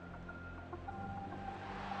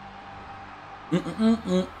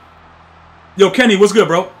 Yo, Kenny, what's good,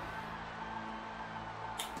 bro?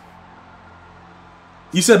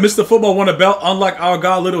 You said Mr. Football won a belt, unlike our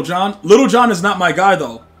guy, Little John. Little John is not my guy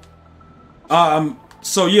though.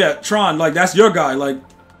 So yeah, Tron, like that's your guy,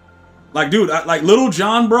 like dude, like Little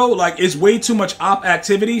John, bro, like it's way too much op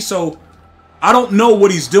activity, so I don't know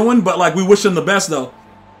what he's doing, but like we wish him the best though.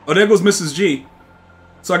 Oh, there goes Mrs. G.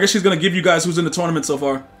 So I guess she's gonna give you guys who's in the tournament so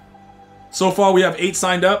far. So far we have 8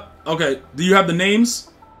 signed up. Okay, do you have the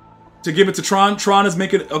names to give it to Tron? Tron is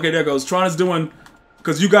making, okay, there goes. Tron is doing,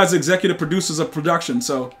 because you guys are executive producers of production,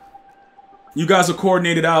 so you guys are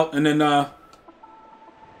coordinated out, and then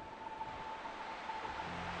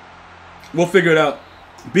we'll figure it out.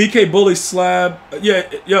 BK Bully Slab, yeah,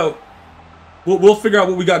 yo, we'll figure out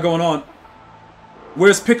what we got going on.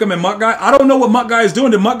 Where's Pick'em and Mutt Guy? I don't know what Mutt Guy is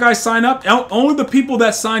doing. Did Mutt Guy sign up? Only the people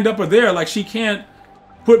that signed up are there. Like, she can't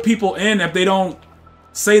put people in if they don't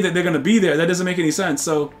say that they're going to be there. That doesn't make any sense.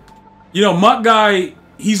 So, you know, Mutt Guy,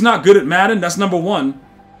 he's not good at Madden. That's number 1.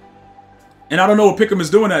 And I don't know what Pick'em is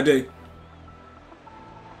doing that day.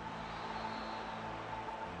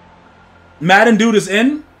 Madden Dude is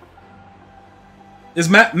in?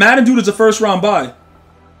 Madden Dude is a first round bye.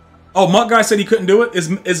 Oh, Mutt Guy said he couldn't do it.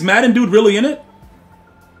 Is Madden Dude really in it?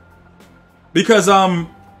 Because I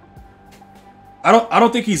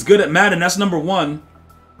don't think he's good at Madden. That's number 1.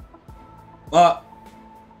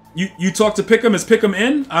 You talk to Pick'em. Is Pick'em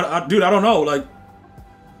in? Dude, I don't know. Like,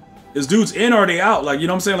 is dudes in or are they out? Like, you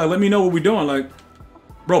know what I'm saying? Like, let me know what we doing. Like,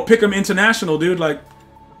 bro, Pick'em International, dude. Like,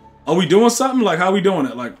 are we doing something? Like, how we doing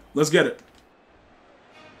it? Like, let's get it.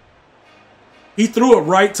 He threw it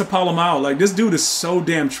right to Palomao. Like, this dude is so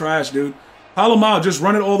damn trash, dude. Palomao just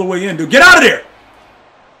run it all the way in, dude. Get out of there!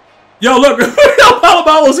 Yo, look. Yo,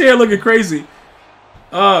 Palomao's here looking crazy.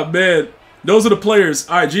 Oh, man. Those are the players.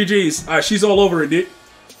 All right, GG's. All right, she's all over it, dude.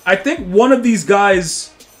 I think one of these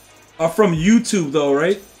guys are from YouTube, though,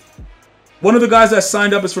 right? One of the guys that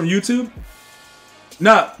signed up is from YouTube?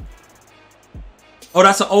 Nah. Oh,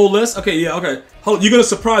 that's an old list? Okay, yeah, okay. Hold, you're going to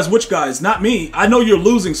surprise which guys? Not me. I know you're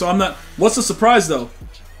losing, so I'm not... What's the surprise, though?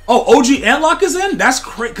 Oh, OG Antlock is in? That's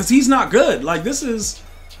crazy, because he's not good. Like, this is...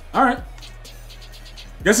 All right.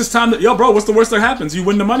 Guess it's time to... Yo, bro, what's the worst that happens? You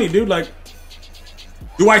win the money, dude. Like,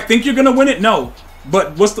 do I think you're going to win it? No.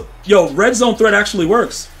 But what's the... Yo, Red Zone Threat actually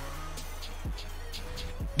works.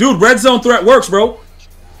 Dude, Red Zone Threat works, bro.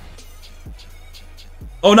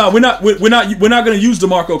 Oh, no, we're not going to use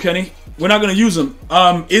DeMarco, Kenny. We're not going to use him.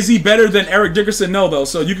 Is he better than Eric Dickerson? No, though.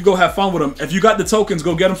 So you can go have fun with him. If you got the tokens,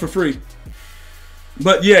 go get him for free.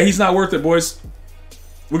 But yeah, he's not worth it, boys.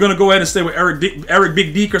 We're going to go ahead and stay with Eric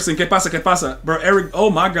Big Dickerson. Que pasa, que pasa? Bro, Eric,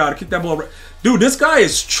 oh my God, kick that ball right. Dude, this guy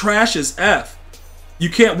is trash as F. You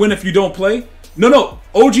can't win if you don't play. No.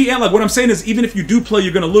 OG and like what I'm saying is even if you do play,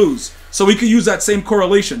 you're going to lose. So we could use that same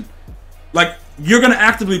correlation. Like, you're going to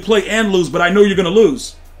actively play and lose, but I know you're going to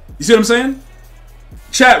lose. You see what I'm saying?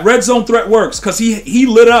 Chat, Red Zone Threat works because he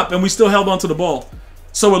lit up and we still held onto the ball.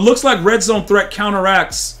 So it looks like Red Zone Threat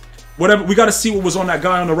counteracts whatever. We got to see what was on that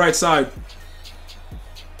guy on the right side.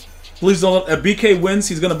 Please don't. If BK wins,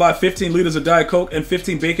 he's going to buy 15 liters of Diet Coke and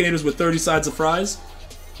 15 Baconators with 30 sides of fries.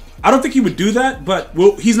 I don't think he would do that, but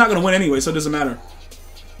he's not going to win anyway, so it doesn't matter.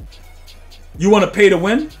 You want to pay to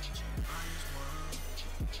win?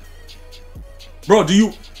 Bro,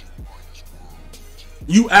 do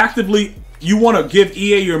you actively... You want to give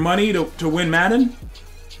EA your money to win Madden?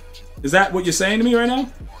 Is that what you're saying to me right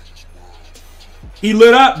now? He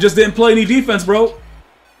lit up, just didn't play any defense, bro.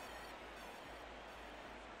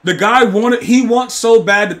 The guy he wants so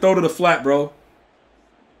bad to throw to the flat, bro.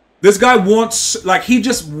 This guy wants, like, he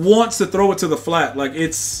just wants to throw it to the flat. Like,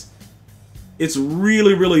 it's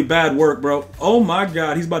really, really bad work, bro. Oh my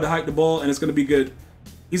God, he's about to hike the ball and it's gonna be good.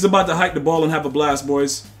 He's about to hike the ball and have a blast,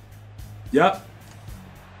 boys. Yep.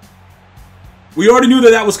 We already knew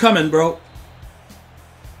that was coming, bro.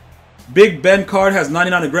 Big Ben card has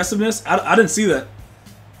 99 aggressiveness. I didn't see that.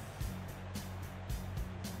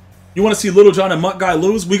 You want to see Little John and Mutt Guy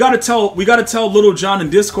lose? We gotta tell Little John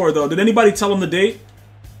in Discord though. Did anybody tell him the date?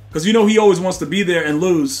 Because you know he always wants to be there and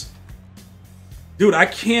lose. Dude, I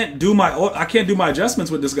can't do my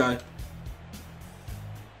adjustments with this guy.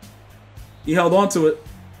 He held on to it.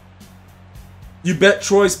 You bet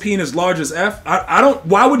Troy's peen is large as F? I don't...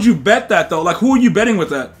 Why would you bet that, though? Like, who are you betting with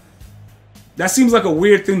that? That seems like a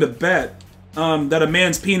weird thing to bet. That a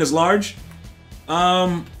man's peen is large. Yeah,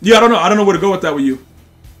 I don't know. I don't know where to go with that with you.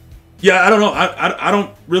 Yeah, I don't know. I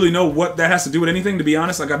don't really know what that has to do with anything, to be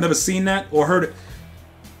honest. Like, I've never seen that or heard it.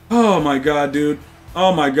 Oh, my God, dude.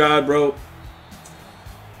 Oh, my God, bro.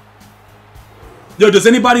 Yo, does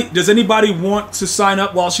anybody want to sign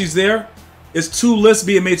up while she's there? Is 2 lists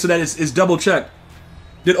being made so that it's double checked?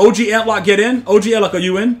 Did OG Antlock get in? OG Antlock, are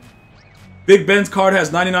you in? Big Ben's card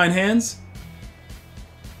has 99 hands.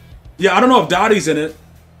 Yeah, I don't know if Dottie's in it.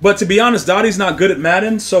 But to be honest, Dottie's not good at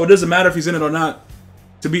Madden, so it doesn't matter if he's in it or not.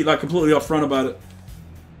 To be like completely upfront about it.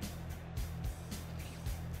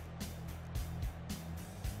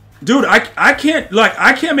 Dude, I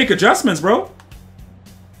can't make adjustments, bro.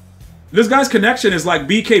 This guy's connection is like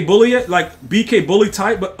BK Bully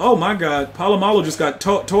type, but oh my God, Palomalo just got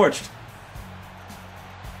torched.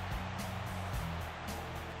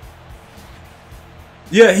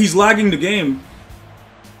 Yeah, he's lagging the game.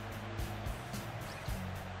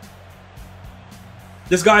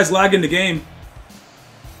 This guy's lagging the game.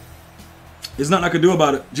 There's nothing I could do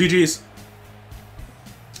about it. GG's.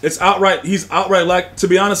 It's outright. He's outright like. To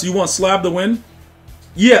be honest, you want Slab to win?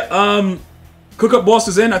 Yeah. Cookup Boss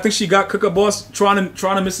is in. I think she got Cookup Boss. Tron and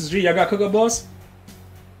Mrs. G. Y'all got Cookup Boss?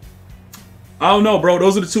 I don't know, bro.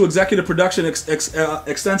 Those are the 2 executive production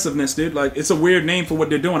extensiveness, dude. Like, it's a weird name for what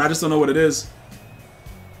they're doing. I just don't know what it is.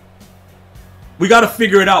 We got to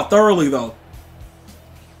figure it out thoroughly, though.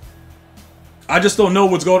 I just don't know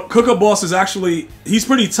what's going on. Cookup Boss is actually... He's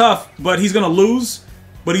pretty tough, but he's going to lose.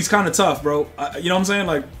 But he's kind of tough, bro. You know what I'm saying?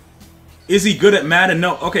 Like, is he good at Madden?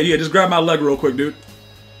 No. Okay, yeah, just grab my leg real quick, dude.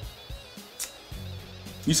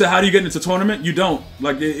 You said, how do you get into tournament? You don't.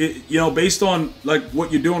 Like, you know, based on, like,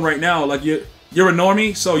 what you're doing right now, like, you're a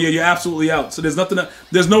normie, so you're absolutely out. So there's nothing...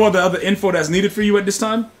 There's no other info that's needed for you at this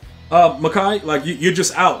time, Makai. Like, you're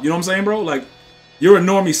just out. You know what I'm saying, bro? Like, you're a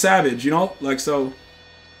normie savage, you know? Like, so...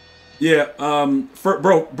 Yeah,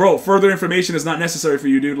 bro, further information is not necessary for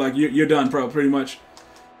you, dude. Like, you're done, bro, pretty much.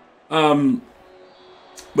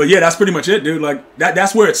 But yeah, that's pretty much it, dude. Like,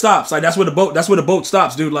 that's where it stops. Like, that's where the boat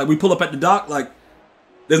stops, dude. Like, we pull up at the dock, like,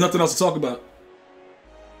 there's nothing else to talk about.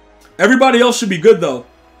 Everybody else should be good, though.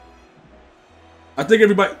 I think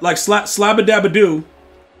everybody, like, Slabadabadoo.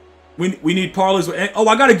 We need parlays with... Oh,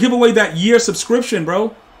 I gotta give away that year subscription,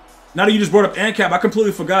 bro. Now that you just brought up ANCAP, I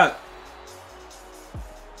completely forgot.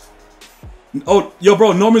 Oh, yo,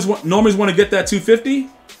 bro, normies want to get that 250?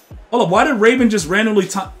 Hold up, why did Raven just randomly...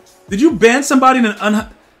 Did you ban somebody in an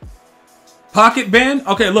pocket ban?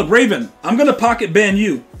 Okay, look, Raven, I'm going to pocket ban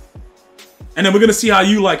you. And then we're going to see how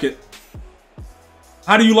you like it.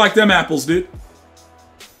 How do you like them apples, dude?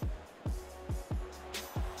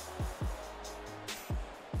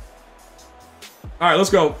 Alright, let's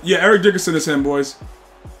go. Yeah, Eric Dickerson is him, boys.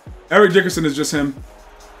 Eric Dickerson is just him.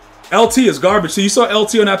 LT is garbage. So you saw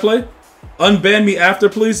LT on that play? Unban me after,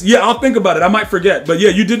 please. Yeah, I'll think about it. I might forget. But yeah,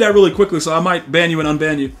 you did that really quickly, so I might ban you and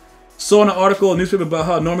unban you. Saw an article in a newspaper about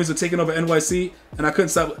how normies are taking over NYC, and I couldn't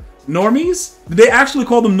stop. Normies? Did they actually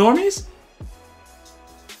call them normies?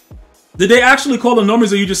 Did they actually call them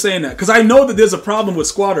normies, or are you just saying that? Because I know that there's a problem with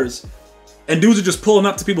squatters. And dudes are just pulling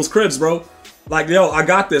up to people's cribs, bro. Like, yo, I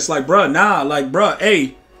got this. Like, bruh, nah. Like, bruh,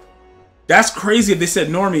 hey. That's crazy if they said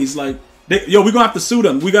normies. Like, yo, we're going to have to sue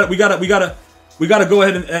them. We gotta go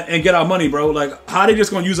ahead and get our money, bro. Like, how they just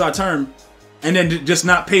gonna use our term and then just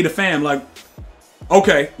not pay the fam? Like,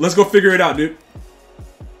 okay, let's go figure it out, dude.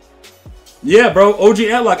 Yeah, bro. OG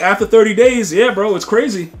Antlock after 30 days. Yeah, bro. It's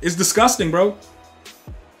crazy. It's disgusting, bro.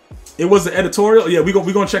 It was the editorial. Yeah, we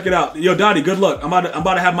gonna check it out. Yo, Dottie, good luck. I'm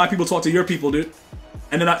about to have my people talk to your people, dude.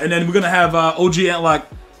 And then we're gonna have OG Antlock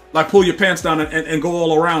like pull your pants down and go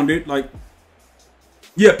all around, dude. Like.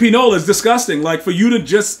 Yeah, Pinola is disgusting. Like, for you to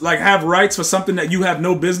just, like, have rights for something that you have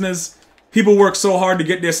no business. People work so hard to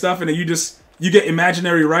get their stuff, and then you get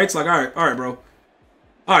imaginary rights. Like, all right, bro.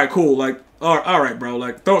 All right, cool. Like, all right, bro.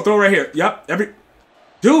 Like, throw right here. Yep,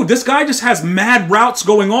 Dude, this guy just has mad routes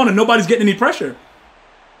going on and nobody's getting any pressure.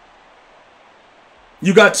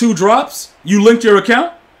 You got 2 drops? You linked your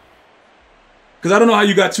account? Because I don't know how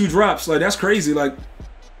you got 2 drops. Like, that's crazy. Like,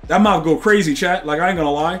 that might go crazy, chat. Like, I ain't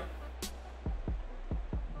gonna lie.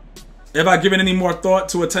 Have I given any more thought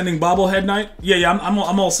to attending bobblehead night? Yeah,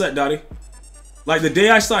 I'm all set, Dottie. Like, the day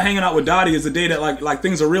I start hanging out with Dottie is the day that, like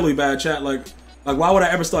things are really bad, chat. Like, why would I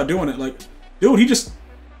ever start doing it? Like, dude, he just...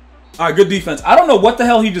 Alright, good defense. I don't know what the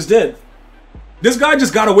hell he just did. This guy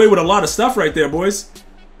just got away with a lot of stuff right there, boys.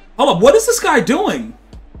 Hold up, what is this guy doing?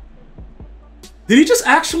 Did he just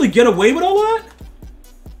actually get away with all that?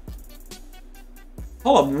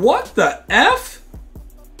 Hold up, what the F?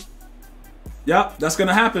 Yep, that's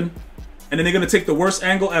gonna happen. And then they're gonna take the worst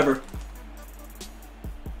angle ever.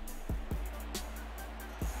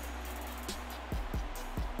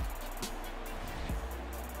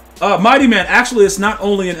 Mighty Man, actually it's not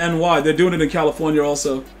only in NY, they're doing it in California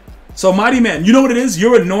also. So Mighty Man, you know what it is?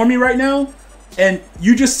 You're a normie right now, and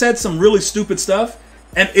you just said some really stupid stuff.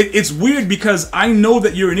 And it's weird because I know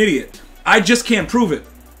that you're an idiot. I just can't prove it.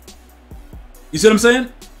 You see what I'm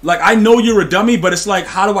saying? Like, I know you're a dummy, but it's like,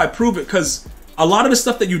 how do I prove it? Because a lot of the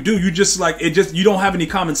stuff that you do, you just like, you don't have any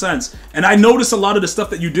common sense. And I notice a lot of the stuff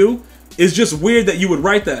that you do is just weird that you would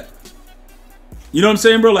write that. You know what I'm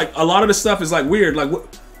saying, bro? Like, a lot of the stuff is like weird. Like,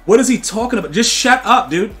 what is he talking about? Just shut up,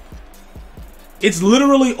 dude. It's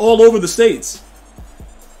literally all over the states.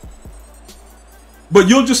 But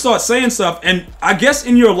you'll just start saying stuff, and I guess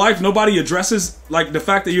in your life nobody addresses like the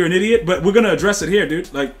fact that you're an idiot, but we're gonna address it here,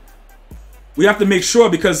 dude. Like, we have to make sure,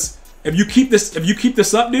 because if you keep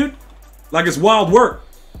this up, dude, like, it's wild work.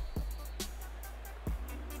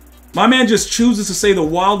 My man just chooses to say the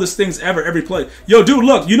wildest things ever every play. Yo, dude,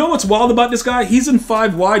 look, you know what's wild about this guy? He's in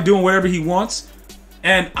 5 wide doing whatever he wants,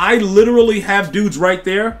 and I literally have dudes right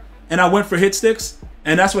there, and I went for hit sticks,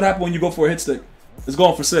 and that's what happened when you go for a hit stick. It's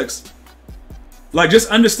going for 6. Like, just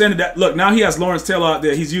understand that. Look, now he has Lawrence Taylor out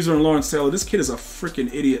there. He's using Lawrence Taylor. This kid is a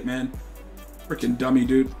freaking idiot, man. Freaking dummy,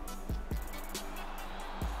 dude.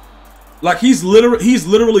 Like, he's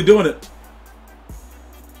literally doing it.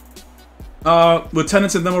 With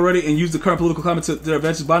tenants in them already, and use the current political climate to their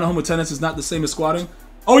advantage. Buying a home with tenants is not the same as squatting.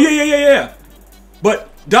 Oh, yeah. But,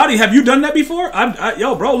 Dottie, have you done that before?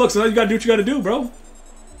 Yo, bro, look, so now you gotta do what you gotta do, bro.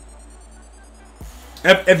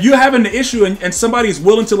 If you're having the issue and somebody's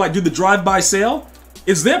willing to like do the drive-by sale,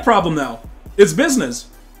 it's their problem now. It's business.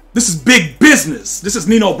 This is big business. This is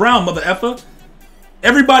Nino Brown, mother effer.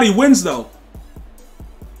 Everybody wins though.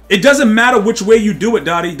 It doesn't matter which way you do it,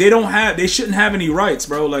 Dottie. They shouldn't have any rights,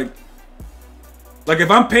 bro. Like if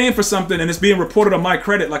I'm paying for something and it's being reported on my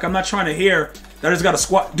credit, like, I'm not trying to hear that I just got a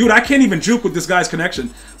squat. Dude, I can't even juke with this guy's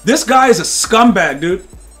connection. This guy is a scumbag, dude.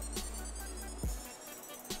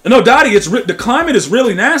 No, Dottie, the climate is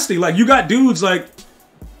really nasty. Like, you got dudes like,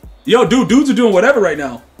 yo, dude, dudes are doing whatever right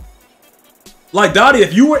now. Like, Dottie,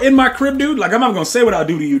 if you were in my crib, dude, like, I'm not gonna say what I'll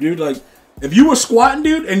do to you, dude. Like, if you were squatting,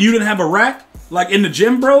 dude, and you didn't have a rack, like, in the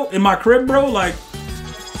gym, bro, in my crib, bro, like,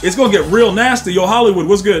 it's gonna get real nasty. Yo, Hollywood,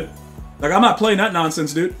 what's good? Like, I'm not playing that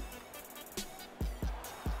nonsense, dude.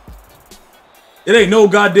 It ain't no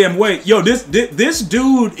goddamn way. Yo, this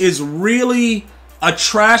dude is really a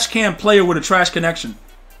trash can player with a trash connection.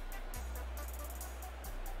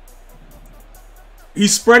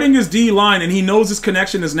 He's spreading his D line and he knows his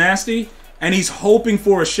connection is nasty and he's hoping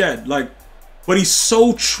for a shed. Like, but he's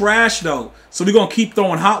so trash though. So we're gonna keep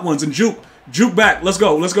throwing hot ones and juke. Juke back. Let's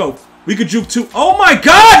go. Let's go. We could juke too. Oh my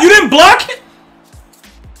god! You didn't block it?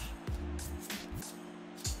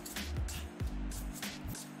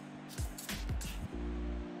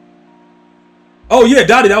 Oh yeah,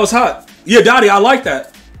 Dottie, that was hot. Yeah, Dottie, I like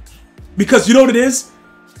that. Because you know what it is?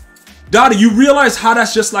 Dottie, you realize how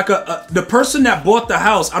that's just like the person that bought the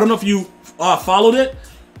house. I don't know if you followed it,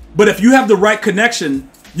 but if you have the right connection,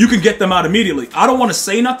 you can get them out immediately. I don't want to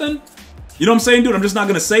say nothing. You know what I'm saying, dude? I'm just not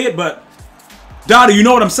going to say it, but Dottie, you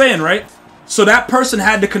know what I'm saying, right? So that person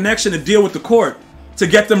had the connection to deal with the court to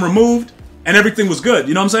get them removed and everything was good.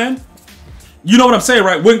 You know what I'm saying? You know what I'm saying,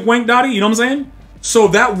 right? Wink, wink, Dottie. You know what I'm saying? So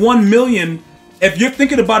that 1 million, if you're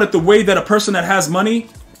thinking about it the way that a person that has money,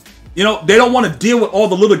 you know, they don't want to deal with all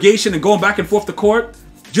the litigation and going back and forth to court.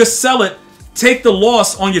 Just sell it. Take the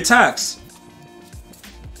loss on your tax.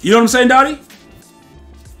 You know what I'm saying, Dottie?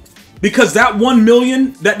 Because that 1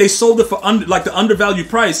 million that they sold it for like the undervalued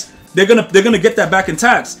price, they're gonna get that back in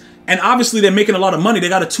tax. And obviously they're making a lot of money. They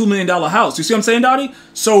got a $2 million house. You see what I'm saying, Dottie?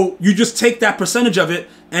 So you just take that percentage of it,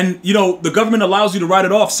 and you know the government allows you to write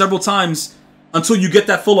it off several times until you get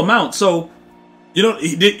that full amount. So you know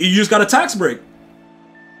you just got a tax break.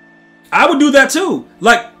 I would do that too.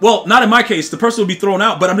 Like, well, not in my case. The person would be thrown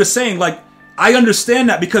out. But I'm just saying, like, I understand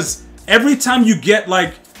that because every time you get,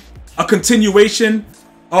 like, a continuation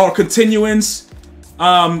or continuance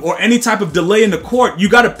or any type of delay in the court, you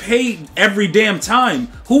got to pay every damn time.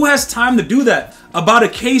 Who has time to do that about a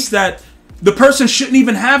case that the person shouldn't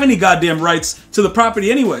even have any goddamn rights to the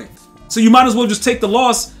property anyway? So you might as well just take the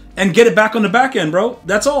loss and get it back on the back end, bro.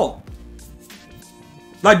 That's all.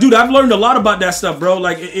 Like, dude, I've learned a lot about that stuff, bro.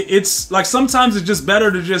 Like, it's like sometimes it's just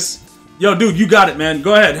better to just, yo, dude, you got it, man.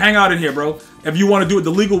 Go ahead, hang out in here, bro. If you want to do it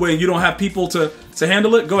the legal way and you don't have people to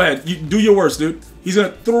handle it, go ahead. You do your worst, dude. He's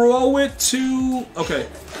gonna throw it to. Okay,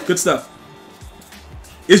 good stuff.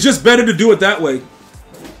 It's just better to do it that way.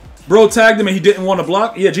 Bro tagged him and he didn't want to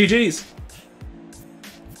block. Yeah, GG's.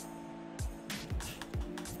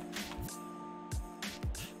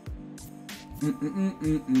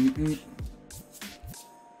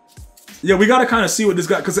 Yeah, we gotta kind of see what this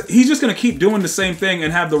guy, because he's just gonna keep doing the same thing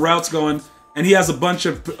and have the routes going, and he has a bunch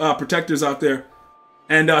of protectors out there,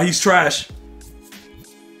 and he's trash.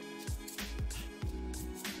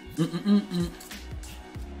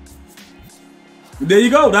 There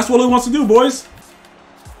you go. That's what he wants to do, boys.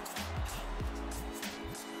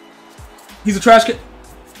 He's a trash kid.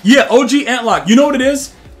 Yeah, OG Antlock. You know what it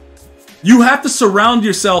is? You have to surround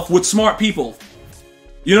yourself with smart people.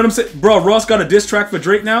 You know what I'm saying? Bro, Ross got a diss track for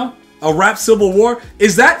Drake now? A rap civil war?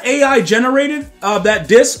 Is that AI generated, that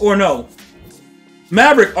diss, or no?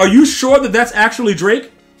 Maverick, are you sure that that's actually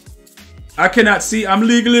Drake? I cannot see. I'm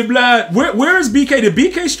legally blind. Where is BK? Did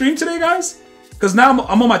BK stream today, guys? Because now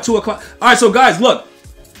I'm on my 2 o'clock. All right, so guys, look.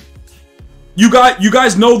 You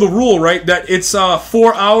guys know the rule, right? That it's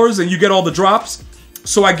 4 hours and you get all the drops.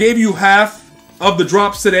 So I gave you half of the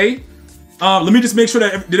drops today. Let me just make sure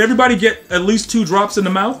that did everybody get at least 2 drops in the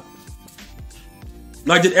mouth?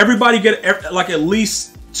 Like, did everybody get like at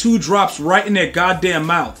least 2 drops right in their goddamn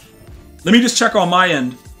mouth? Let me just check on my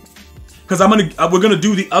end, because we're gonna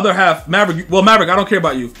do the other half. Maverick, well, Maverick, I don't care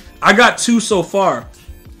about you. I got 2 so far.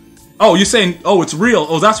 Oh, you're saying, oh, it's real.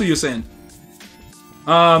 Oh, that's what you're saying.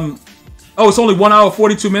 Oh, it's only 1 hour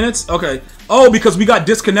 42 minutes. Okay. Oh, because we got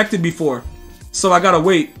disconnected before, so I gotta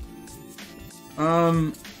wait.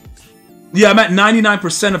 Yeah, I'm at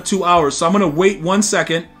 99% of 2 hours, so I'm gonna wait 1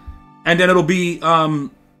 second, and then it'll be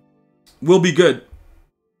we'll be good.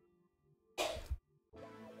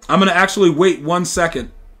 I'm gonna actually wait 1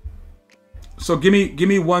 second. So give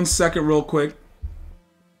me 1 second real quick,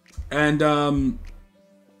 and I'm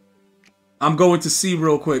going to see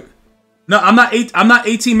real quick. No, I'm not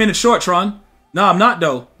 18 minutes short, Tron. No, I'm not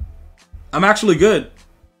though. I'm actually good.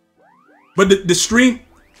 But the stream,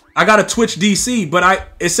 I got a Twitch DC, but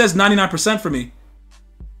it says 99% for me.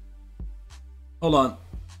 Hold on.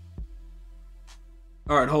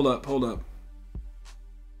 All right, hold up.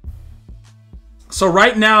 So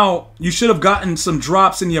right now, you should have gotten some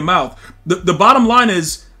drops in your mouth. The bottom line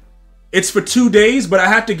is, it's for 2 days, but I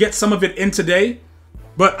had to get some of it in today.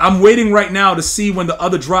 But I'm waiting right now to see when the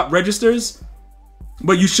other drop registers.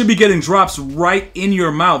 But you should be getting drops right in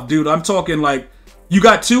your mouth, dude. I'm talking like, you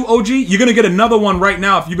got 2, OG? You're gonna get another one right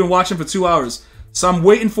now if you've been watching for 2 hours. So I'm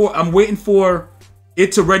waiting for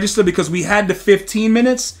it to register because we had the 15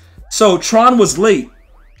 minutes. So Tron was late.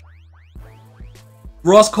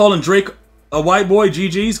 Ross calling Drake a white boy,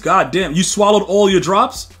 GG's. God damn, you swallowed all your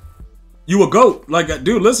drops? You a goat. Like,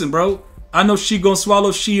 dude, listen, bro. I know she gonna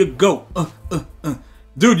swallow, she a goat.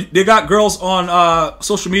 Dude, they got girls on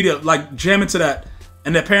social media, like, jamming to that.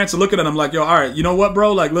 And their parents are looking at them like, yo, all right, you know what,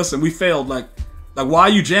 bro? Like, listen, we failed. Like, why are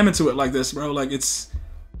you jamming to it like this, bro? Like, it's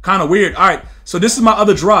kind of weird. All right, so this is my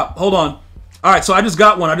other drop. Hold on. All right, so I just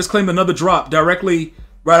got one. I just claimed another drop directly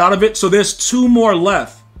right out of it. So there's 2 more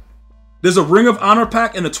left. There's a Ring of Honor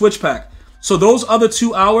pack and a Twitch pack. So those other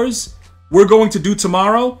 2 hours, we're going to do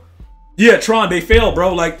tomorrow. Yeah, Tron, they failed,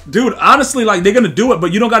 bro. Like, dude, honestly, like, they're going to do it,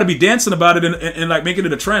 but you don't got to be dancing about it and like, making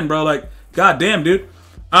it a trend, bro. Like, goddamn, dude.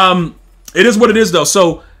 It is what it is, though.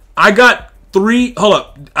 So I got 3, hold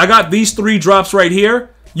up. I got these 3 drops right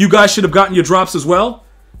here. You guys should have gotten your drops as well.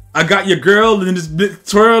 I got your girl and this big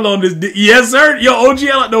twirl on this. Yes, sir. Yo, OG, I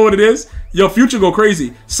don't know what it is. Yo, Future go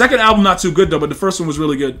crazy. Second album, not too good, though, but the first one was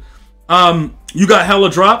really good. You got hella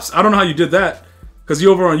drops. I don't know how you did that because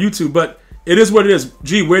you're over on YouTube, but it is what it is.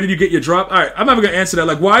 Gee, where did you get your drop? All right, I'm never going to answer that.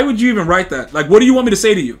 Like, why would you even write that? Like, what do you want me to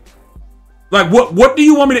say to you? Like, what do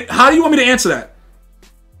you want me to, how do you want me to answer that?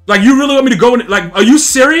 Like, you really want me to go in, like, are you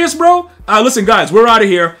serious, bro? Listen, guys, we're out of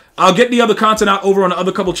here. I'll get the other content out over on the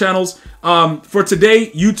other couple channels. For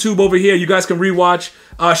today, YouTube over here, you guys can rewatch.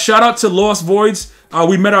 Shout out to Lost Voids.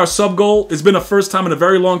 We met our sub goal. It's been a first time in a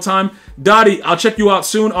very long time. Dottie, I'll check you out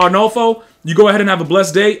soon. Arnolfo, You go ahead and have a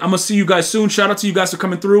blessed day. I'm going to see you guys soon. Shout out to you guys for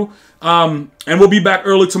coming through. And we'll be back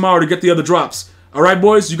early tomorrow to get the other drops. All right,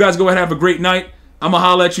 boys? You guys go ahead and have a great night. I'm going to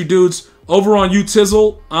holla at you dudes. Over on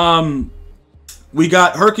Utizzle, we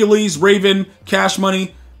got Hercules, Raven, Cash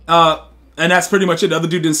Money, and that's pretty much it. The other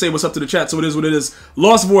dude didn't say what's up to the chat, so it is what it is.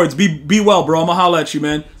 Lost Voids, be well, bro. I'm going to holla at you,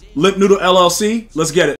 man. Lip Noodle LLC, let's get it.